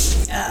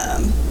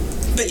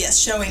 But yes,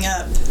 showing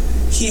up.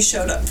 He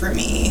showed up for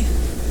me.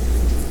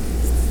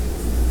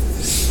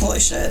 Holy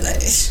shit.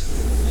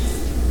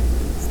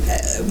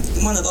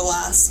 One of the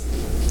last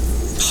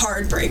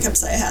hard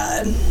breakups I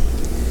had,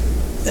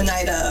 the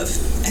night of,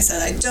 I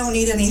said, I don't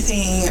need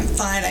anything, I'm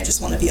fine, I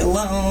just want to be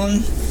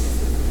alone.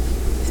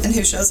 And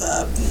who shows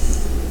up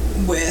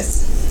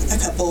with a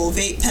couple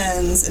vape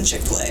pens and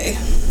Chick-fil-A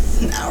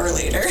an hour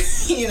later,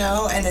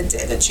 and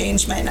it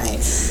changed my night.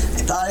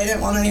 I thought I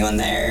didn't want anyone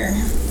there,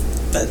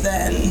 but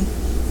then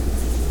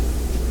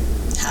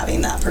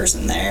having that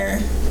person there,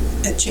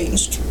 it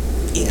changed,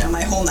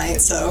 my whole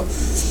night. So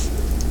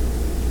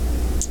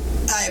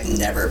I've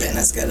never been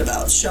as good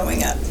about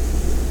showing up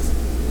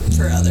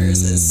for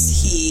others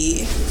as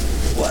he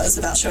was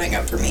about showing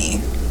up for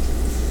me.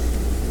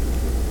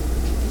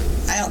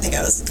 I don't think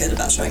I was as good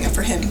about showing up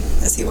for him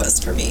as he was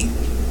for me.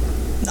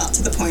 Not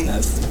to the point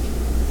of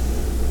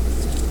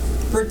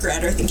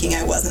regret or thinking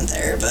I wasn't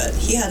there, but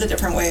he had a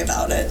different way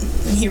about it,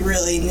 and he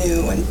really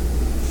knew when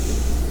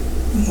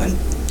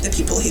the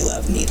people he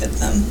loved needed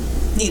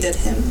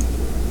him.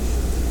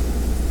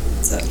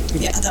 So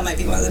yeah, that might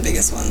be one of the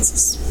biggest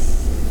ones.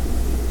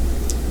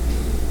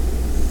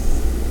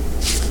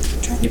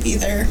 Trying to be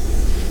there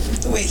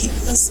the way he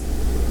was.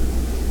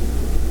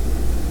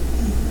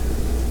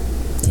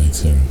 Thanks,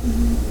 Sarah.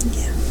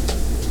 Yeah.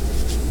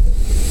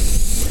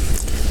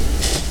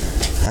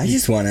 I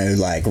just want to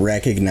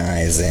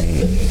recognize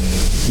and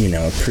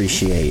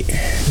appreciate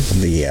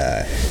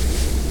the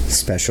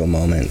special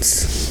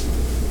moments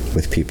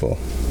with people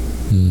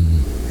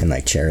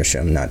and cherish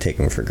them, not take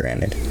them for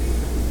granted.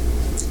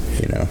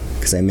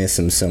 Because I miss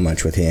them so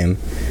much with him,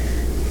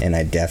 and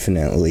I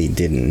definitely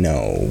didn't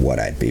know what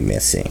I'd be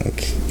missing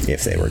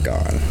if they were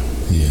gone.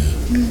 Yeah.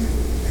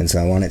 And so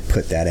I want to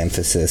put that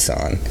emphasis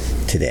on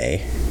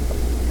today.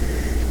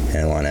 And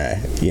I want to,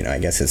 I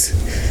guess it's,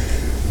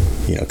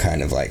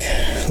 kind of like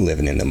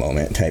living in the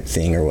moment type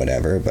thing or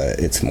whatever, but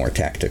it's more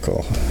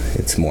tactical.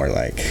 It's more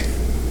like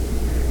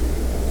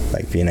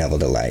being able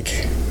to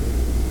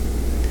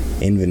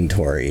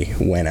inventory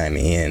when I'm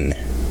in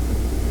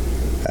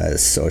a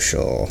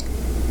social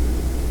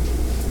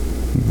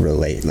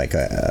like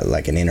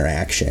an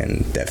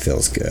interaction that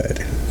feels good,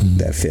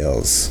 that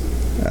feels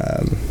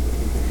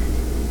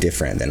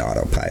different than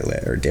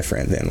autopilot, or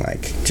different than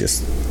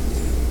just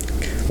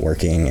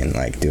working and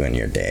doing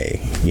your day,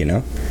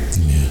 Yeah.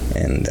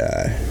 and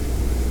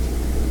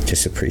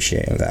just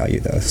appreciate and value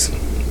those.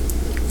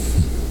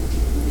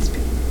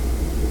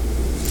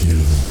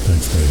 Beautiful.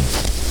 Thanks, Brady.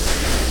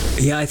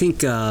 Yeah, I think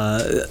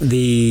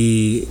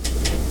the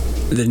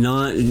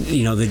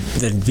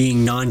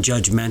being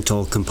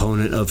non-judgmental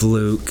component of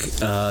Luke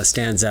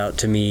stands out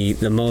to me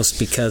the most,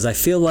 because I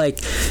feel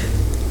like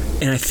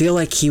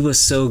he was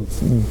so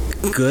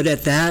good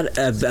at that,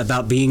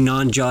 about being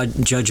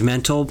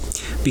non-judgmental,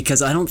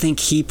 because I don't think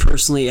he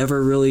personally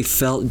ever really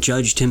felt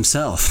judged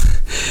himself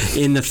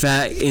in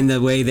the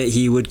way that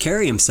he would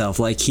carry himself.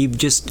 He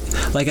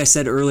just, like I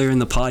said earlier in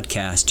the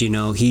podcast,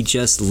 he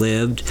just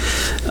lived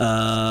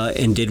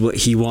and did what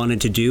he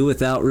wanted to do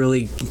without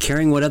really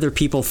caring what other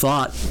people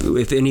thought,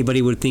 if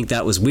anybody would think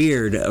that was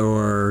weird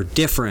or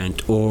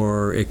different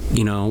or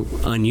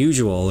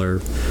unusual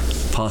or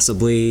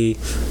possibly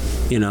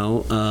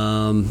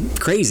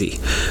crazy.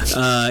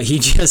 He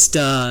just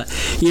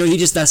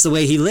that's the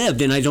way he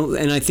lived, and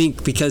I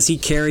think because he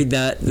carried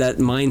that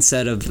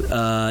mindset of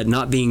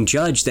not being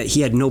judged, that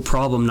he had no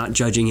problem not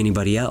judging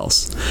anybody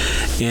else.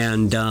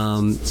 And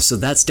so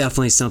that's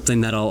definitely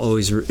something that I'll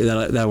always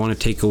that I want to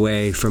take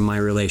away from my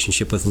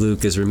relationship with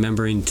Luke, is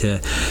remembering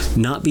to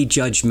not be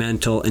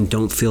judgmental and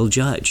don't feel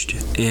judged.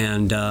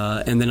 And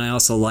then I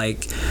also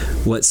like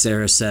what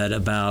Sarah said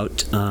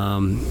about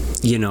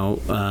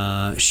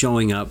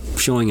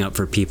showing up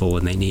for people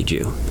when they need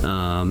you,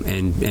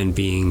 and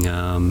being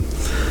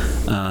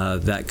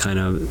that kind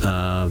of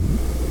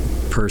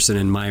person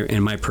in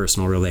my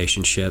personal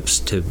relationships,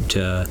 to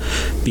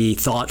be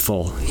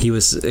thoughtful. He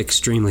was an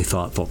extremely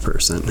thoughtful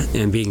person,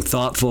 and being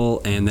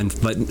thoughtful,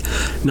 but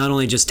not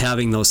only just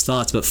having those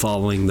thoughts, but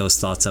following those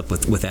thoughts up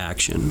with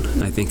action,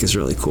 I think is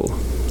really cool,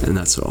 and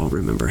that's what I'll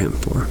remember him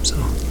for. So,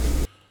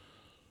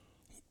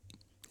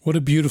 what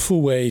a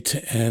beautiful way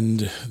to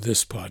end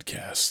this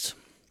podcast.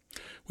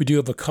 We do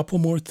have a couple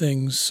more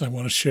things I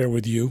want to share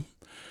with you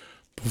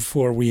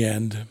before we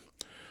end,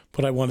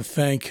 but I want to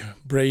thank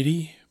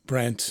Brady,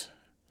 Brent,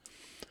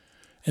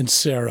 and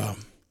Sara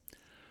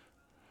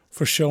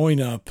for showing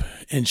up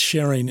and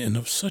sharing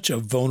in such a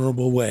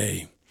vulnerable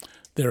way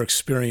their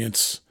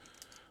experience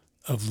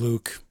of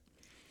Luke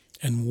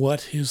and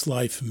what his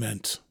life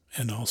meant,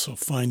 and also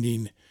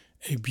finding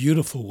a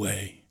beautiful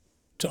way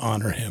to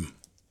honor him.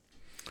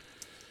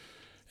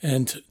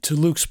 And to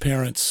Luke's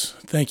parents,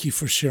 thank you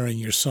for sharing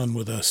your son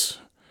with us,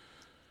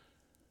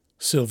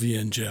 Sylvia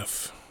and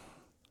Jeff.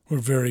 We're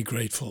very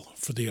grateful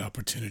for the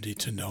opportunity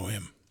to know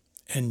him,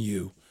 and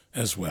you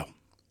as well.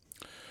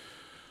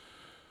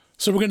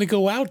 So we're going to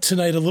go out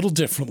tonight a little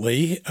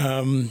differently.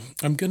 I'm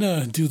going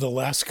to do the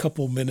last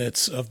couple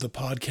minutes of the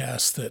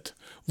podcast that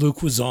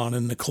Luke was on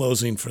in the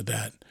closing for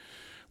that,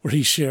 where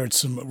he shared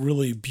some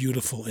really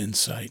beautiful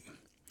insight.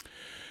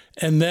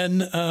 And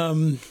then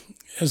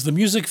as the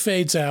music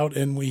fades out,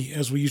 and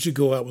as we usually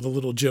go out with a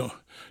little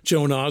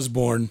Joan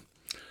Osborne,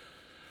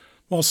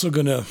 I'm also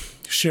going to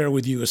share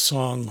with you a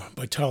song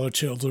by Tyler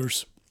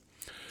Childers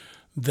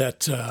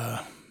that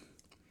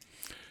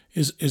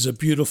is a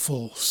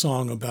beautiful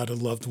song about a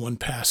loved one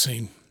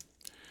passing.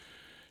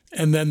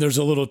 And then there's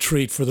a little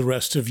treat for the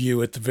rest of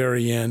you at the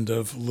very end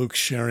of Luke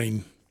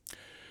sharing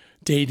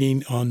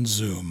Dating on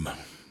Zoom.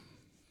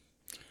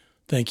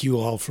 Thank you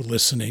all for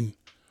listening.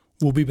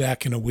 We'll be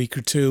back in a week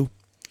or two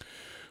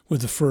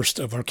with the first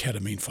of our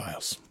ketamine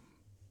files.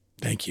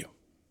 Thank you.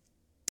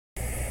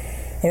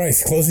 All right,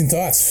 closing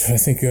thoughts. I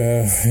think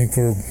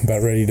we're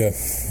about ready to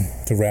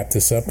wrap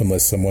this up,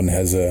 unless someone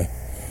has a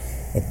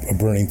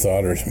burning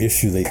thought or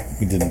issue that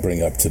we didn't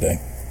bring up today.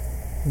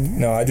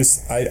 No, I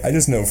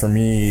just know for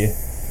me,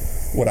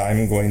 what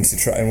I'm going to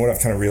try, and what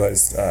I've kind of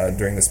realized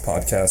during this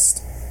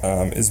podcast,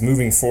 is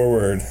moving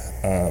forward.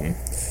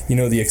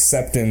 The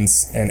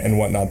acceptance and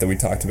whatnot that we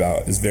talked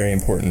about is very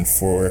important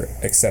for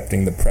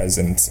accepting the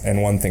present.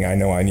 And one thing I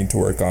know I need to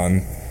work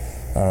on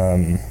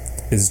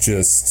is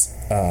just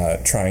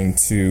trying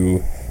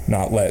to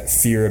not let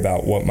fear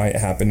about what might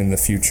happen in the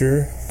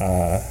future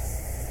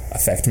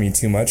affect me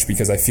too much,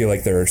 because I feel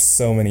like there are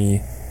so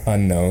many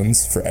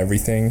unknowns for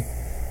everything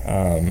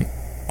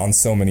on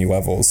so many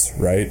levels,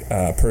 right?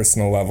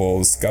 Personal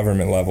levels,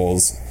 government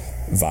levels,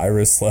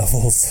 virus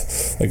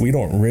levels. Like, we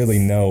don't really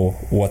know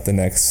what the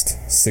next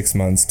 6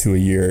 months to a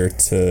year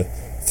to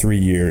 3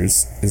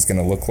 years is going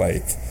to look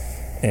like.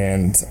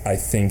 And I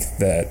think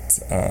that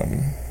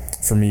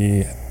for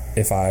me,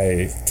 if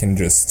I can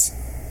just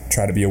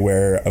try to be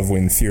aware of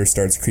when fear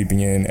starts creeping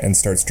in and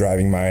starts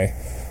driving my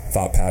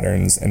thought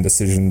patterns and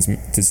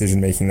decision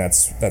making,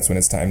 that's when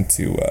it's time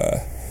to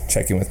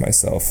check in with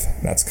myself.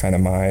 And that's kind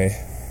of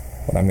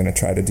what I'm going to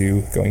try to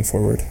do going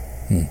forward.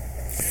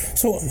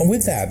 So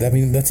with that, I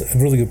mean, that's a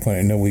really good point.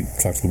 I know we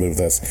talked a little bit with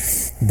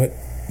this, but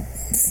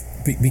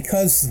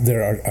because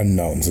there are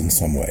unknowns in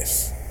some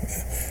ways,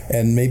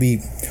 and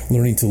maybe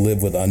learning to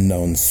live with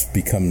unknowns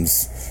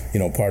becomes,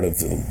 part of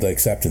the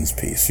acceptance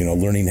piece,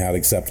 learning how to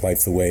accept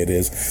life the way it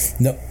is,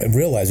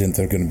 realizing that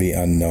there are going to be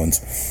unknowns.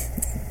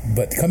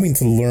 But coming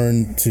to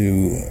learn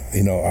to,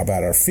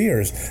 about our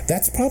fears,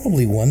 that's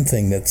probably one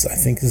thing that's, I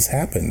think, has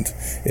happened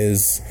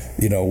is,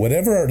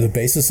 whatever the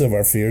basis of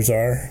our fears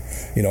are,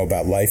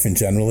 about life and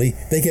generally,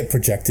 they get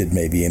projected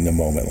maybe in a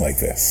moment like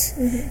this.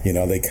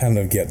 Mm-hmm. They kind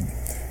of get,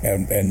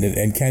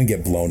 and can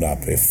get blown up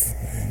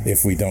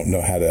if we don't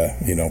know how to,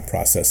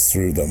 process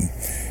through them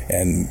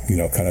and,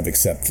 kind of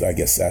accept, I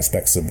guess,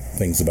 aspects of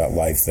things about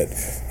life that,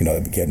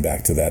 getting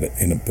back to that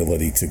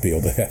inability to be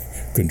able to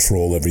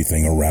control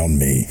everything around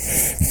me.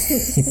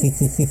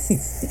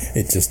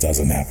 It just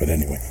doesn't happen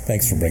anyway.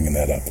 Thanks for bringing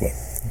that up, Luke.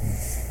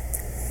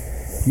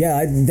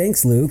 Yeah,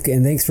 thanks, Luke,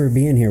 and thanks for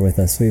being here with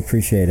us. We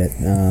appreciate it.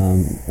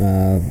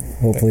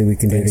 Hopefully we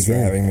can do it again. Thanks for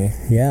having me.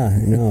 Yeah,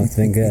 no, it's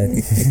been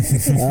good.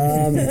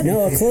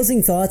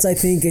 Closing thoughts, I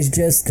think, is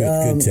just...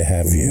 Good to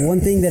have you.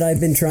 One thing that I've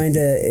been trying to,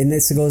 and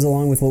this goes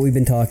along with what we've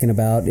been talking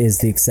about, is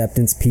the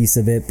acceptance piece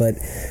of it, but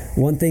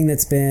one thing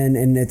that's been,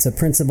 and it's a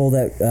principle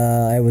that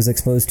I was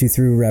exposed to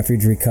through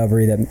refuge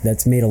recovery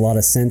that's made a lot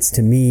of sense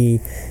to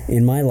me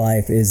in my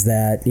life, is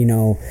that,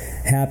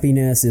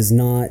 happiness is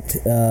not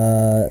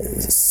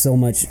so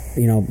much,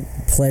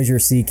 pleasure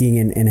seeking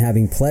and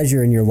having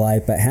pleasure in your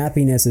life, but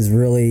happiness is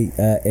really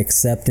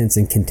acceptance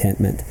and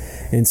contentment.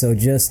 And so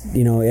just,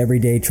 every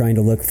day trying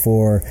to look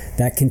for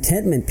that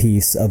contentment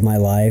piece of my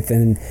life.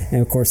 And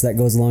of course that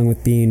goes along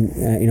with being,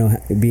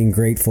 being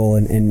grateful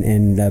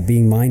and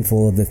being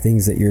mindful of the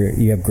things that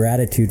you have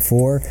gratitude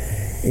for.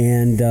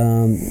 And,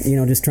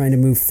 just trying to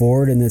move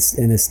forward in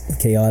this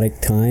chaotic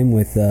time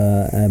with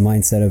a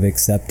mindset of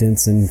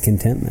acceptance and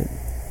contentment.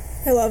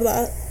 I love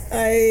that.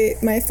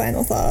 My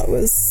final thought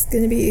was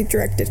going to be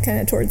directed kind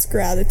of towards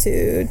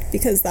gratitude,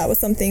 because that was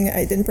something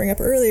I didn't bring up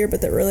earlier,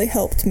 but that really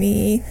helped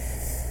me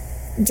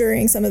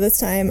during some of this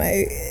time.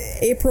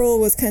 April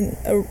was kind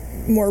of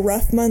a more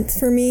rough month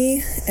for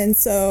me, and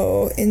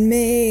so in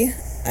May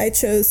I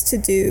chose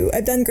to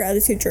I've done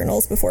gratitude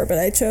journals before, but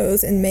I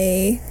chose in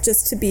May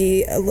just to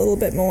be a little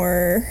bit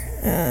more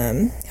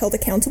held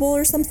accountable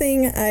or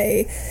something.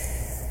 I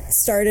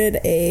started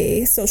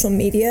a social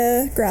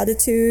media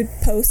gratitude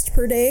post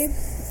per day,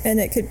 and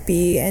it could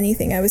be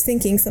anything. I was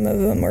thinking some of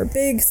them were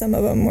big, some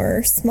of them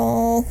were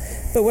small,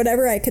 but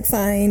whatever I could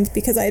find,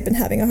 because I had been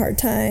having a hard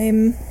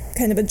time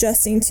kind of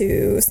adjusting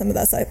to some of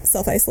that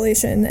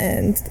self-isolation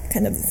and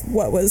kind of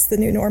what was the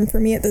new norm for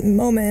me at the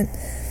moment.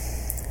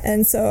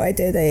 And so I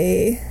did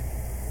a,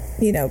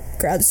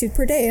 gratitude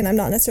per day, and I'm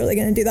not necessarily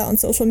going to do that on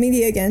social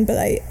media again, but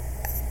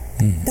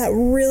that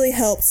really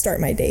helped start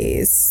my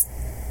days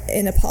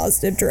in a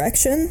positive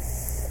direction.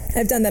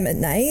 I've done them at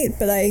night,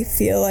 but I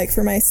feel like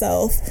for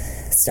myself,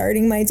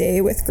 starting my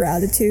day with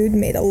gratitude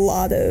made a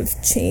lot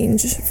of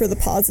change for the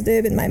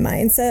positive in my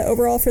mindset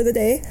overall for the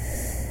day.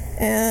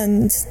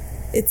 And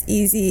it's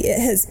easy.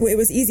 It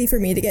was easy for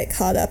me to get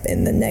caught up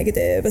in the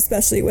negative,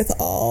 especially with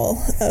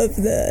all of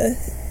the,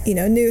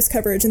 news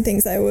coverage and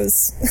things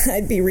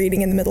I'd be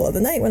reading in the middle of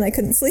the night when I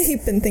couldn't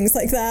sleep and things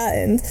like that.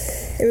 And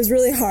it was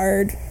really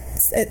hard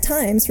at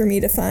times for me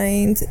to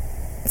find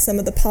some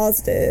of the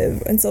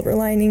positive and silver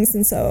linings.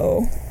 And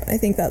so I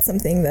think that's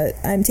something that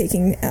I'm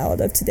taking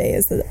out of today,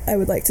 is that I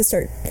would like to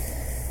start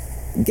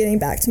getting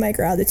back to my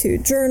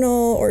gratitude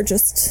journal, or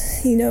just,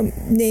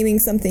 naming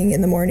something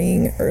in the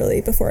morning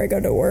early before I go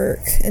to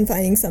work and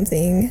finding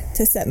something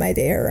to set my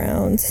day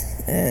around.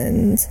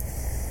 And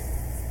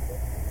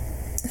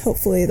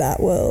hopefully that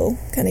will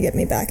kind of get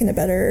me back in a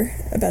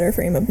better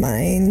frame of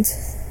mind,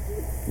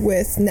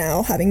 with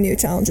now having new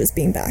challenges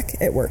being back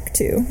at work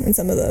too, and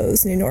some of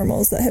those new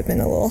normals that have been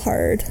a little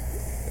hard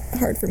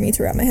for me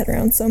to wrap my head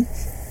around. So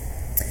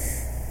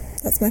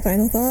that's my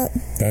final thought.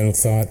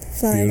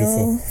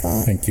 Beautiful.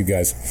 Thank you,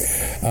 guys.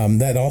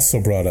 That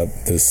also brought up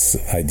this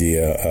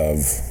idea of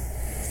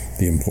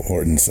the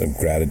importance of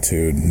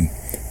gratitude,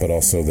 but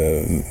also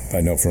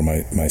I know for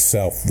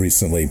myself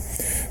recently,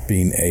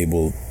 being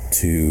able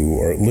to,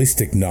 or at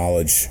least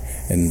acknowledge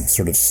and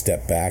sort of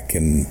step back,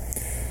 and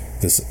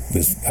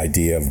this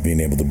idea of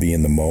being able to be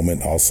in the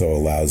moment also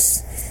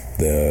allows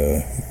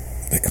the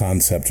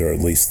concept, or at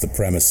least the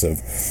premise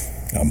of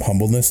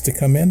humbleness to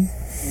come in,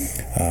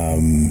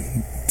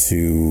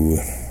 to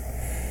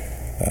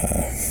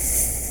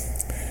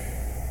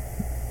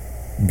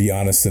be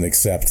honest and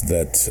accept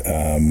that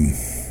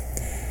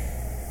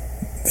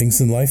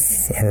things in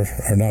life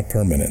are not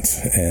permanent,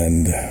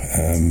 and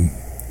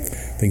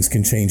things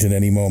can change in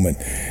any moment,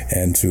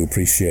 and to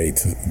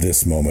appreciate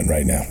this moment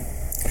right now.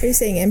 Are you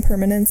saying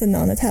impermanence and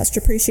non-attached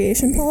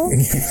appreciation, Paul?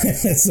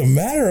 As a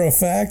matter of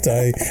fact,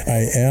 I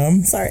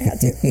am. Sorry, I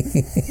had to.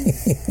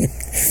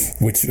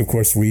 Which, of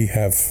course, we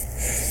have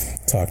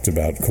talked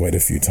about quite a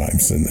few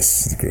times in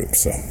this group.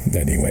 So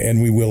anyway, and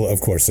we will,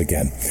 of course,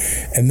 again.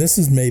 And this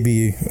is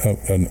maybe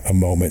a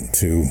moment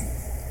to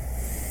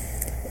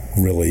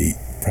really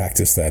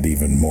practice that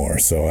even more.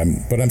 So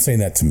I'm saying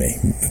that to me.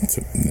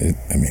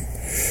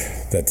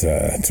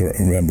 To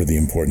remember the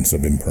importance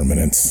of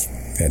impermanence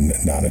and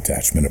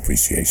non-attachment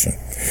appreciation.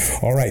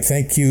 All right,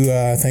 thank you.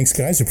 Thanks,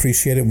 guys.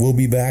 Appreciate it. We'll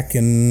be back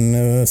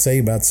in, say,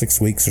 about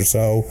 6 weeks or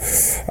so.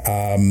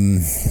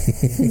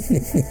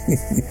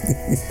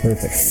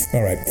 Perfect.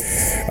 All right.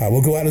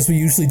 We'll go out as we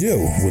usually do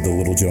with a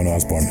little Joan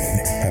Osborne.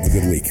 Have a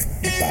good week.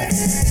 Bye.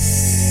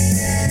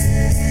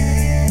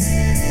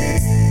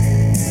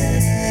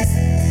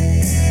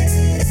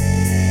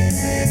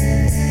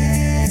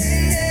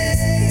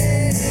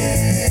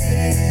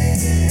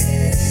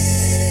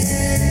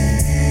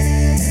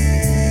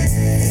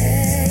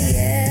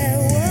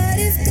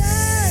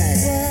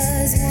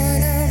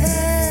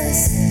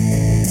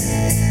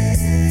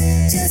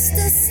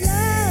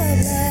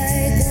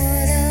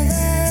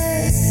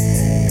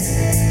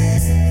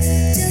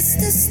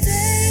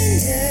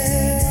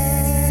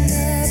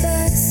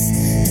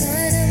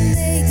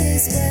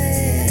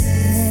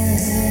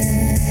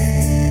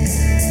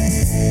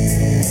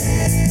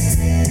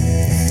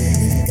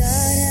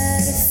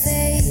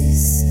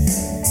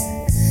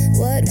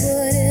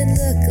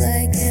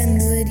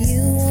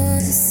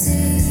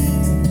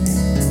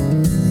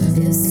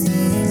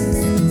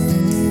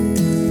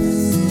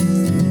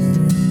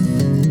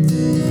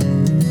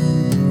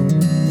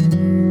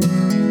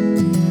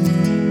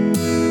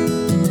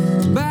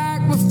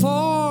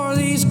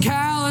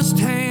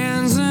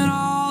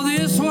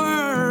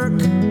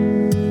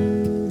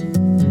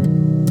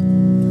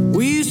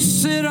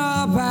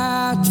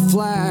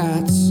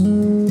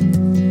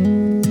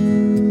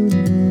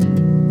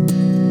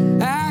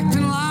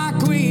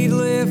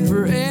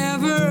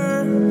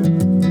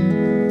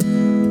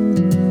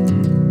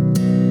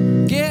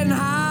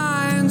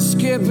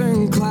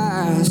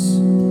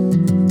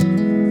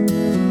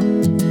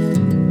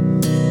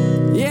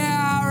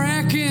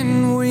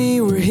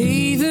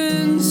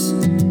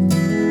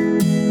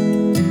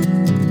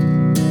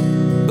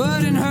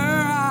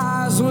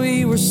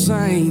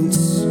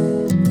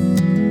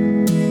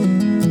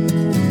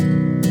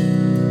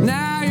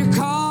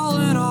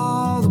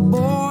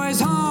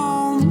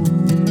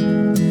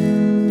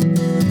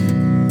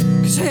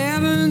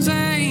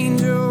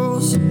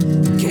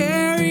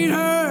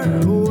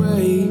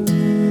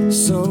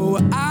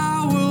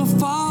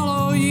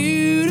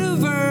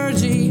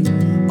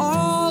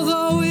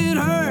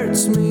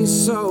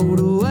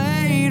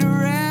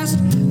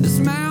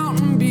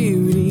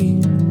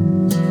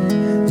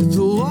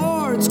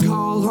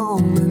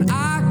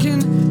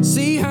 See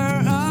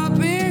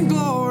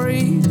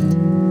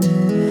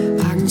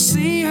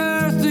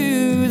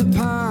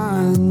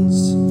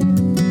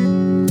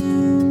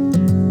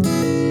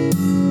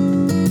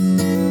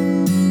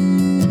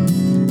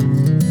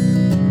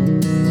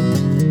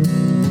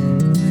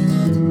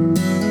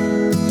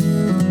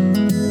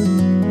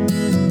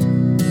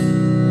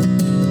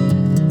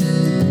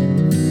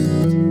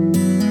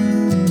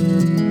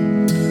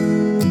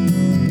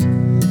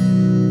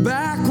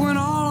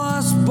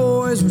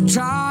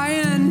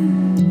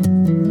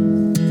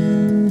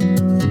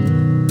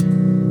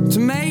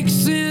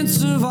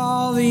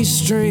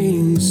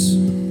strings.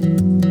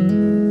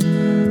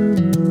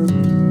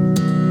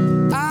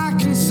 I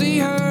can see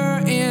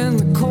her in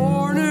the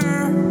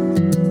corner,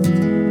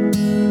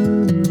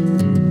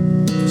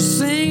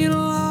 singing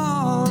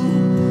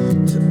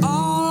along to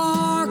all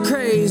our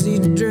crazy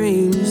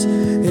dreams.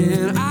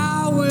 And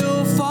I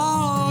will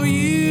follow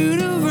you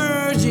to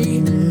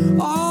Virgie,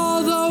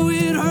 although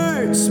it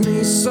hurts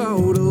me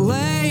so to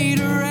lay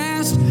to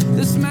rest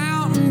this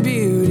mountain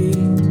beauty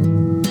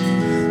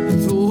that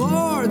the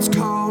Lord's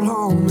called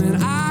home.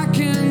 And I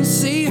can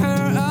see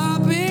her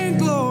up in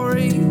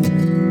glory,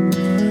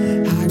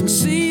 I can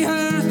see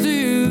her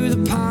through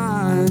the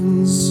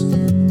pines.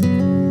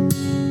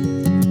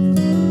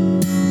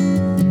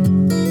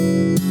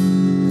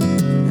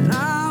 And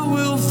I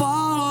will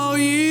follow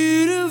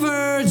you to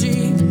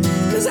Virgie,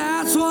 'cause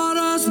that's what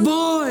us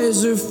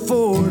boys are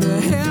for,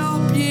 to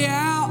help you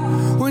out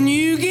when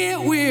you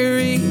get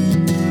weary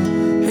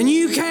and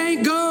you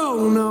can't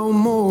go no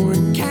more.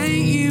 And can't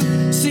you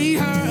see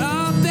her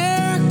up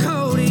there,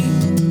 Cody?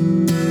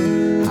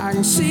 I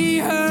can see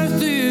her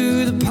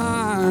through the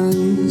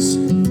pines,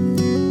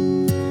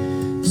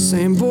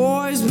 saying,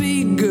 boys,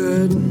 be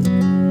good.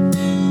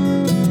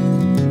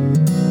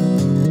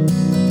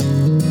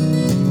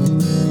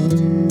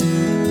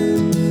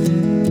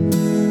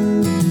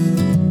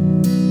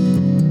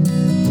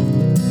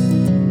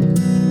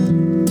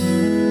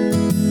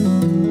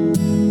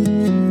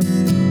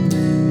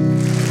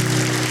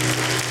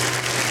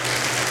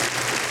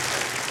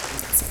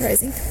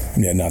 Surprising.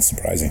 Yeah, not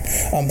surprising.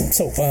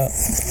 So,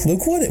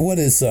 Luke, what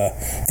is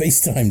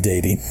FaceTime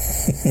dating?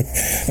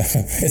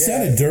 It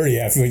sounded dirty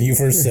after when you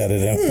first said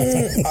it.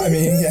 I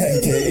mean, yeah,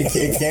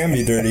 it can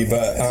be dirty,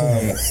 but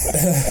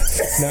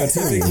no,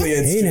 typically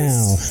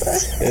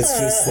it's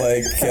just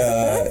like,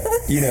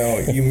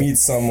 you meet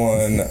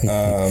someone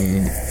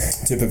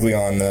typically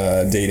on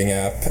a dating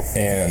app,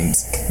 and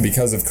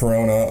because of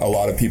Corona, a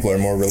lot of people are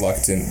more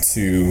reluctant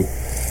to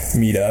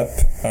meet up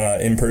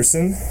in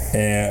person,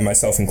 and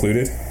myself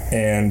included.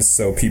 And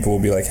so people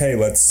will be like, hey,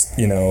 let's,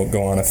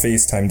 go on a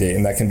FaceTime date.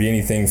 And that can be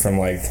anything from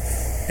like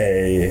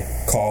a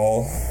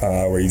call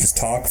where you just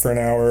talk for an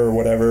hour or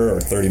whatever,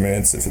 or 30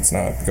 minutes if it's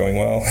not going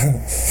well.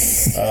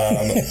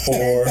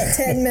 Or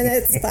 10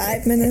 minutes,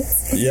 5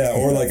 minutes. Yeah,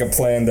 or like a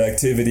planned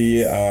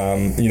activity.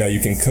 You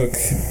can cook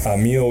a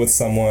meal with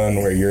someone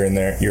where you're in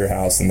your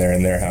house and they're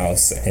in their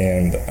house.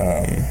 And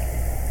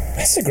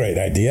that's a great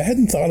idea. I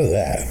hadn't thought of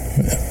that.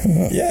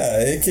 Yeah,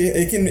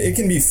 it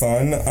can be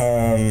fun.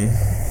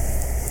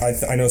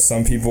 I know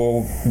some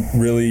people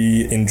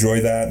really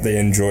enjoy that. They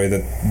enjoy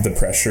the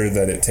pressure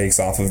that it takes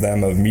off of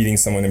them of meeting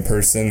someone in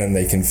person, and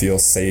they can feel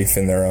safe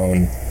in their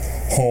own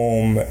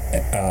home,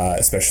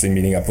 especially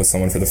meeting up with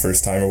someone for the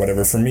first time or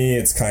whatever. For me,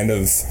 it's kind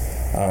of,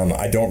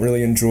 I don't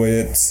really enjoy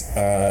it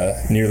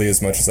nearly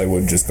as much as I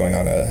would just going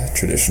on a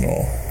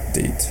traditional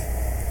date.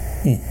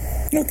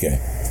 Okay.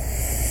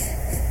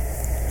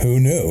 Who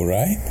knew,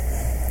 right?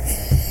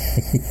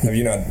 Have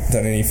you not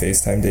done any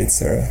FaceTime dates,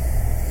 Sarah?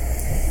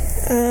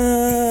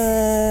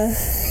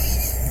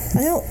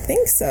 I don't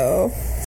think so.